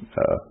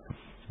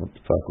 What the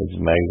fuck was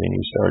the magazine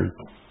he started?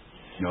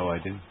 No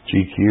idea.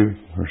 GQ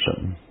or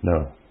something?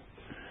 No.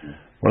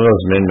 One of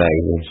those men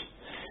magazines.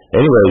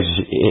 Anyways,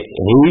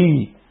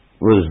 he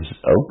was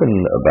open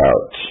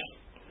about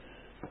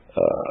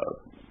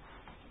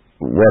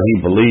what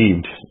he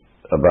believed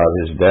about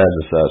his dad's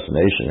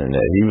assassination, and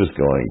that he was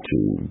going to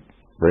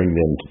bring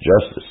them to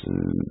justice.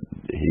 And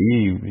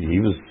he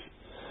was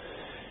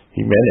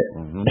He meant it.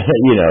 Mm-hmm.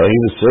 You know, he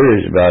was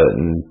serious about it,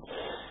 and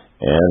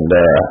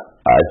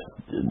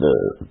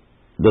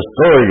the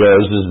story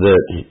goes is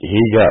that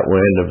he got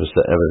wind of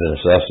an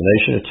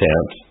assassination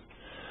attempt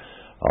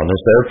on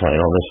this airplane,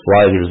 on this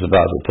flight he was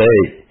about to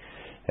take,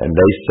 and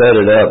they set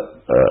it up.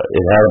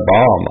 It had a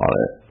bomb on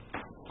it,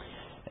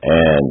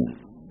 and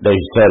they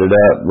set it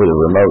up with a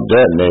remote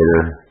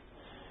detonator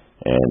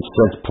and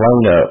sent the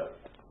plane up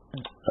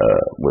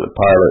with a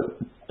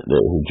pilot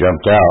who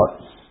jumped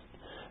out,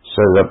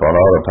 set it up on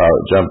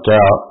autopilot, jumped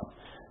out.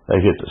 They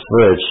hit the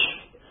switch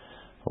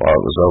while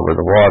it was over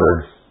the water.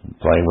 The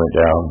plane went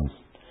down.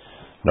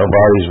 No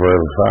bodies were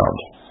ever found.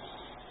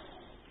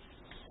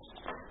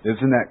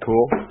 Isn't that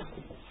cool?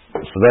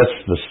 So that's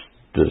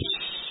this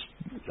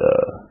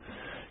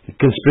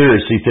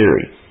conspiracy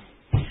theory.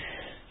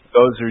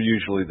 Those are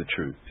usually the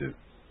truth, too.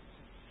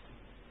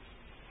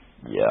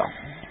 Yeah.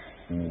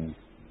 And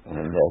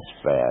that's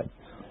bad.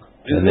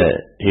 And that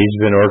he's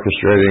been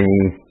orchestrating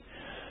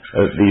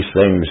these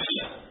things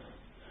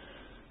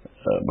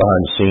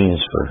behind the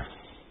scenes for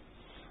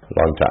a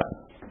long time.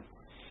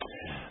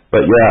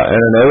 But yeah,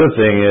 and another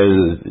thing is,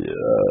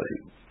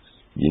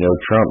 you know,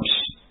 Trump's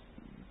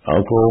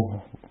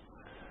uncle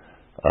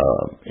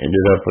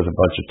ended up with a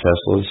bunch of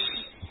Teslas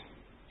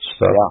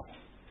stuff. Yeah.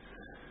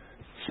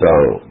 So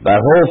that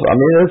whole, I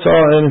mean, it's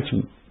all, and it's,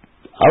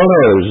 I don't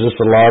know, there's just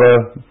a lot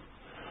of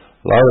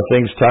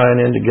things tying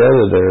in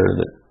together there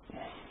that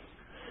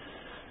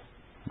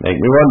make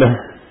me wonder.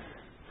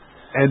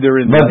 And they're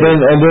in. But then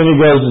he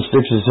goes and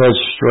sticks his head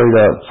straight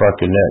up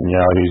fucking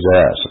Netanyahu's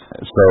ass.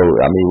 So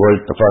I mean,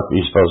 what the fuck are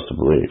you supposed to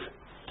believe?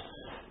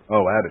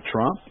 Oh, out of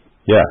Trump?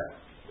 Yeah.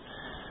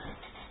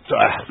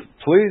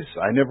 Please,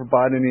 I never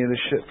bought any of this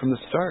shit from the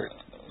start.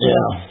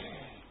 Yeah.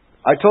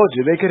 I told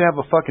you they could have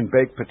a fucking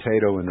baked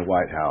potato in the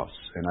White House,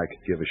 and I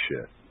could give a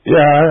shit.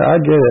 Yeah, I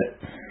get it.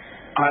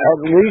 At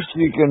least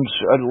you can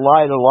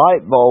light a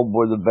light bulb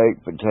with a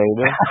baked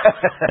potato.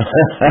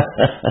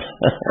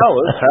 Tell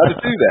us how to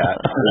do that.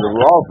 With a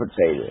raw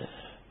potato.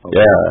 Okay.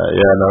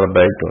 Yeah, not a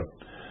baked one.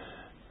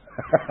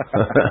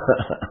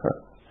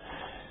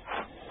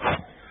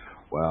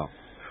 Wow.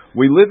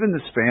 We live in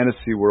this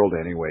fantasy world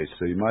anyway,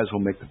 so you might as well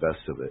make the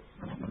best of it.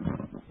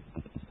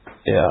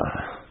 Yeah.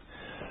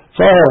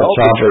 So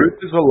the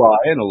truth is a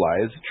lie, and a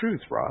lie is the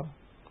truth, Rob.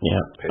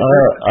 Yeah.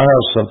 I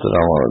have something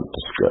I want to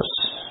discuss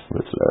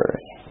with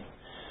Larry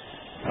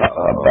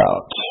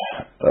about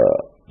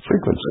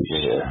frequencies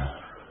here.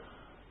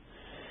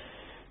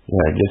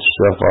 Yeah, get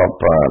yourself all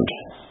primed.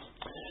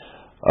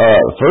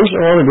 First,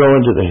 I want to go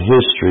into the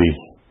history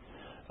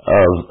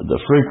of the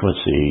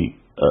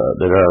frequency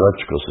that our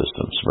electrical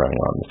systems run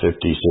on, the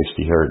 50,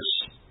 60 hertz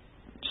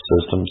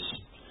systems.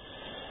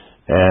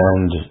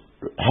 And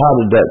how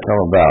did that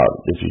come about,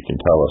 if you can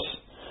tell us?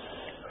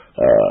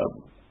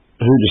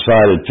 Who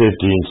decided 50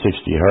 and 60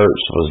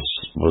 hertz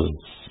was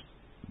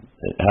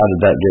how did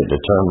that get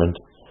determined?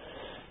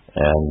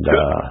 And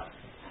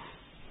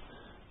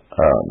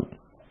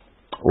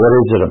what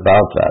is it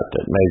about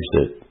that makes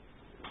it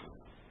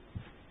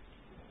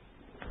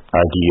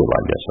ideal,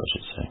 I guess I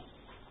should say?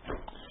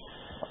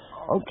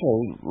 Okay,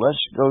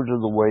 let's go to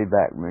the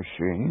Wayback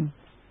Machine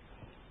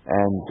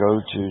and go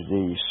to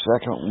the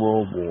Second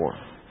World War.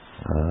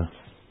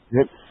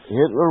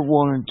 Hitler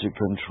wanted to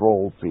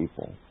control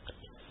people.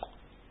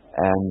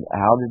 And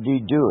how did he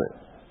do it?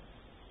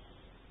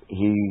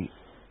 He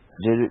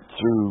did it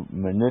through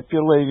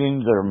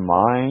manipulating their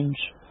minds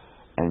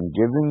and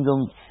giving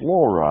them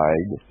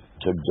fluoride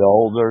to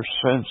dull their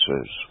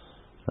senses.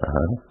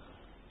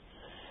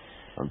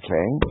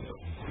 Okay?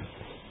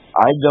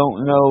 I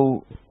don't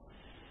know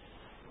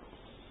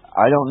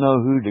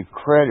who to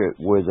credit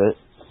with it,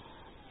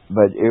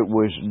 but it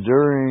was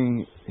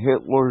during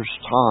Hitler's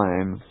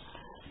time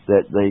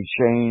that they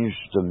changed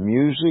the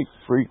music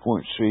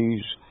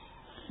frequencies,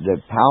 the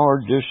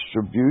power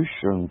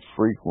distribution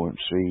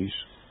frequencies,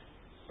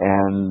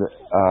 and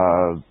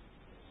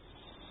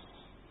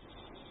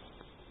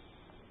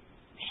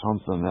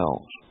something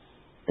else.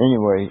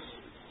 Anyway,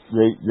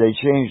 they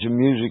changed the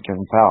music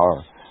and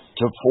power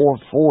to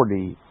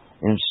 440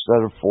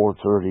 instead of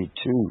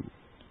 432.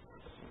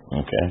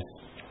 Okay.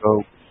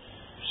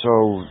 So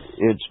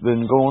it's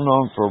been going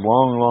on for a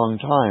long, long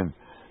time.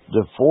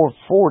 The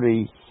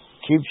 440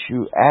 keeps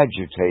you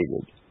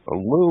agitated, a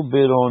little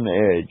bit on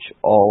edge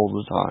all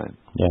the time.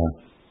 Yeah.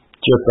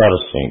 Just out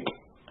of sync.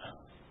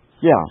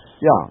 Yeah.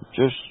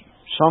 Just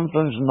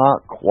something's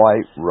not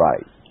quite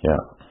right.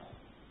 Yeah.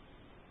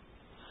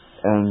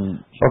 And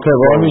okay,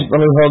 well, let me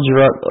hold you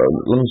right.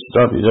 Let me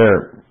stop you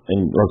there,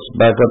 and let's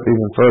back up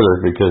even further,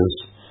 because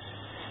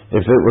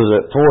if it was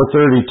at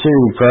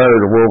 432 prior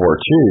to World War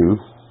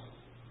II,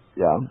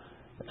 yeah,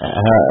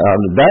 how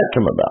did that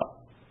come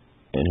about?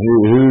 And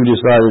who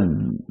decided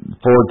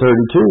 432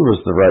 was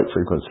the right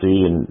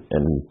frequency,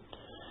 and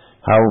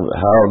how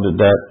did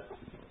that?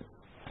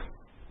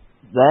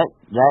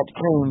 That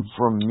came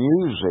from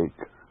music.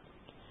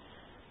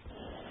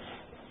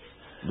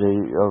 The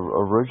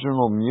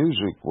original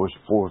music was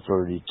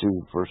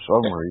 432 for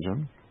some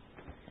reason.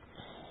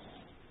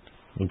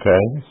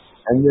 Okay.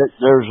 And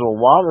there's a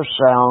lot of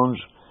sounds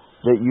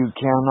that you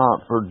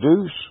cannot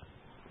produce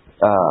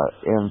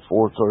in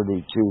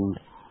 432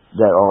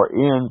 that are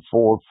in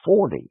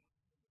 440.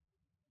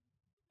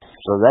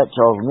 So that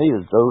tells me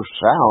that those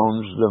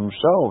sounds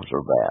themselves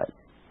are bad.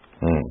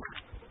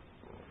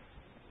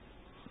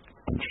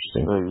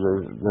 Interesting.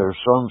 There's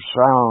some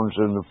sounds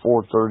in the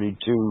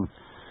 432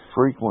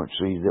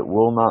 frequency that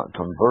will not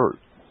convert,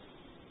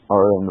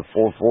 or in the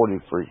 440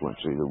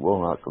 frequency that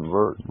will not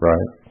convert.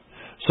 Right.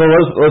 So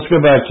let's go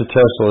back to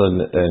Tesla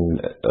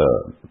and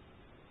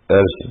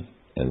Edison,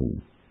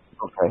 and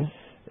okay,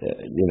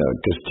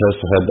 because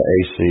Tesla had the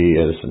AC,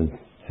 Edison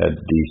had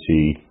the DC,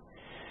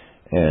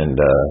 and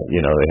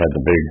they had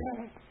the big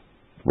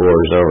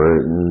wars over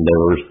it, and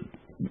there were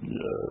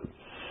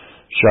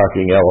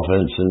shocking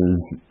elephants and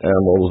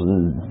animals,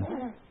 and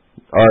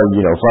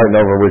fighting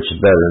over which is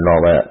better and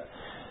all that,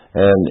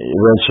 and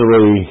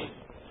eventually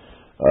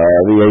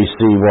the AC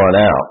won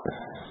out.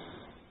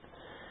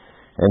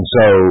 And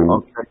so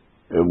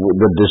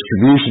the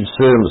distribution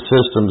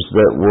systems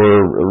that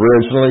were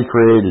originally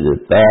created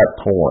at that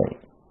point,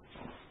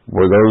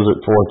 were those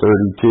at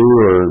 432,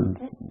 or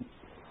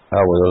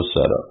how were those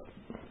set up?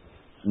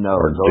 No,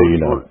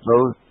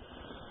 those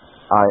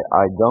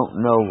I don't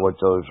know what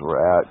those were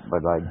at,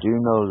 but I do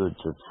know that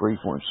the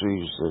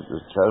frequencies that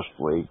the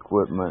Tesla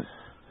equipment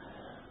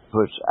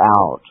puts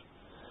out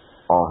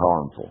are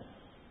harmful.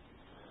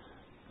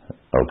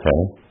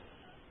 Okay.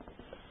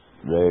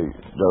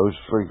 Those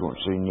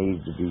frequencies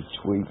need to be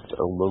tweaked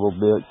a little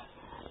bit,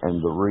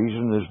 and the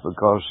reason is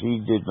because he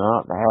did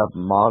not have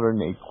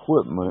modern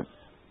equipment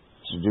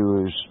to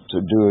do his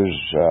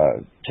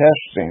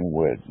testing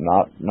with.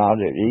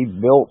 He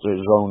built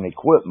his own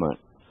equipment,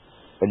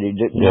 but he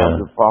didn't have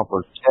the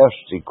proper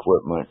test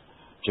equipment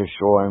to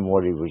show him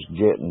what he was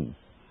getting.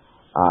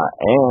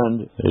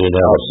 And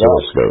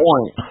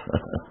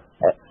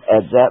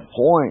at that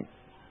point,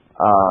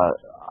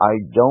 I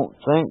don't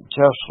think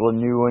Tesla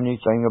knew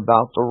anything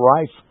about the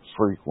Rife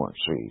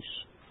frequencies.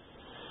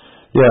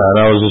 Yeah, and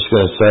I was just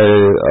going to say,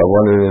 I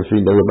wondered if he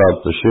knew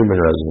about the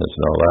Schumann resonance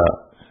and all that.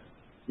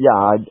 Yeah,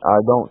 I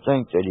don't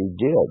think that he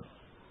did.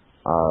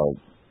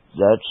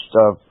 That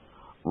stuff,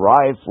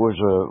 Rife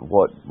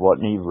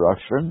wasn't he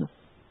Russian?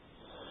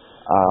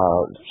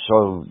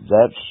 So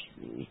that's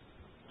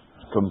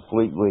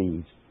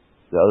completely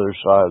the other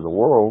side of the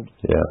world.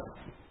 Yeah.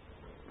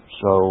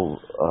 So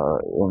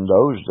in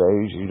those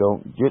days, you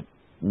don't get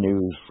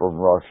news from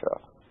Russia.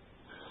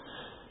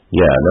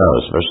 Yeah, no,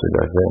 especially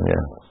back then,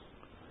 yeah.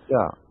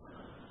 Yeah.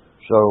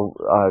 So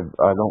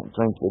I don't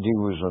think that he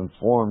was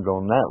informed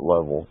on that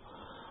level.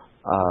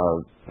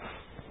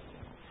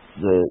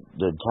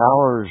 The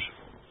towers,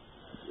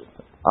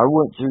 I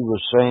went through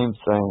the same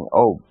thing.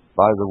 Oh,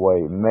 by the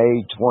way,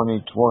 May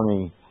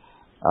 2020,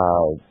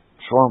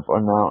 Trump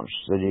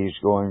announced that he's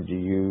going to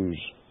use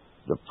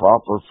the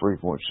proper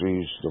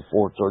frequencies, the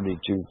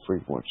 432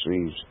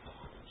 frequencies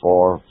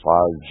for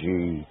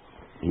 5G.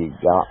 He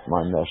got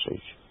my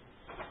message.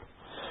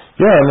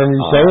 Yeah, and then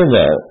he's saying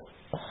that.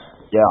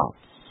 Yeah.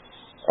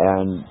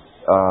 And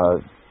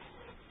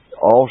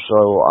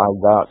also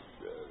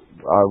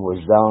I was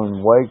down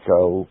in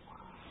Waco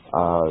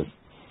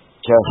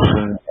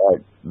testing at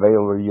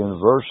Baylor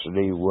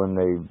University when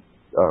they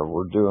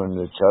were doing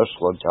the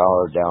Tesla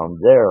tower down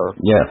there.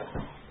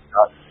 Yeah.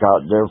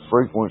 Got their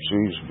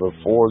frequencies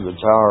before the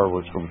tower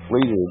was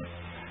completed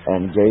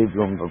and gave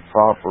them the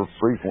proper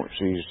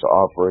frequencies to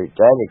operate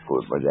that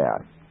equipment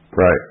at.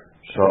 Right.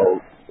 So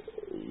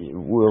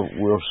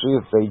we'll see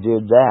if they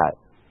did that.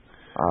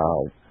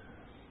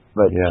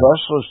 But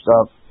Tesla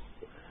stuff,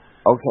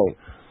 okay.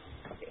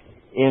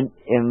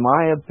 In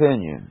my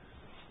opinion,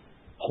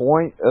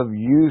 point of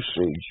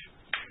usage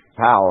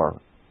power,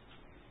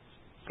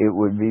 it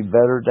would be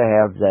better to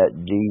have that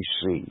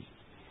DC.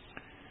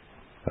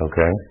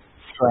 Okay.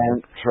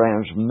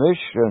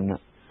 Transmission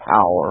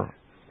power,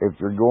 if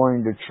you're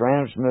going to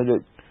transmit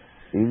it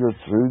either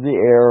through the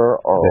air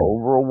or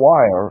over a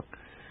wire,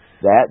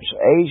 that's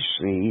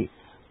AC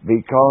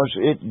because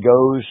it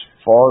goes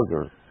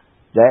farther.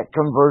 That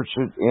converts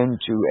it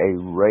into a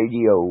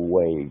radio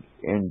wave,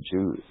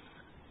 into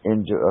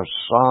a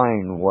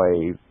sine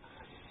wave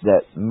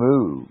that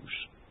moves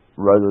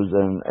rather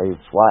than a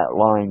flat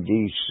line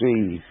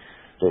DC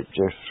that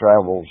just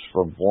travels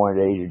from point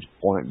A to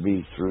point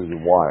B through the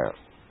wire.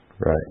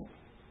 Right.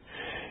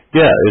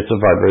 Yeah, it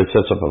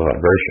sets up a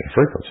vibration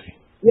frequency.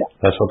 Yeah.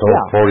 That's what the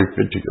whole 40,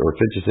 50, or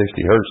 50,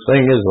 60 hertz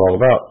thing is all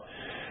about.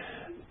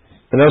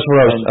 And that's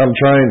what I'm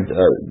trying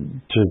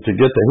to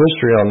get the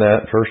history on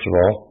that, first of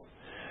all,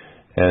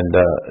 and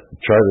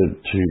try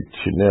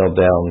to nail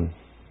down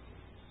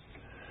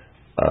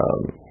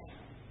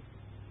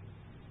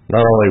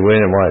not only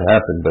when and why it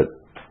happened, but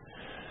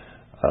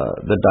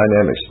the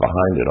dynamics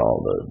behind it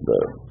all, the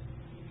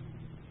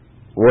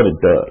what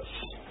it does.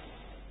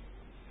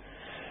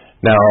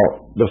 Now,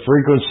 the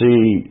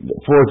frequency, the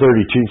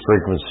 432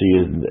 frequency,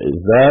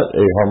 is that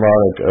a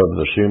harmonic of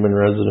the Schumann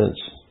resonance?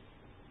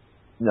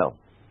 No.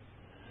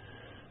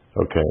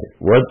 Okay.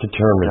 What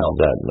determines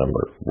that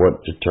number?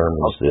 What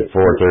determines that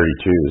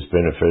 432 is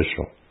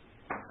beneficial?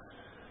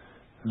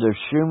 The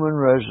Schumann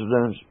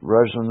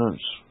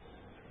resonance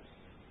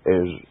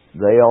is,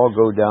 they all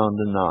go down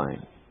to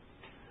 9.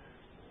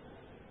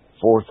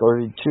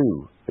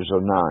 432 is a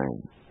 9.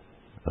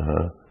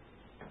 Uh-huh.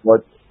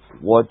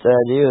 What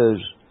that is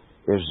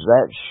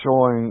that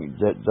showing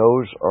that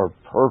those are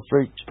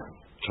perfect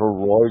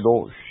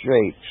toroidal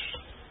shapes.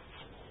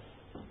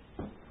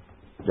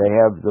 They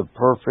have the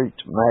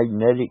perfect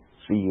magnetic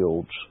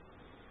fields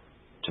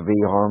to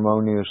be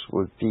harmonious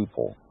with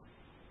people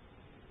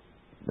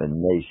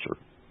and nature.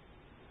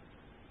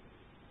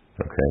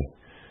 Okay.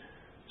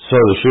 So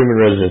the Schumann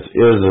resonance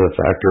is a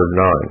factor of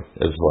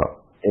 9 as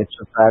well. It's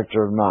a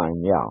factor of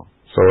 9, yeah.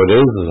 So it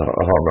is a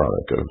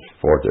harmonic of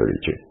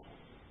 432.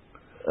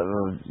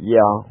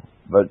 Yeah,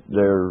 but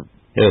they're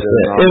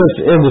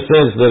in the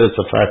sense that it's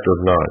a factor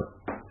of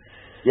 9.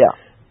 Yeah.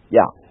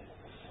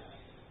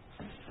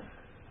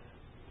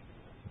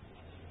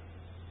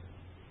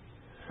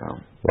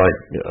 Like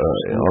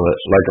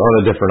on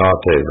a different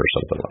octave or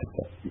something like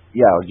that.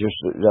 Yeah, just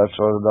that's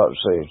what I was about to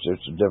say. It's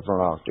just a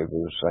different octave of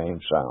the same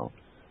sound.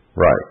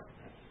 Right.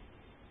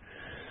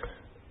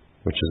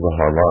 Which is the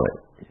harmonic.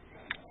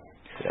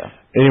 Yeah.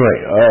 Anyway,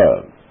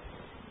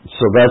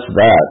 so that's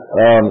that.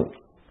 And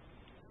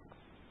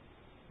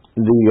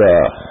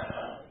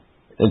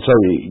so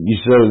you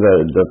say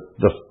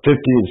the 50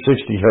 and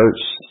 60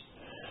 hertz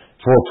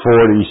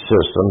 440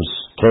 systems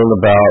came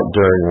about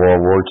during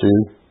World War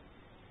II.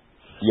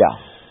 Yeah.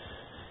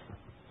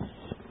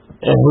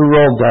 And who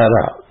rolled that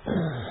out?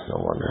 I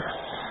wonder.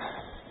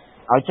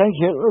 I think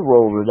Hitler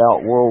rolled it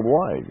out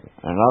worldwide,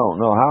 and I don't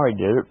know how he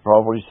did it.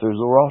 Probably through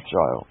the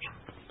Rothschilds.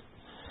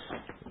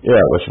 Yeah,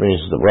 which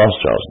means the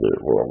Rothschilds did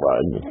it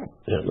worldwide.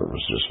 Hitler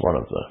was just one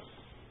of the.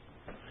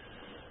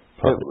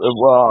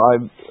 Well,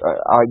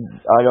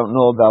 I don't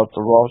know about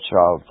the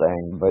Rothschild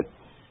thing, but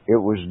it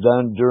was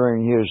done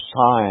during his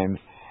time,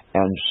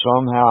 and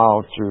somehow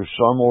through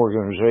some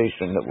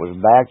organization that was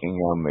backing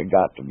him, it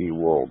got to be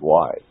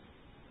worldwide.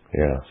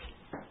 Yeah.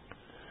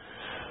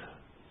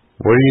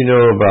 What do you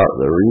know about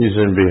the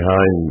reason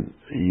behind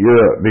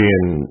Europe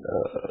being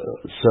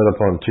set up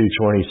on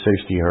 220,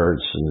 60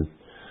 hertz and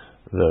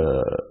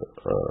the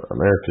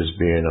Americas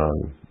being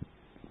on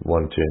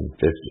 110,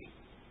 50?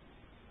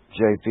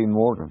 J.P.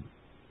 Morgan.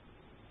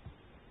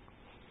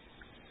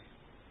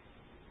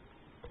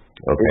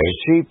 Okay. It's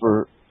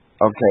cheaper.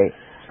 Okay.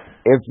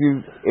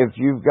 If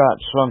you've got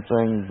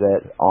something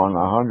that on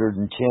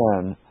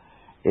 110,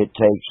 it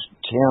takes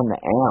 10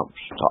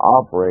 amps to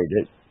operate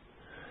it.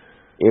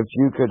 If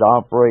you could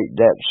operate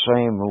that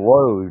same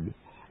load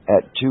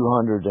at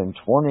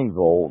 220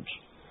 volts,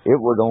 it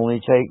would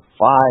only take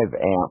 5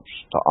 amps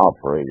to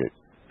operate it.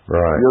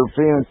 Right.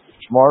 Europeans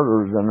are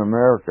smarter than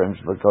Americans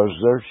because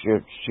their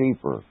shit's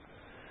cheaper.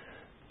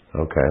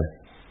 Okay.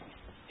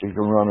 You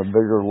can run a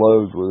bigger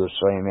load with the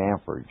same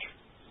amperage.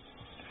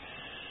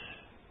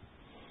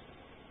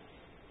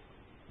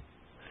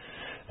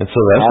 And so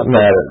that's the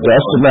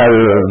matter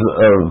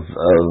of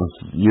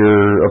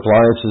your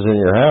appliances in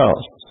your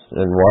house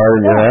and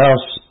wiring your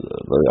house.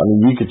 I mean,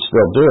 you could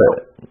still do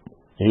it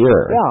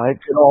here. Yeah, they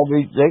could all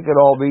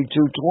be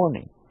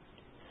 220.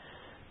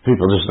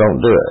 People just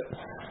don't do it.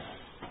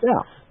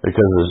 Yeah.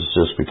 Because it's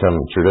just become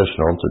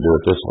traditional to do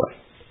it this way.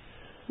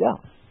 Yeah.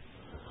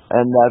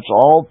 And that's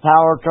all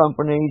power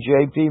company,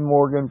 J.P.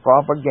 Morgan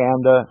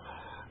propaganda.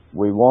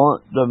 We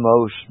want the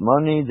most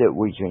money that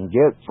we can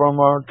get from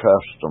our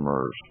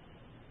customers.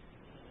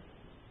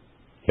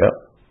 Yep.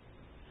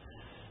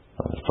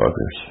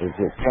 Motherfuckers. If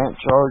you can't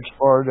charge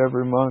for it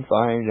every month,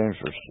 I ain't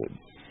interested.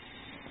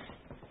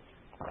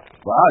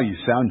 Wow, you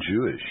sound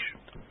Jewish.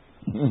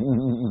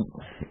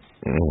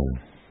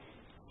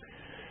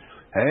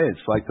 Hey,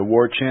 it's like the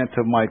war chant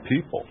of my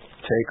people.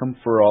 Take them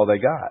for all they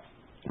got.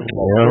 Yeah.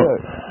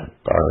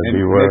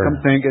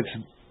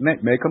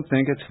 Make them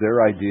think it's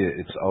their idea.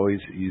 It's always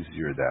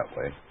easier that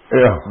way.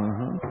 Yeah.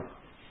 Mm-hmm.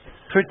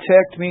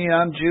 Protect me,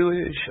 I'm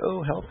Jewish.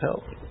 Oh, help.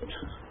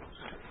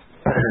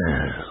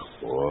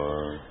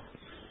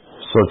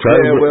 So try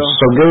to get a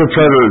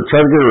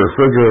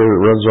refrigerator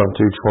that runs on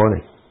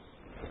 220.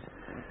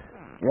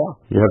 Yeah.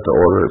 You have to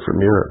order it from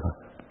Europe.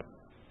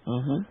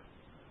 Mm-hmm.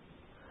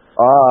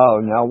 Oh,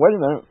 now wait a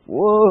minute.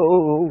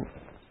 Whoa.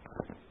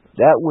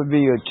 That would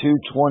be a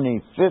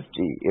 220-50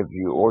 if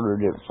you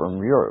ordered it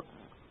from Europe.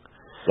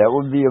 That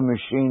would be a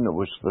machine that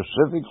was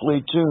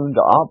specifically tuned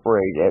to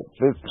operate at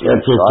 50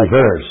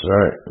 hertz,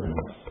 right.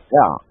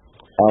 Yeah.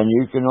 And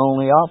you can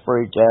only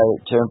operate that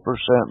at 10%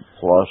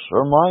 plus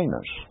or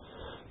minus.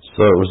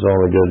 So it was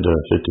only good to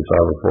 55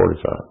 or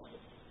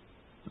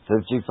 45?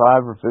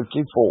 55 or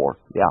 54,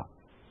 yeah.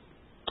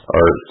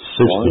 Or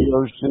 60. One of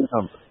those two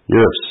numbers.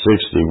 Europe's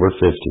 60, we're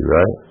 50,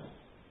 right?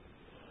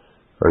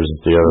 Or is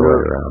it the other way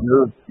around?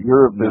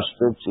 Europe is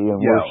 50 and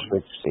we're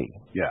 60.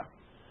 Yeah.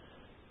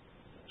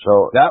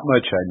 So that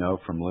much I know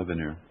from living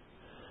here.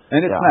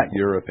 And it's not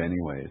Europe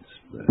anyway.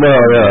 The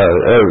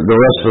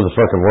rest of the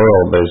fucking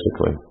world,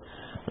 basically.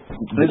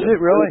 Is it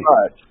really?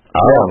 I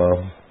don't know.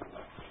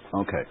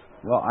 Okay.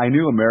 Well, I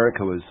knew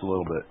America was a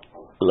little bit.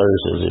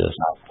 Theirs is, yes.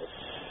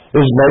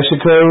 Is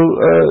Mexico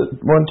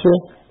one too?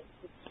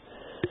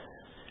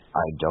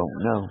 I don't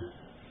know.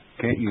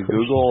 Can't you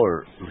Google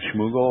or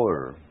schmoogle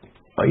or?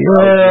 Oh,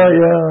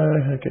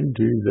 yeah, I can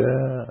do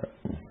that.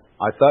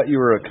 I thought you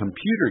were a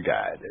computer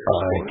guy there.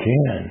 I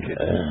can.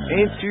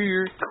 Answer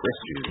your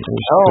question.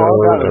 Oh,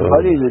 I got a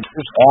buddy that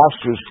just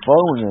asked his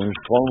phone, and his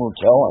phone will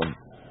tell him.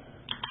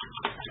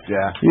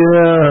 Yeah.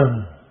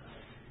 Yeah.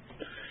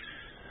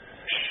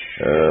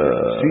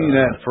 Seeing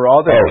that for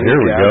all the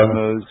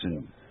gizmos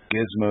and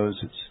gizmos,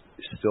 it's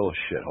still a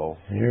shithole.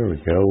 Here we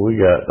go. We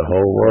got the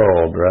whole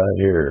world right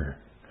here.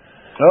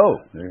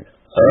 Oh. There.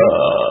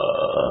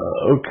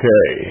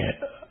 Okay.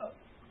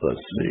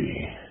 Let's see.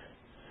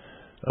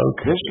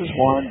 Okay. This is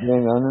why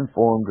being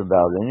uninformed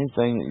about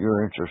anything that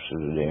you're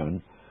interested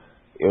in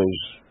is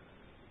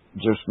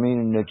just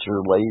meaning that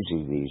you're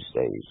lazy these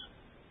days.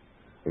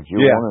 If you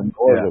want to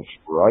know it, it's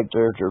right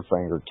there at your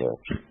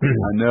fingertips.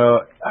 I know.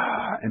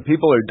 And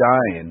people are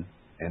dying,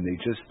 and they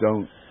just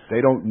don't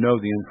know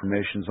the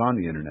information's on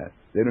the internet.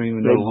 They don't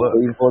even know to look.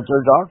 Believe what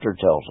their doctor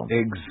tells them.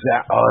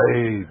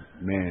 Exactly.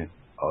 Man.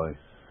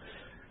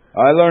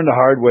 I learned the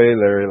hard way,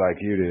 Larry,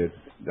 like you did.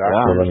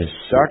 Doctors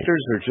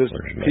are just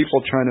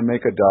people trying to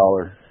make a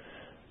dollar.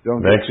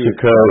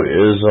 Mexico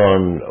is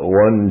on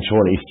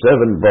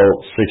 127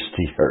 volts,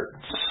 60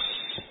 hertz.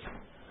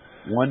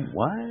 What?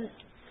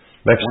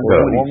 Mexico.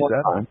 One more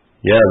time.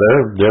 Yeah,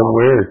 they're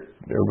weird.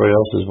 Everybody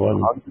else is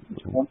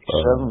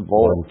 127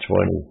 volts.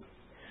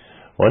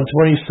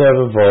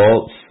 127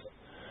 volts.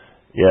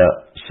 Yeah,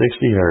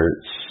 60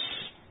 hertz.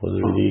 What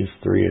are these?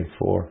 3 and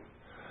 4.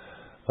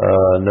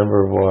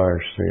 Number of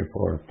wires, 3 and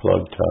 4.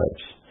 Plug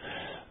types.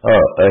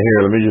 Here,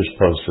 let me just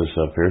post this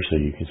up here so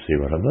you can see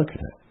what I'm looking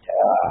at.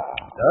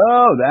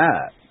 Oh,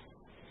 that.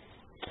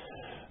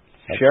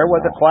 Share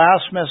with the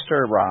class,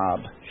 Mr. Rob.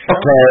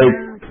 Okay.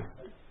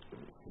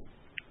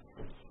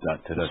 So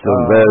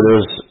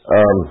there's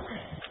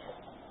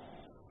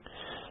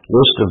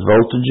list of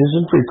voltages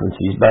and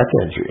frequencies back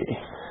entry.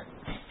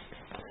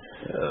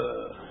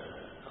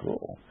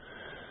 Cool.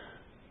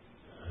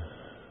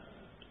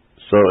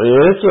 So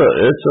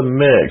it's a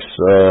mix.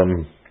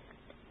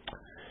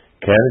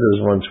 Canada's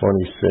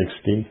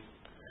 120/60.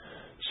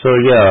 So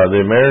yeah,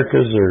 the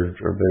Americas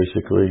are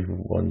basically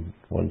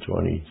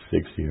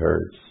 120/60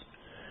 hertz,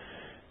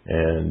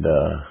 and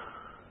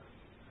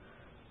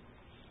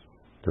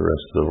the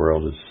rest of the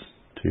world is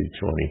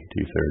 220,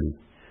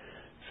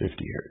 230,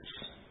 50 hertz.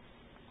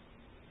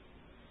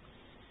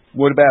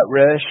 What about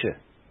Russia?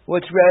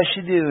 What's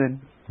Russia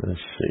doing? Let's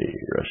see,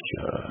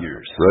 Russia.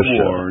 Your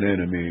sworn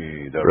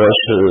enemy.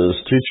 Russia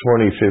is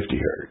 220, 50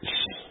 hertz.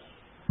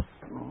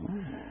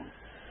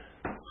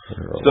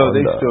 So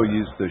they still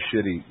use the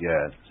shitty,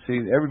 See,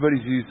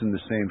 everybody's using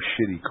the same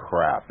shitty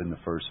crap in the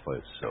first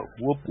place. So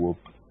whoop. Well,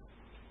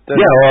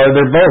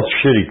 they're both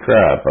shitty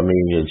crap. I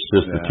mean, it's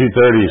just the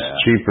 230 is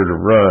cheaper to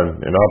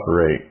run and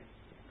operate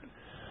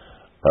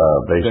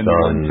based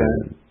on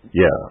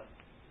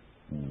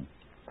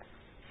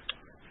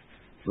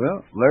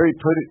Well, Larry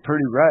put it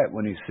pretty right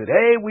when he said,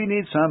 "Hey, we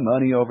need some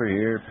money over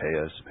here. Pay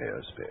us."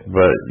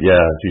 But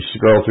yeah, if you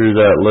scroll through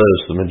that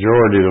list, the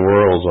majority of the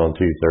world's on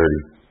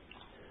 230.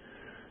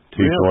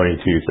 220,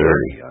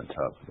 230. On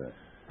top of that.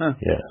 Huh.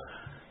 Yeah.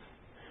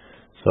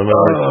 Some of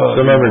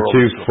them are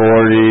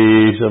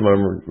 240, some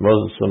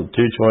 220,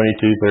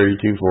 230,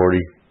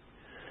 240.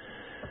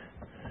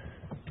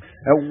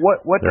 And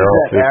what does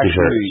that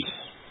actually?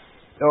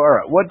 All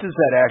right. What does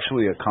that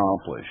actually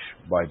accomplish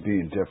by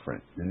being different?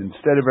 And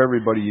instead of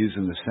everybody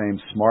using the same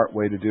smart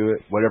way to do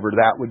it, whatever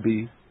that would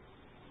be,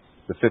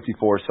 the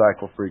 54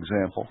 cycle, for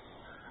example,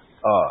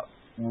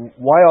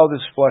 why all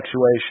this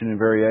fluctuation and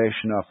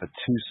variation off of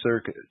two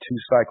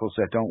cycles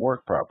that don't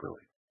work properly?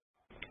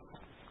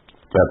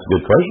 That's a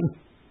good question.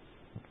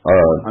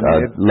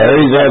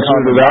 Larry's answer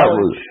to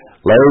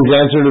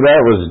that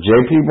was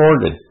J.P.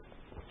 Morgan.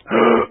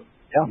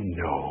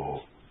 No.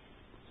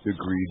 The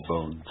greed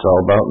bone. It's all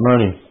about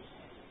money.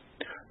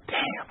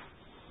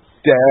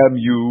 Damn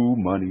you,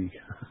 money.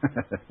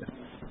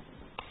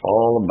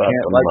 All about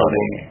the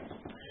money.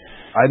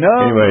 I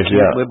know. Anyways,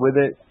 can't live with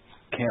it.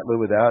 Can't live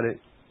without it.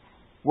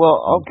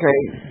 Well,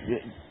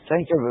 okay.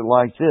 Think of it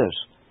like this: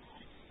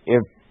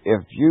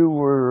 if you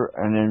were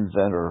an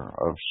inventor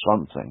of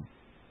something,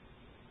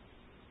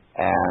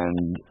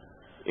 and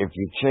if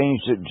you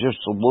changed it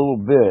just a little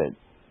bit,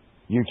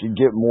 you could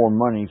get more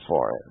money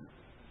for it.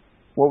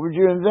 What would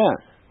you invent?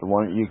 The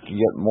one you could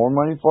get more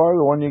money for, or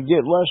the one you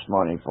get less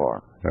money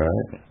for? All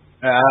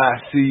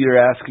right. See,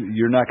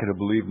 you're not going to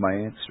believe my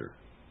answer.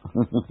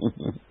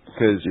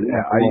 Because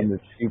I'm the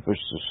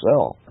cheapest to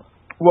sell.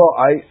 Well,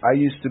 I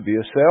used to be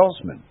a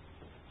salesman.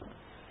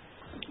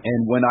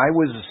 And when I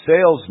was a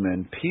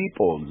salesman,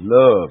 people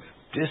loved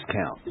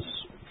discounts.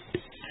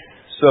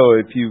 So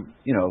if you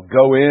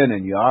go in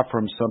and you offer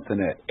them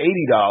something at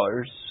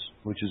 $80,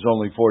 which is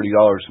only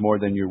 $40 more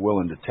than you're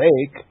willing to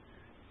take,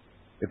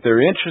 if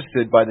they're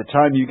interested, by the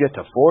time you get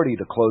to 40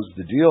 to close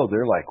the deal,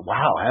 they're like,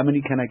 wow, how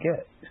many can I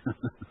get?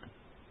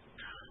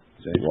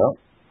 See?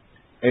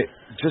 Yep.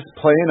 Just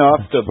playing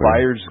off the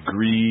buyer's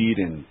greed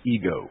and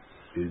ego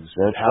is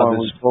That's how why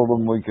this. we told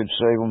them we could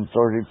save them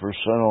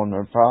 30% on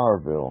their power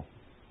bill.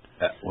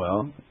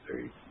 Well,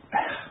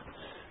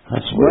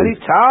 That's money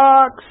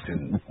talks,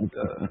 and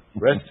the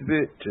rest of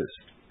it just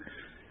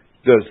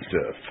does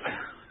stuff.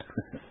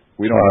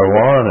 We don't.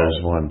 Taiwan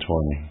is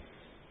 120.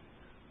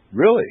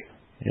 Really?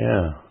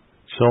 Yeah.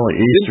 It's the only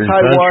Eastern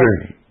Taiwan,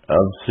 country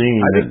I've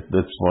seen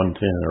that's 110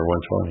 or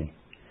 120.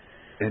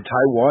 And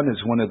Taiwan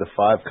is one of the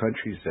 5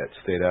 countries that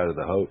stayed out of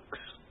the hoax.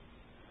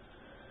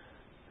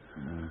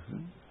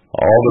 Mm-hmm.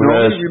 All the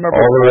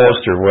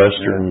rest are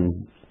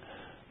Western,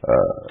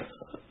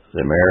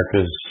 the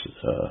Americas,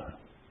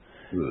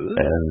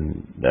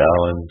 and the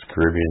islands,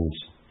 Caribbeans,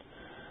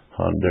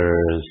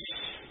 Honduras,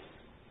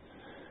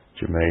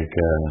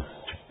 Jamaica,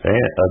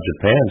 Japan.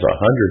 Japan's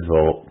 100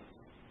 volt,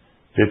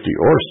 50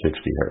 or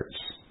 60 hertz.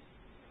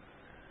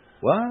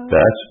 What?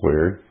 That's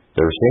weird.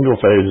 Their single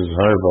phase is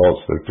 100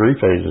 volts. Their 3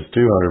 phase is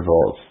 200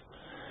 volts,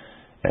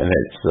 and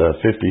it's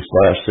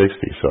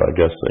 50/60. So I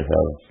guess they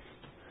have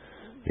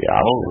the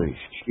option. Holy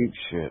cheap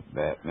shit,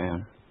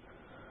 Batman.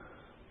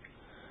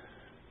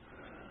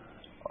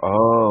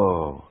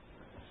 Oh,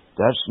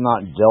 that's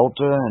not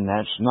Delta and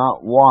that's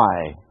not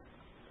Y.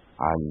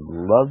 I'd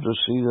love to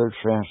see their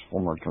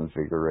transformer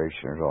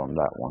configurations on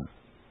that one.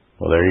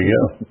 Well, there you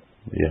go.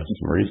 You have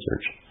some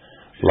research.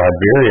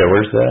 Liberia,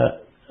 where's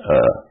that?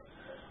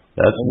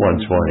 That's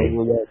 120.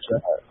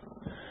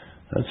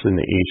 That's in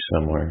the east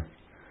somewhere,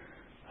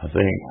 I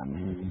think.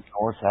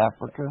 North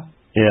Africa?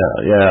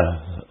 Yeah,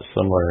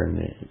 somewhere in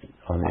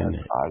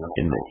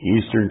the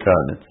eastern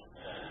continent.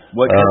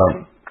 What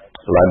country?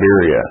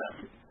 Liberia.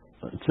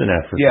 It's in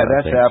Africa. Yeah,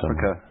 that's Somewhere.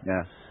 Africa.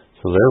 Yeah.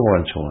 So they're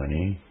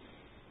 120.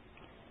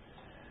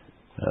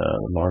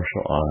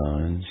 Marshall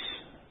Islands,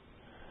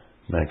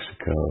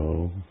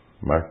 Mexico,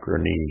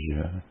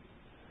 Micronesia,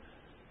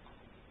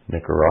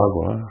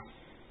 Nicaragua.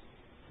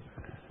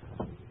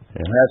 Yeah.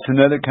 That's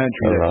another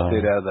country that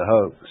stayed out of the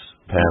hoax.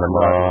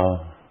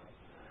 Panama.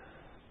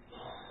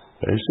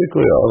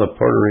 Basically all the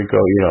Puerto Rico,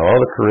 all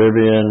the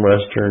Caribbean,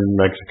 Western,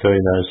 Mexico,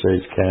 United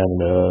States,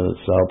 Canada,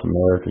 South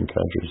American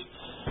countries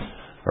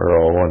are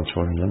all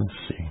 120. Let me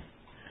see.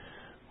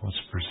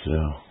 What's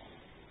Brazil?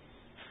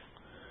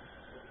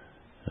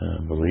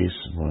 Belize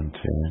is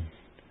 110.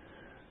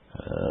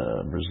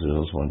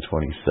 Brazil's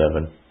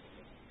 127.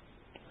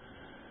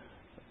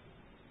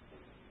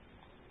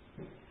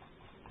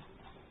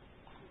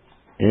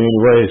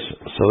 Anyways,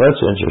 so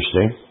that's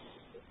interesting.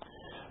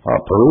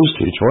 Peru's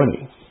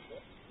 220.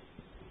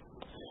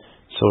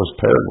 So is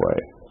Paraguay.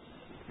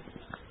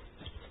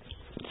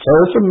 So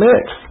it's a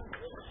mix.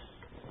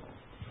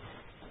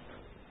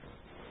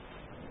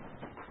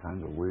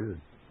 Kind of weird.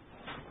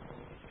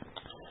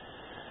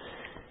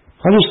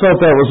 I just thought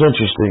that was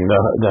interesting,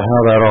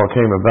 how that all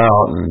came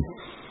about. And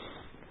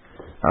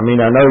I mean,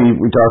 I know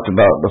we talked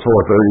about the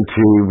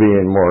 432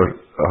 being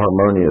more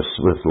harmonious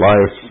with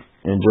life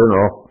in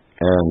general,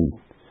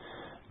 and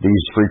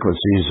these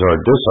frequencies are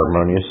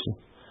disharmonious.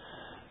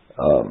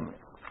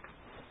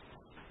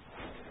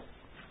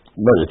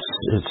 But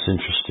it's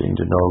interesting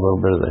to know a little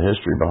bit of the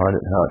history behind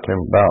it and how it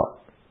came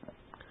about.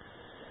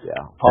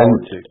 Yeah,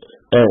 politics.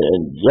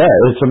 And yeah,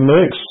 it's a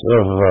mix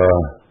of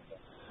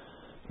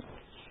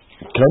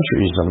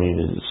countries. I mean,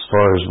 as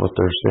far as what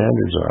their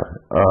standards are.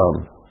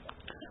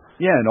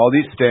 Yeah, and all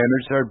these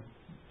standards are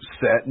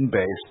set and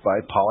based by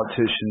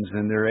politicians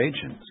and their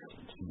agents.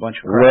 It's a bunch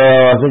of crap.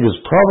 Well, I think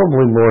it's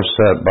probably more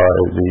set by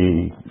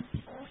the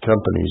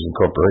companies and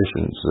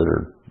corporations that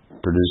are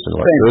producing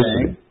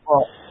electricity.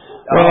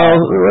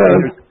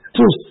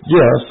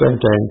 Same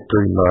thing,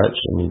 pretty much.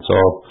 I mean, it's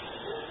all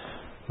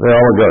the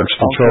oligarchs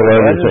control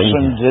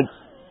everything.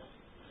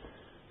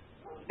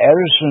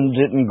 Edison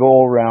didn't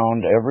go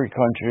around every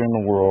country in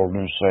the world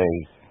and say,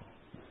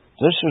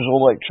 "This is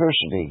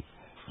electricity.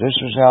 This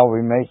is how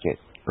we make it."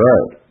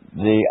 Right.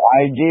 The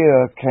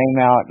idea came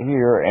out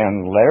here,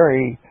 and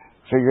Larry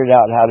figured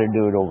out how to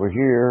do it over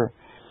here,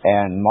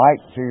 and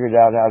Mike figured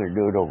out how to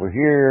do it over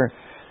here,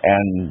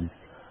 and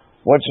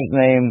what's his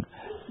name?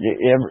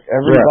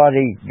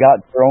 Everybody got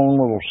their own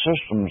little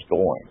systems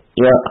going.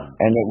 Yeah.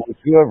 And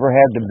whoever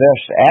had the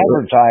best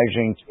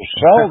advertising to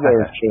sell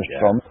their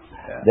system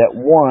that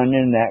won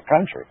in that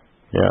country.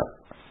 Yeah.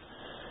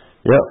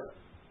 Yep.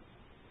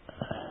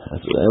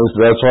 That's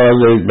why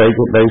they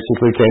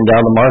basically came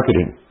down to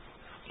marketing.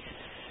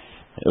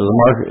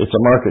 It's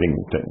a marketing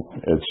thing.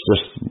 It's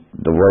just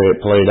the way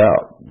it played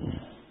out.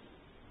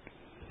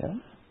 Yeah.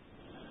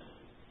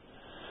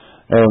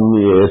 And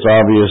it's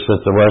obvious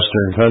that the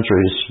Western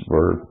countries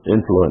were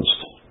influenced.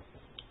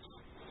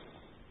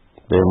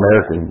 The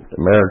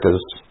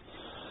Americas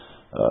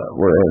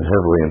were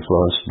heavily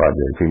influenced by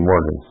J.P.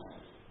 Morgan.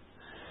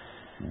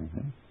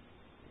 Mm-hmm.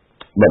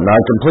 But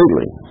not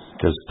completely,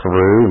 because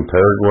Peru and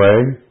Paraguay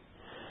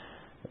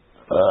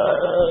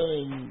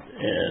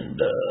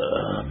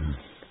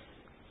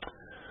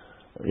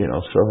and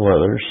several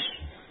others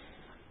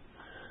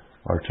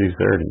are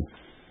 230.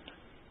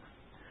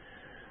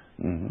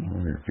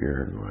 Where's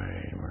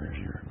Uruguay?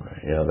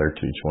 Yeah, they're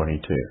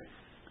 222.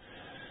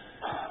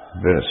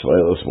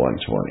 Venezuela's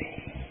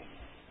 120.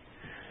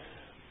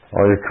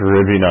 All your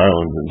Caribbean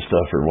islands and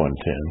stuff are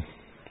 110.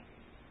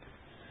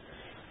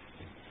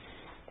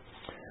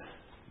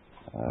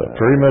 But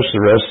pretty much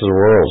the rest of the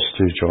world's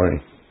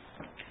 220.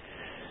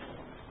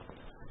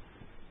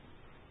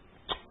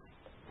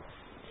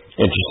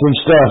 Interesting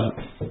stuff.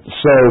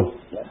 So,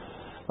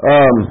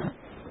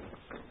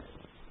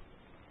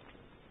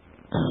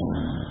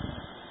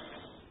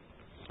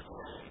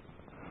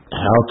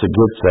 how to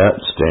get that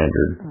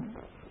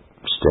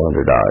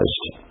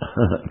standardized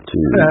to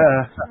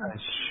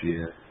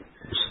shit.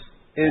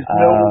 There's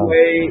no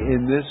way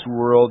in this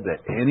world that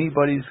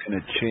anybody's going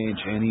to change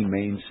any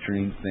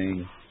mainstream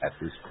thing at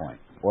this point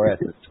or at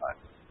this time.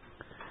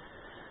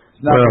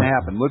 It's not going to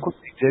happen. Look what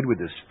they did with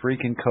this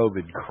freaking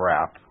COVID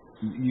crap.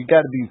 You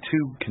got to be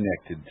too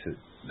connected to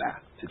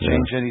that to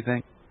change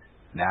anything.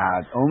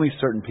 Nah, only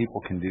certain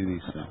people can do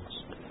these things.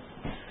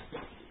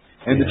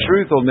 And the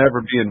truth will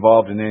never be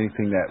involved in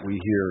anything that we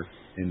hear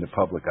in the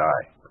public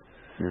eye.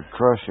 You're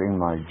crushing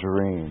my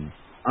dream.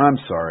 I'm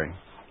sorry.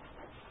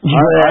 Yeah.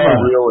 I'm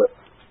a realist.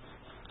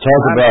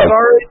 Talk about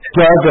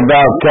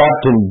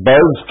Captain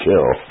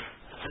Buzzkill.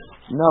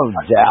 No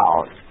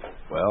doubt.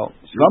 Well,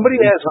 somebody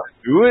has to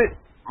do it.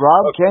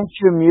 Rob, can't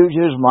you mute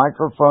his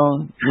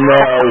microphone? No,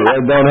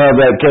 I don't have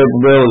that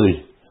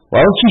capability.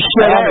 Why don't you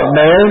shut up,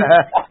 man?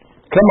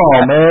 Come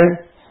on, man.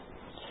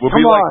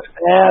 Come on,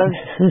 man.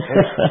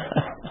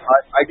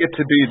 I get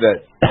to be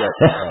that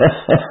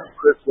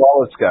Chris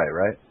Wallace guy,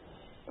 right?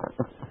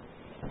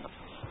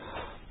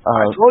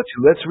 I told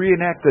you, let's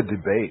reenact the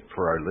debate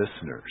for our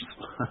listeners.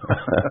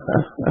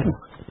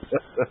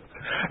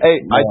 Hey,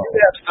 no.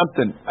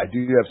 I do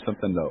have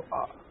something though.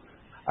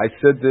 I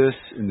said this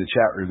in the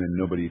chat room and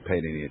nobody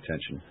paid any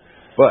attention.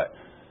 But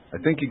I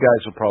think you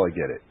guys will probably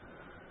get it.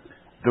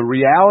 The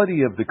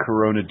reality of the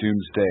Corona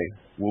doomsday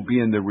will be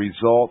in the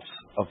results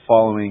of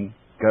following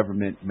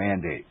government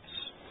mandates.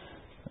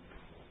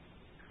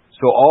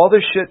 So all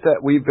the shit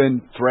that we've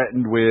been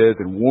threatened with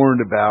and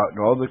warned about and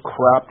all the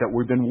crap that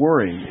we've been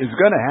worrying is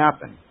going to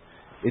happen.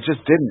 It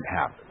just didn't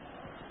happen.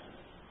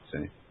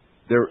 See?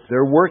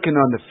 They're working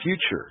on the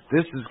future.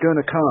 This is going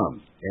to come,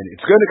 and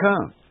it's going to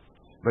come.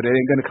 But it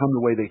ain't going to come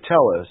the way they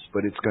tell us,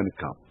 but it's going to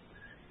come.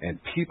 And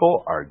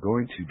people are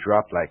going to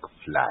drop like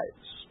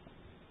flies.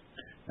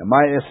 And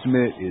my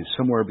estimate is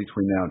somewhere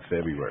between now and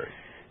February.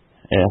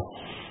 Yeah.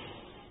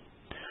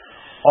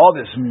 All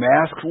this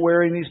mask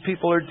wearing these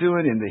people are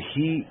doing in the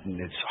heat, and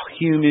it's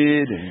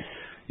humid, and,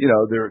 you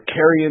know, they're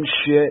carrying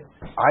shit.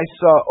 I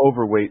saw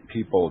overweight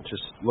people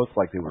just look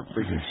like they were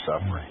freaking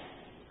suffering.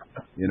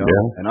 You know?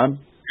 Yeah. And I'm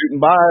shooting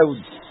by,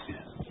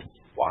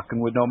 walking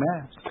with no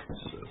mask.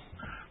 So,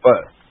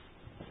 but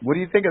what do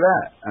you think of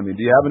that? I mean,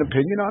 do you have an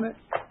opinion on it?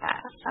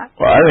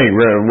 Well, I think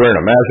wearing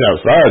a mask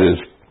outside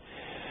is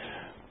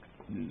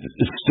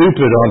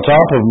stupid on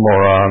top of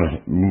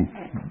moron.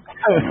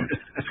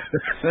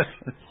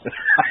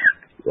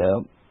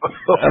 Yeah.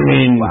 I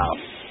mean, wow.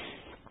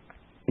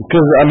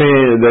 Because, I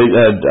mean, they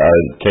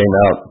came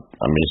out,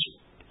 I mean,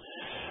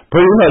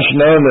 pretty much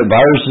known that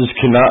viruses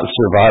cannot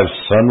survive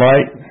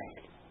sunlight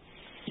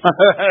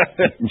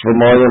for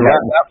more than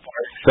like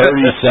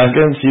 30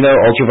 seconds. You know,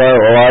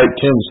 ultraviolet light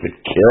tends to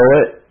kill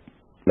it,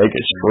 make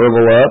it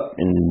shrivel up.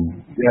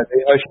 And yeah,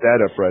 they hushed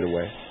that up right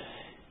away.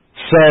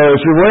 So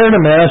if you're wearing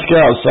a mask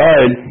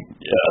outside,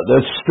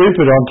 that's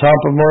stupid on top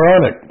of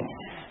moronic.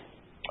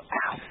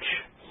 Ouch.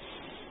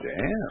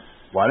 Damn.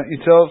 Why don't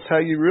you tell us how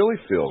you really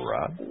feel,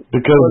 Rob?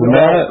 Because the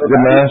mask...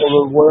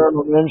 People are wearing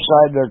them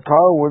inside their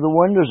car with the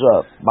windows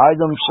up by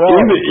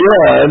themselves.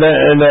 Yeah,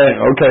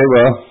 okay,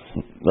 well,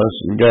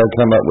 you got to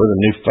come up with a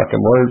new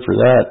fucking word for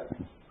that.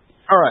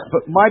 All right,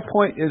 but my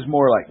point is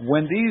more like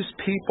when these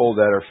people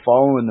that are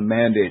following the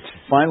mandates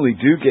finally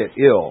do get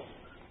ill,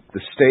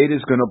 the state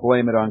is going to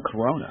blame it on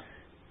Corona.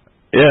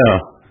 Yeah.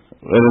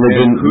 And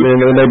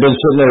they've been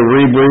sitting there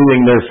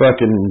rebreathing their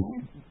fucking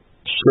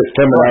shit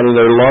coming out of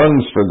their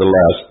lungs for the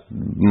last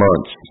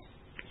months.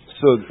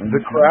 So the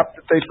crap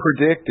that they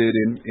predicted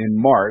in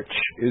March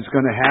is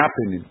going to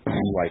happen in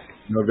like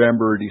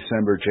November,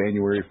 December,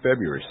 January,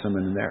 February,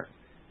 something in there.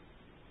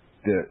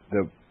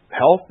 The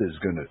health is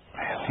going to...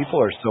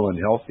 People are so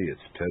unhealthy,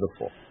 it's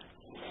pitiful.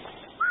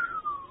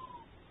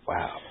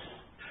 Wow.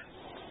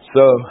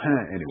 So,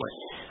 anyway,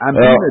 I'm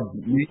being a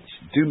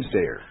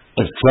doomsdayer.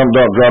 If Trump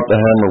don't drop the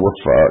hammer,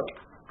 we're fucked.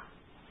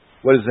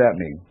 What does that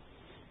mean?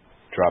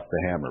 Drop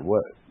the hammer.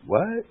 What?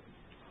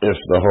 If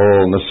the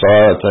whole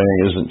Messiah thing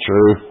isn't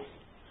true.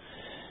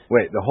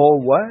 Wait, the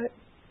whole what?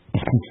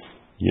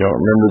 You don't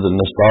remember the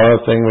Messiah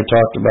thing we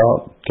talked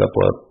about a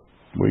couple of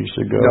weeks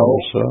ago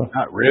or so?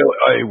 Not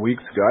really. 8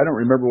 weeks ago. I don't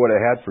remember what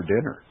I had for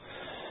dinner.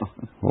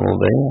 Well,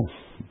 damn.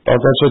 Thought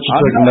that's what you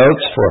took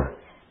notes for.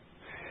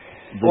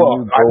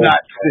 Well, I'm not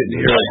sitting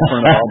here in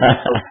front of all my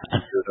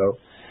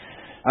folks,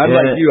 I'm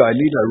like you. I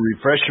need a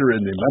refresher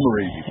in the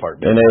memory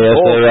department.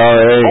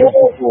 NASARA.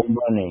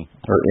 Money.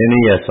 Or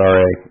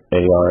NESRA.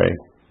 ARA.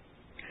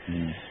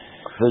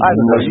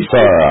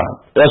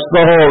 That's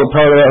the whole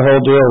part of that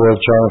whole deal with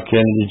John F.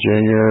 Kennedy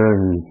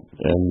Jr.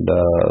 and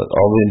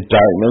all the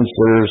indictments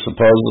that are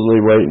supposedly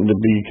waiting to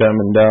be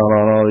coming down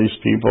on all these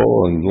people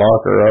and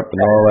lock her up and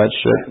all that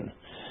shit.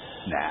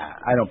 Nah,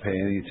 I don't pay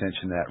any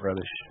attention to that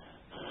rubbish.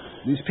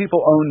 These people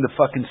own the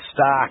fucking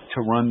stock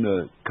to run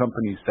the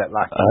companies that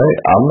lock them up.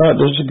 I'm not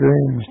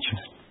disagreeing with you.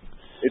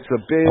 It's a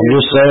big. I'm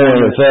just saying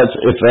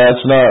if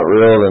that's not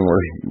real, then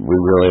we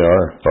really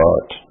are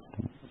fucked.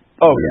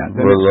 Oh yeah,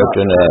 we're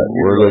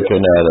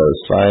looking at a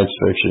science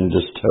fiction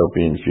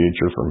dystopian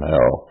future from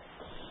hell.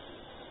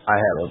 I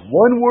have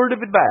one word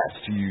of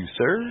advice to you,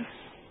 sir.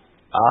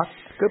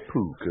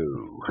 Acapulco.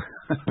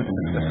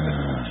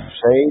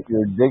 Save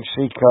your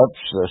Dixie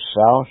cups, the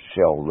South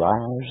shall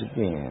rise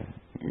again.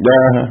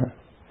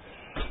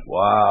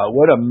 Wow,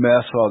 what a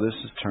mess all this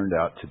has turned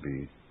out to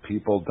be.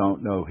 People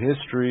don't know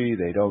history.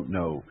 They don't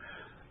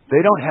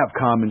have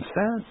common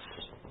sense.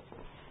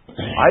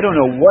 I don't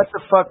know what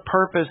the fuck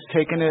purpose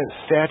taking a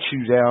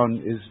statue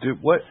down is.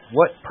 What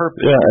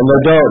purpose? Yeah, and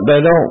they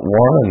don't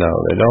want to know.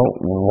 They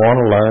don't want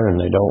to learn.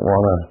 They don't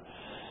want to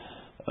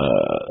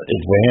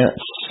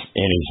advance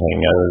anything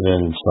other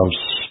than some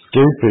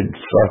stupid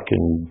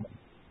fucking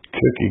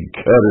cookie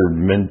cutter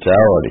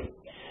mentality.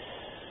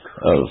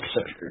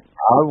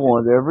 I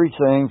want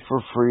everything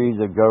for free.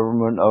 The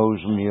government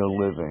owes me a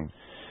living.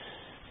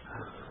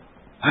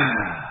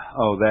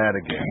 Oh, that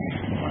again.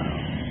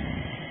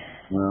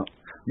 Well,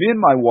 me and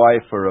my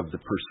wife are of the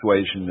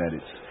persuasion that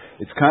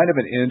it's kind of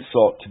an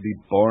insult to be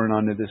born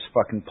onto this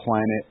fucking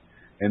planet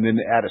and then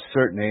at a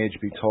certain age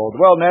be told,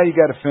 well, now you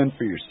got to fend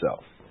for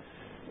yourself.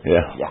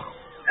 Yeah.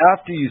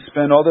 After you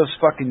spend all those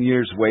fucking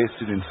years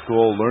wasted in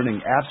school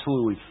learning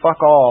absolutely fuck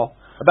all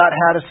about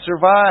how to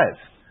survive.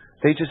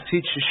 They just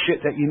teach you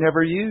shit that you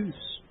never use.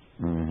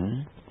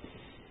 Mm-hmm.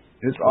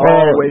 It's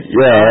all wasted.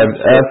 Yeah,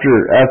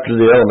 after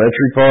the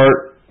elementary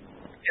part,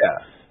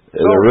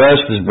 the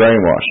rest is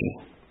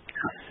brainwashing.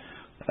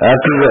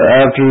 After the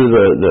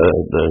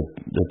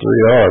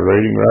 3R,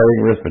 reading, writing,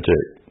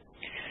 arithmetic.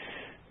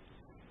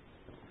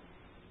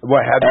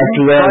 What have after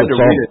you that, tried it's to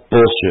read all it?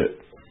 bullshit.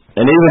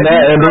 And even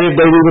that, and they've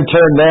even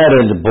turned that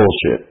into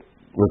bullshit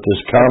with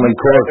this Common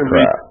Core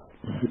crap.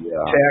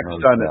 Text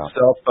on a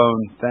cell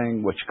phone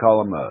thing, what you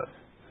call them, a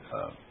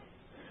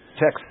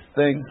text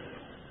thing.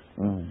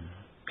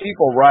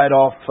 People write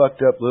off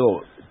fucked up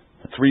little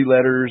 3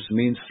 letters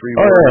means 3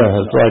 words. Oh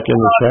yeah, it's like in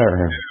the chat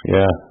room.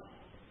 Yeah.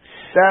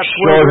 That's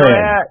where we're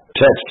at.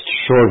 Text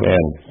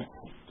shorthand.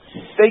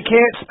 They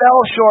can't spell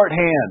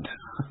shorthand.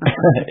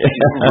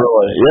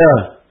 Really?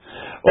 Yeah.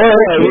 Well,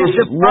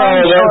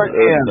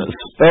 shorthand.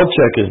 Spell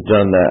check has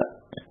done that.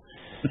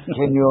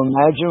 Can you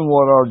imagine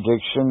what our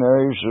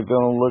dictionaries are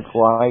going to look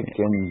like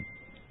in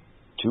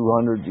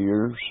 200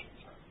 years?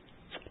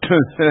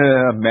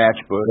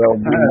 Matchbook. There'll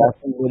be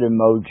nothing but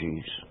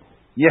emojis.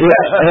 Yeah.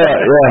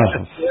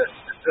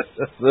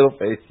 Little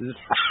faces.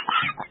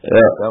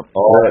 Yeah. It'll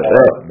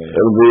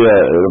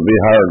be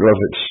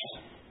hieroglyphics.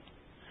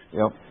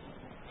 Yep.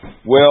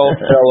 Well,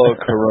 fellow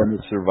Corona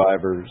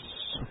survivors,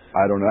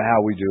 I don't know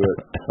how we do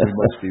it. We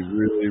must be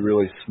really,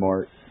 really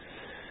smart.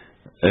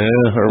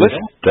 Let's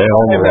stay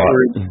on the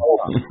line.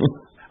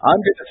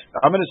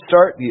 I'm going to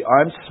start the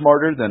I'm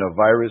Smarter Than a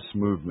Virus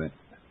movement.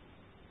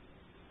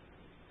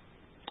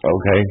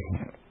 Okay.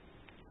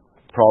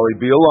 Probably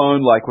be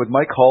alone, like with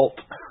my cult.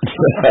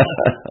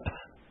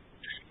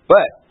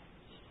 But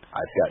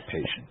I've got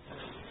patience.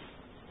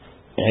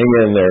 Hang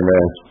in there,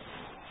 man.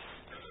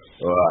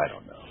 Well, I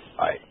don't know.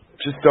 I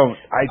just don't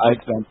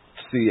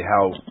see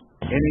how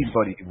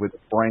anybody with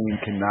a brain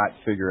cannot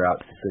figure out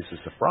that this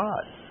is a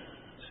fraud.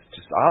 It's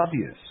just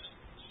obvious.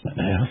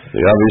 Yeah.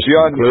 The obvious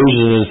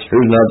conclusion is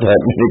there's not that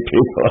many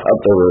people out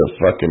there with a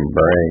fucking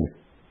brain.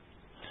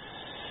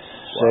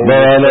 But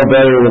I know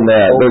better than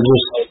that.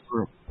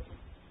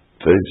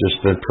 They've just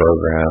been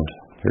programmed.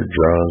 They're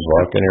drones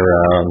walking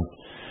around,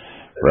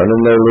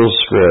 running their little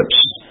scripts.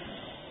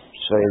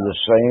 Say the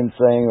same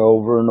thing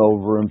over and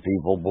over and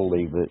people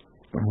believe it.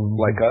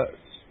 Like us.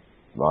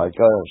 Like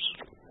us.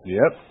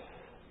 Yep.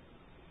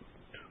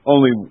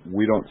 Only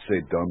we don't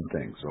say dumb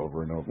things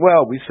over and over.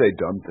 Well, we say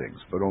dumb things,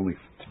 but only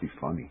to be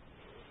funny.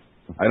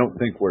 I don't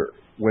think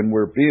when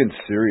we're being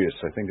serious,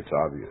 I think it's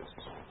obvious.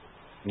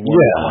 When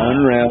we're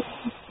clowning around,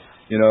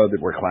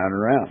 that we're clowning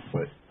around,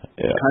 but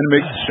it kind of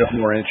makes the show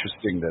more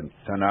interesting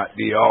to not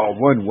be all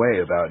one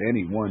way about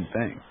any one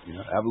thing.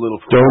 Have a little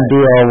variety. Don't be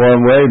all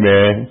one way,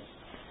 man.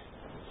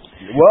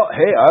 Well,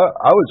 hey,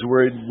 I was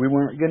worried we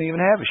weren't going to even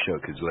have a show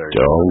because Larry.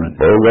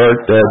 Don't bogart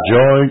that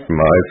joint,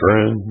 my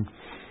friend.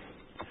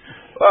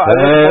 Well,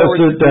 pass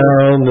it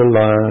down the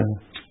line.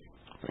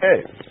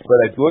 Hey, but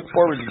I look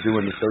forward to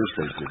doing the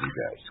Thursdays with you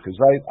guys because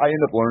I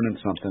end up learning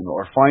something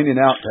or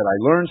finding out that I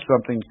learned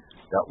something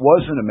that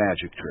wasn't a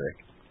magic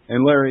trick,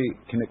 and Larry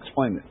can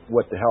explain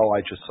what the hell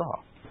I just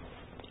saw.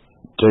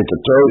 Take a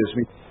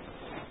toast.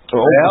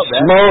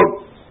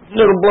 Smoke.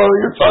 It'll blow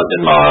your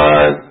fucking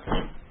mind.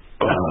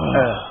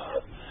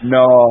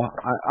 No,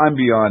 I'm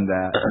beyond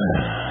that.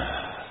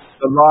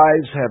 The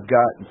lies have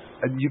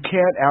gotten... You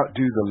can't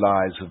outdo the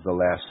lies of the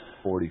last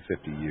 40,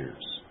 50 years.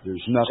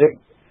 There's nothing...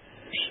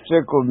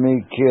 Stick with me,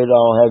 kid.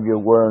 I'll have you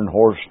wearing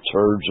horse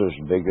turds as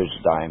big as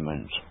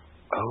diamonds.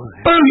 Oh,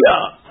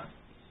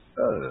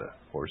 Booyah!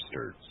 Horse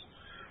turds.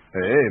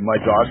 Hey, my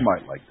dog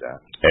might like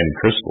that. And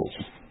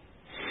crystals.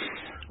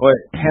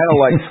 Wait, Hannah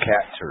likes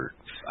cat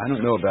turds. I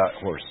don't know about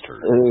horse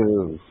turds.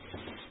 Ew.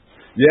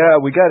 Yeah,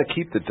 we got to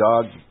keep the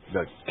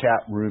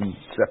cat room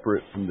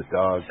separate from the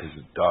dog because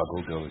the dog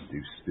will go and do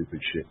stupid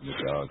shit in the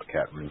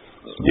cat room.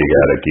 You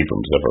got to keep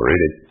them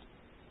separated.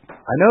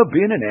 I know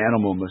being an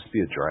animal must be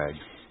a drag.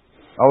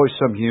 Always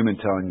some human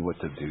telling you what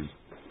to do.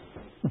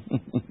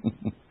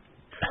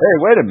 Hey,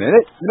 wait a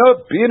minute. You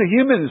know, being a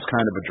human is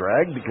kind of a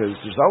drag because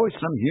there's always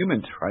some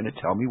human trying to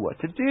tell me what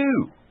to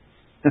do.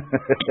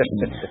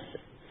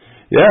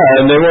 Yeah,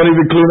 and they won't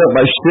even clean up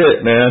my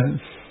shit, man.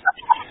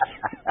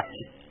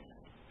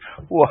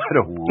 What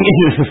a world.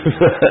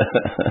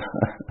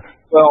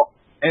 Well,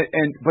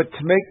 but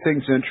to make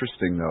things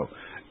interesting, though,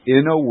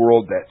 in a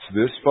world that's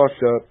this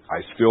fucked up,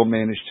 I still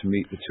managed to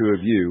meet the two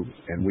of you,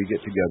 and we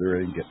get together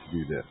and get to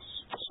do this.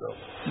 So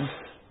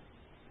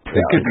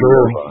it could be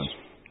real fun.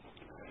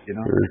 You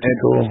know, and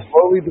cool.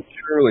 Slowly but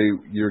surely,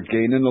 you're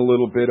gaining a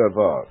little bit of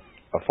a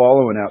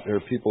following out there.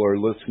 People are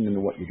listening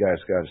to what you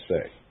guys got to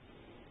say.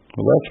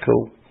 Well, that's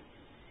cool.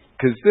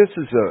 Because this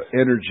is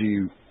a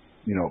energy,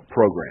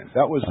 program.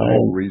 That was the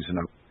whole reason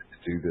I wanted to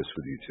do this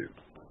with you two.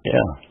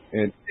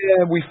 Yeah. And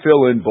we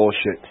fill in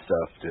bullshit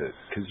stuff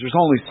because there's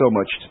only so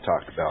much to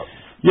talk about.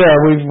 Yeah,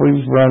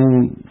 we've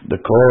run the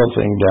Coil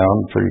thing down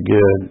pretty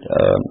good.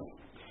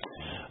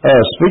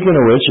 Speaking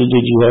of which,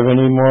 did you have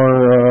any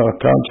more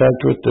contact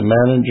with the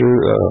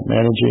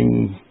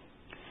managing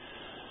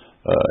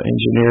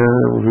engineer,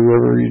 or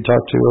whoever you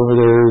talked to over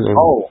there?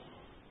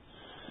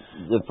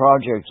 The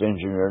project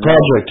engineer.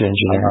 Project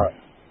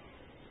engineer.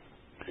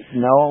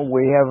 No,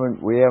 we haven't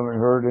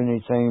heard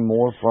anything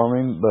more from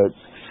him, but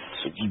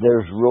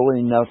there's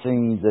really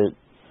nothing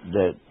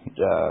that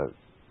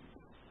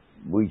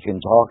we can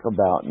talk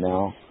about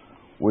now.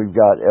 We've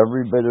got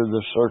every bit of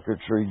the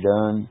circuitry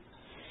done.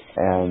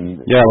 And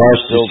yeah,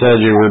 last you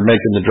said you were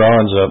making the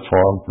drawings up for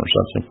him or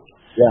something.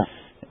 Yeah.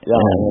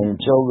 And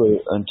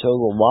until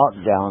the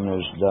lockdown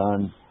is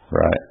done,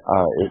 right?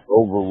 It's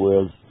over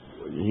with.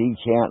 He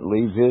can't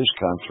leave his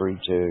country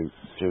to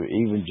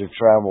even to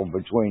travel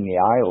between the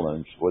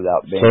islands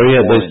without being. So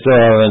yeah, they still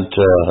haven't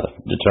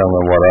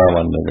determined what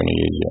island they're going to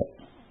use yet.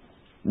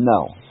 No.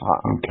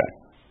 Okay.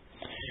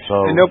 So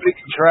and nobody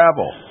can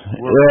travel.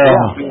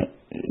 Yeah.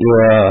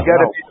 You got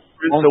to be.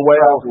 Once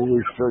travel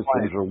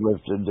restrictions are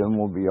lifted, then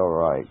we'll be all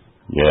right.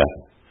 Yeah.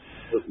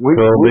 We've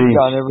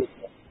got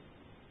everything.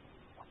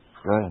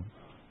 Go ahead.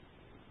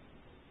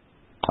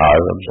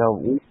 So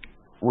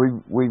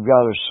we've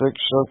got a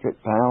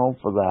 6-circuit panel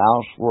for the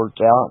house worked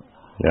out.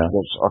 Yeah.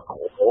 That's a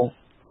coil.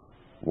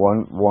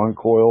 One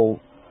coil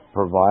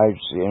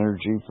provides the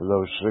energy for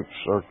those 6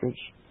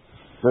 circuits.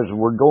 Because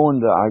we're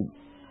going to,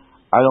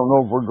 I don't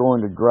know if we're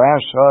going to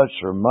grass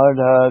huts or mud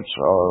huts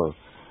or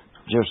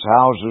just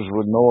houses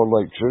with no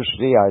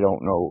electricity. I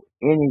don't know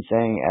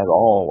anything at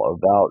all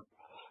about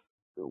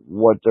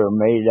what they're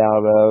made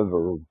out of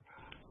or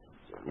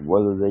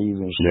whether they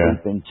even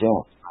sleep in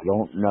tents. I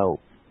don't know.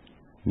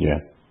 Yeah.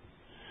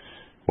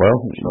 Well,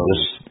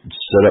 just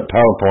set up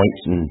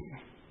PowerPoints and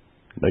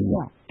they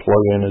can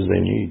plug in as they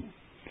need.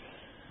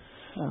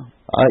 Yeah.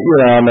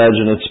 I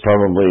imagine it's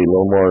probably a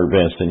little more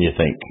advanced than you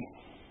think.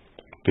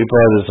 People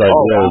have this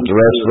idea that the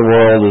rest of the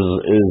world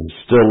is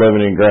still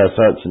living in grass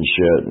huts and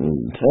shit, and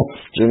that's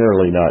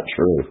generally not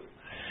true.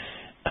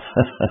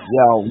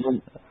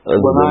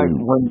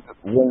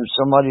 When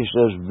somebody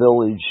says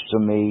village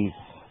to me,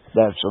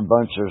 that's a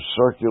bunch of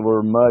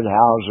circular mud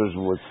houses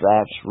with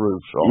thatched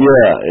roofs on.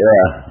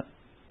 Yeah.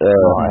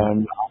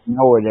 And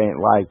no, it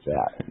ain't like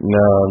that.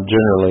 No,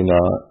 generally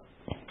not.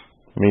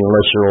 I mean,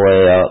 unless you're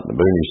way out in the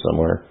boonies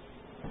somewhere.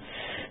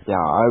 Yeah,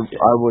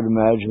 I would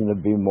imagine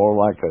it'd be more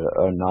like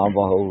a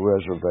Navajo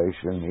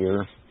reservation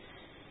here.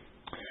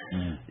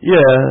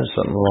 Yeah,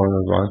 something along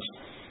those lines.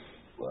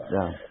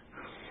 Yeah.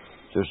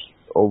 Just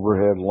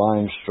overhead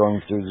lines strung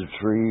through the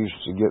trees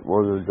to get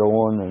where they're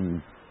going,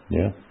 and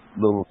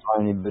little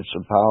tiny bits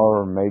of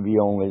power, and maybe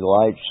only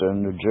lights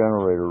in the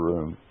generator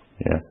room.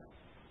 Yeah.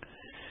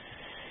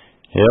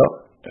 Yep.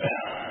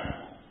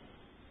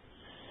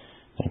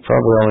 They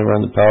probably only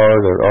run the power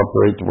to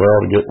operate the well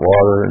to get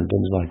water and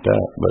things like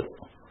that, but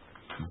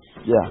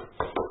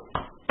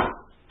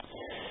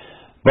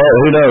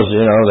who knows,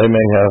 they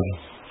may have,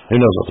 who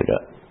knows what they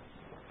got.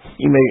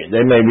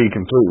 They may be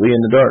completely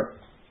in the dark.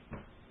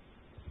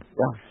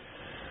 Yeah.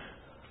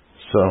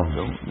 So,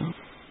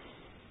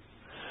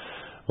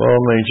 well,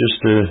 just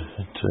to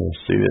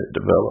see it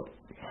develop.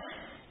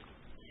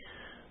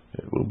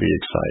 It will be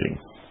exciting.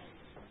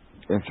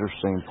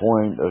 Interesting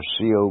point, a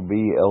COB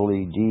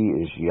LED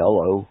is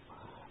yellow,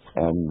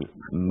 and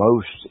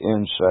most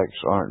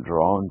insects aren't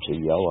drawn to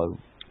yellow.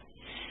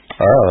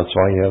 That's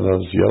why you have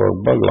those yellow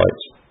bug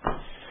lights.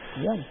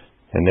 Yeah.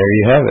 And there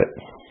you have it.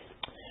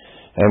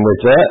 And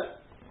with that,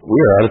 we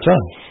are out of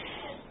time.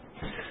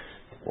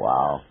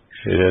 Wow.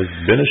 It has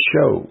been a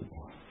show.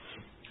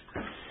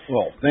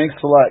 Well, thanks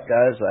a lot,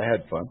 guys. I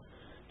had fun.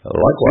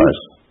 Likewise.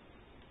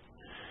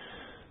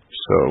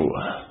 So,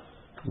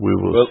 we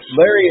will... Well,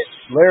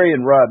 Larry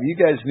and Rob, you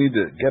guys need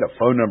to get a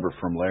phone number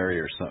from Larry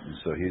or something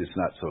so he's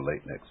not so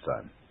late next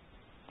time.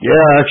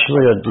 Yeah,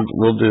 actually,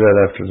 we'll do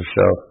that after the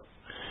show.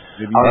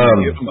 Maybe you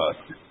can give him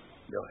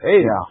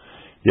hey.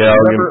 Yeah,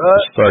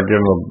 I'll start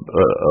giving him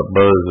a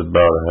buzz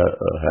about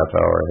a half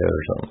hour ahead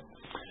or something.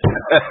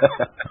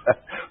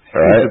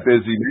 He's a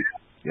busy man.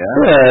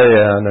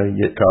 Yeah, I know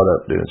you get caught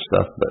up doing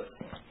stuff, but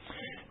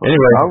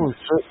anyway. I was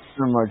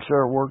sitting in my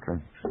chair working.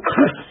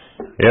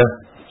 Yeah.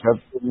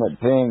 Kept getting that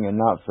ping and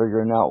not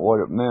figuring out what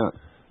it meant.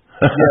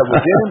 Yeah,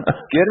 well,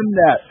 get him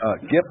that.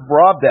 Get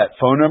Rob that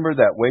phone number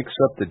that wakes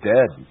up the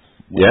dead.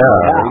 Yeah.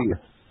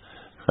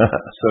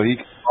 So he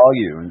can call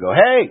you and go,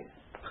 hey.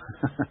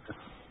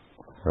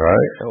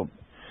 Right. So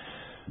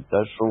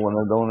that's for when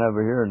I don't have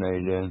a hearing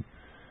aid in.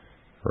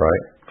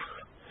 Right.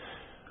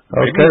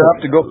 Maybe I'll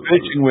have to go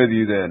fishing with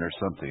you then or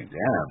something.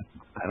 Yeah.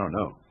 I don't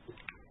know.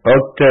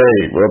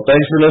 Okay. Well,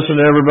 thanks for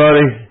listening,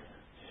 everybody.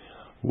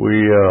 We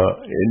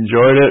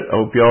enjoyed it.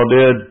 Hope y'all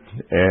did.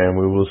 And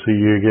we will see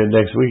you again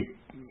next week.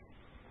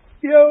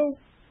 Yo.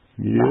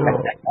 Yeah.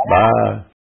 Bye.